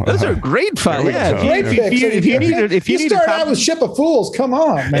 So those are great fun. Yeah, if you start out with Ship of Fools, come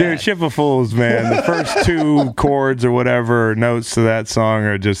on, man. Dude, Ship of Fools, man. The first 2 chords or whatever notes to that song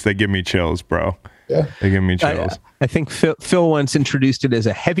are just they give me chills, bro. Yeah, they give me chills. I think Phil once introduced it as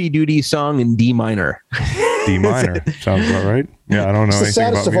a heavy-duty song in D minor. D minor sounds about right. Yeah, I don't know. It's the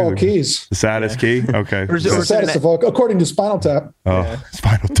saddest of all keys. The saddest key. Okay. It's the saddest of all, according to Spinal Tap. Oh, yeah.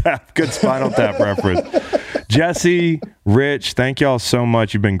 Spinal Tap. Good Spinal Tap reference. Jesse, Rich, thank y'all so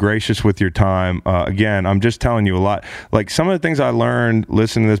much. You've been gracious with your time. Again, I'm just telling you a lot. Like some of the things I learned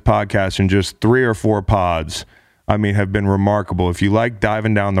listening to this podcast in just 3 or 4 pods, I mean, have been remarkable. If you like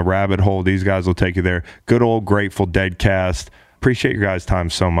diving down the rabbit hole, these guys will take you there. Good old Grateful Deadcast. Appreciate your guys' time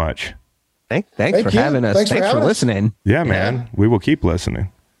so much. Thanks for having us. Thanks for listening. Yeah, man. Yeah. We will keep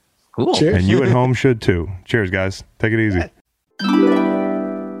listening. Cool. Cheers. And you at home should too. Cheers, guys. Take it easy.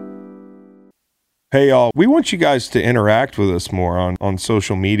 Hey, y'all. We want you guys to interact with us more on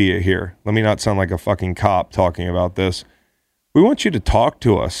social media here. Let me not sound like a fucking cop talking about this. We want you to talk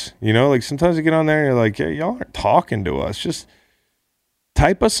to us. Like sometimes you get on there and you're like, hey, y'all aren't talking to us. Just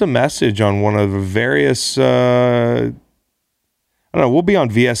type us a message on one of the various... I don't know, we'll be on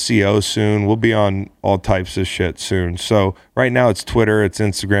VSCO soon. We'll be on all types of shit soon. So right now it's Twitter, it's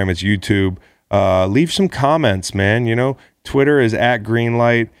Instagram, it's YouTube. Leave some comments, man. Twitter is at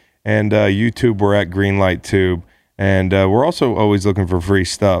Greenlight, and YouTube we're at GreenlightTube. And we're also always looking for free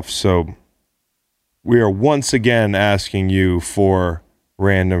stuff. So we are once again asking you for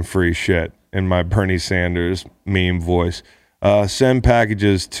random free shit in my Bernie Sanders meme voice. Send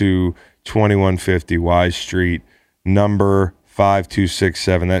packages to 2150 Wise Street, number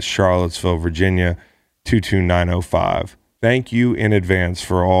 5267. That's Charlottesville, Virginia, 22905. Thank you in advance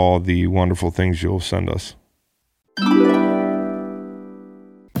for all the wonderful things you'll send us.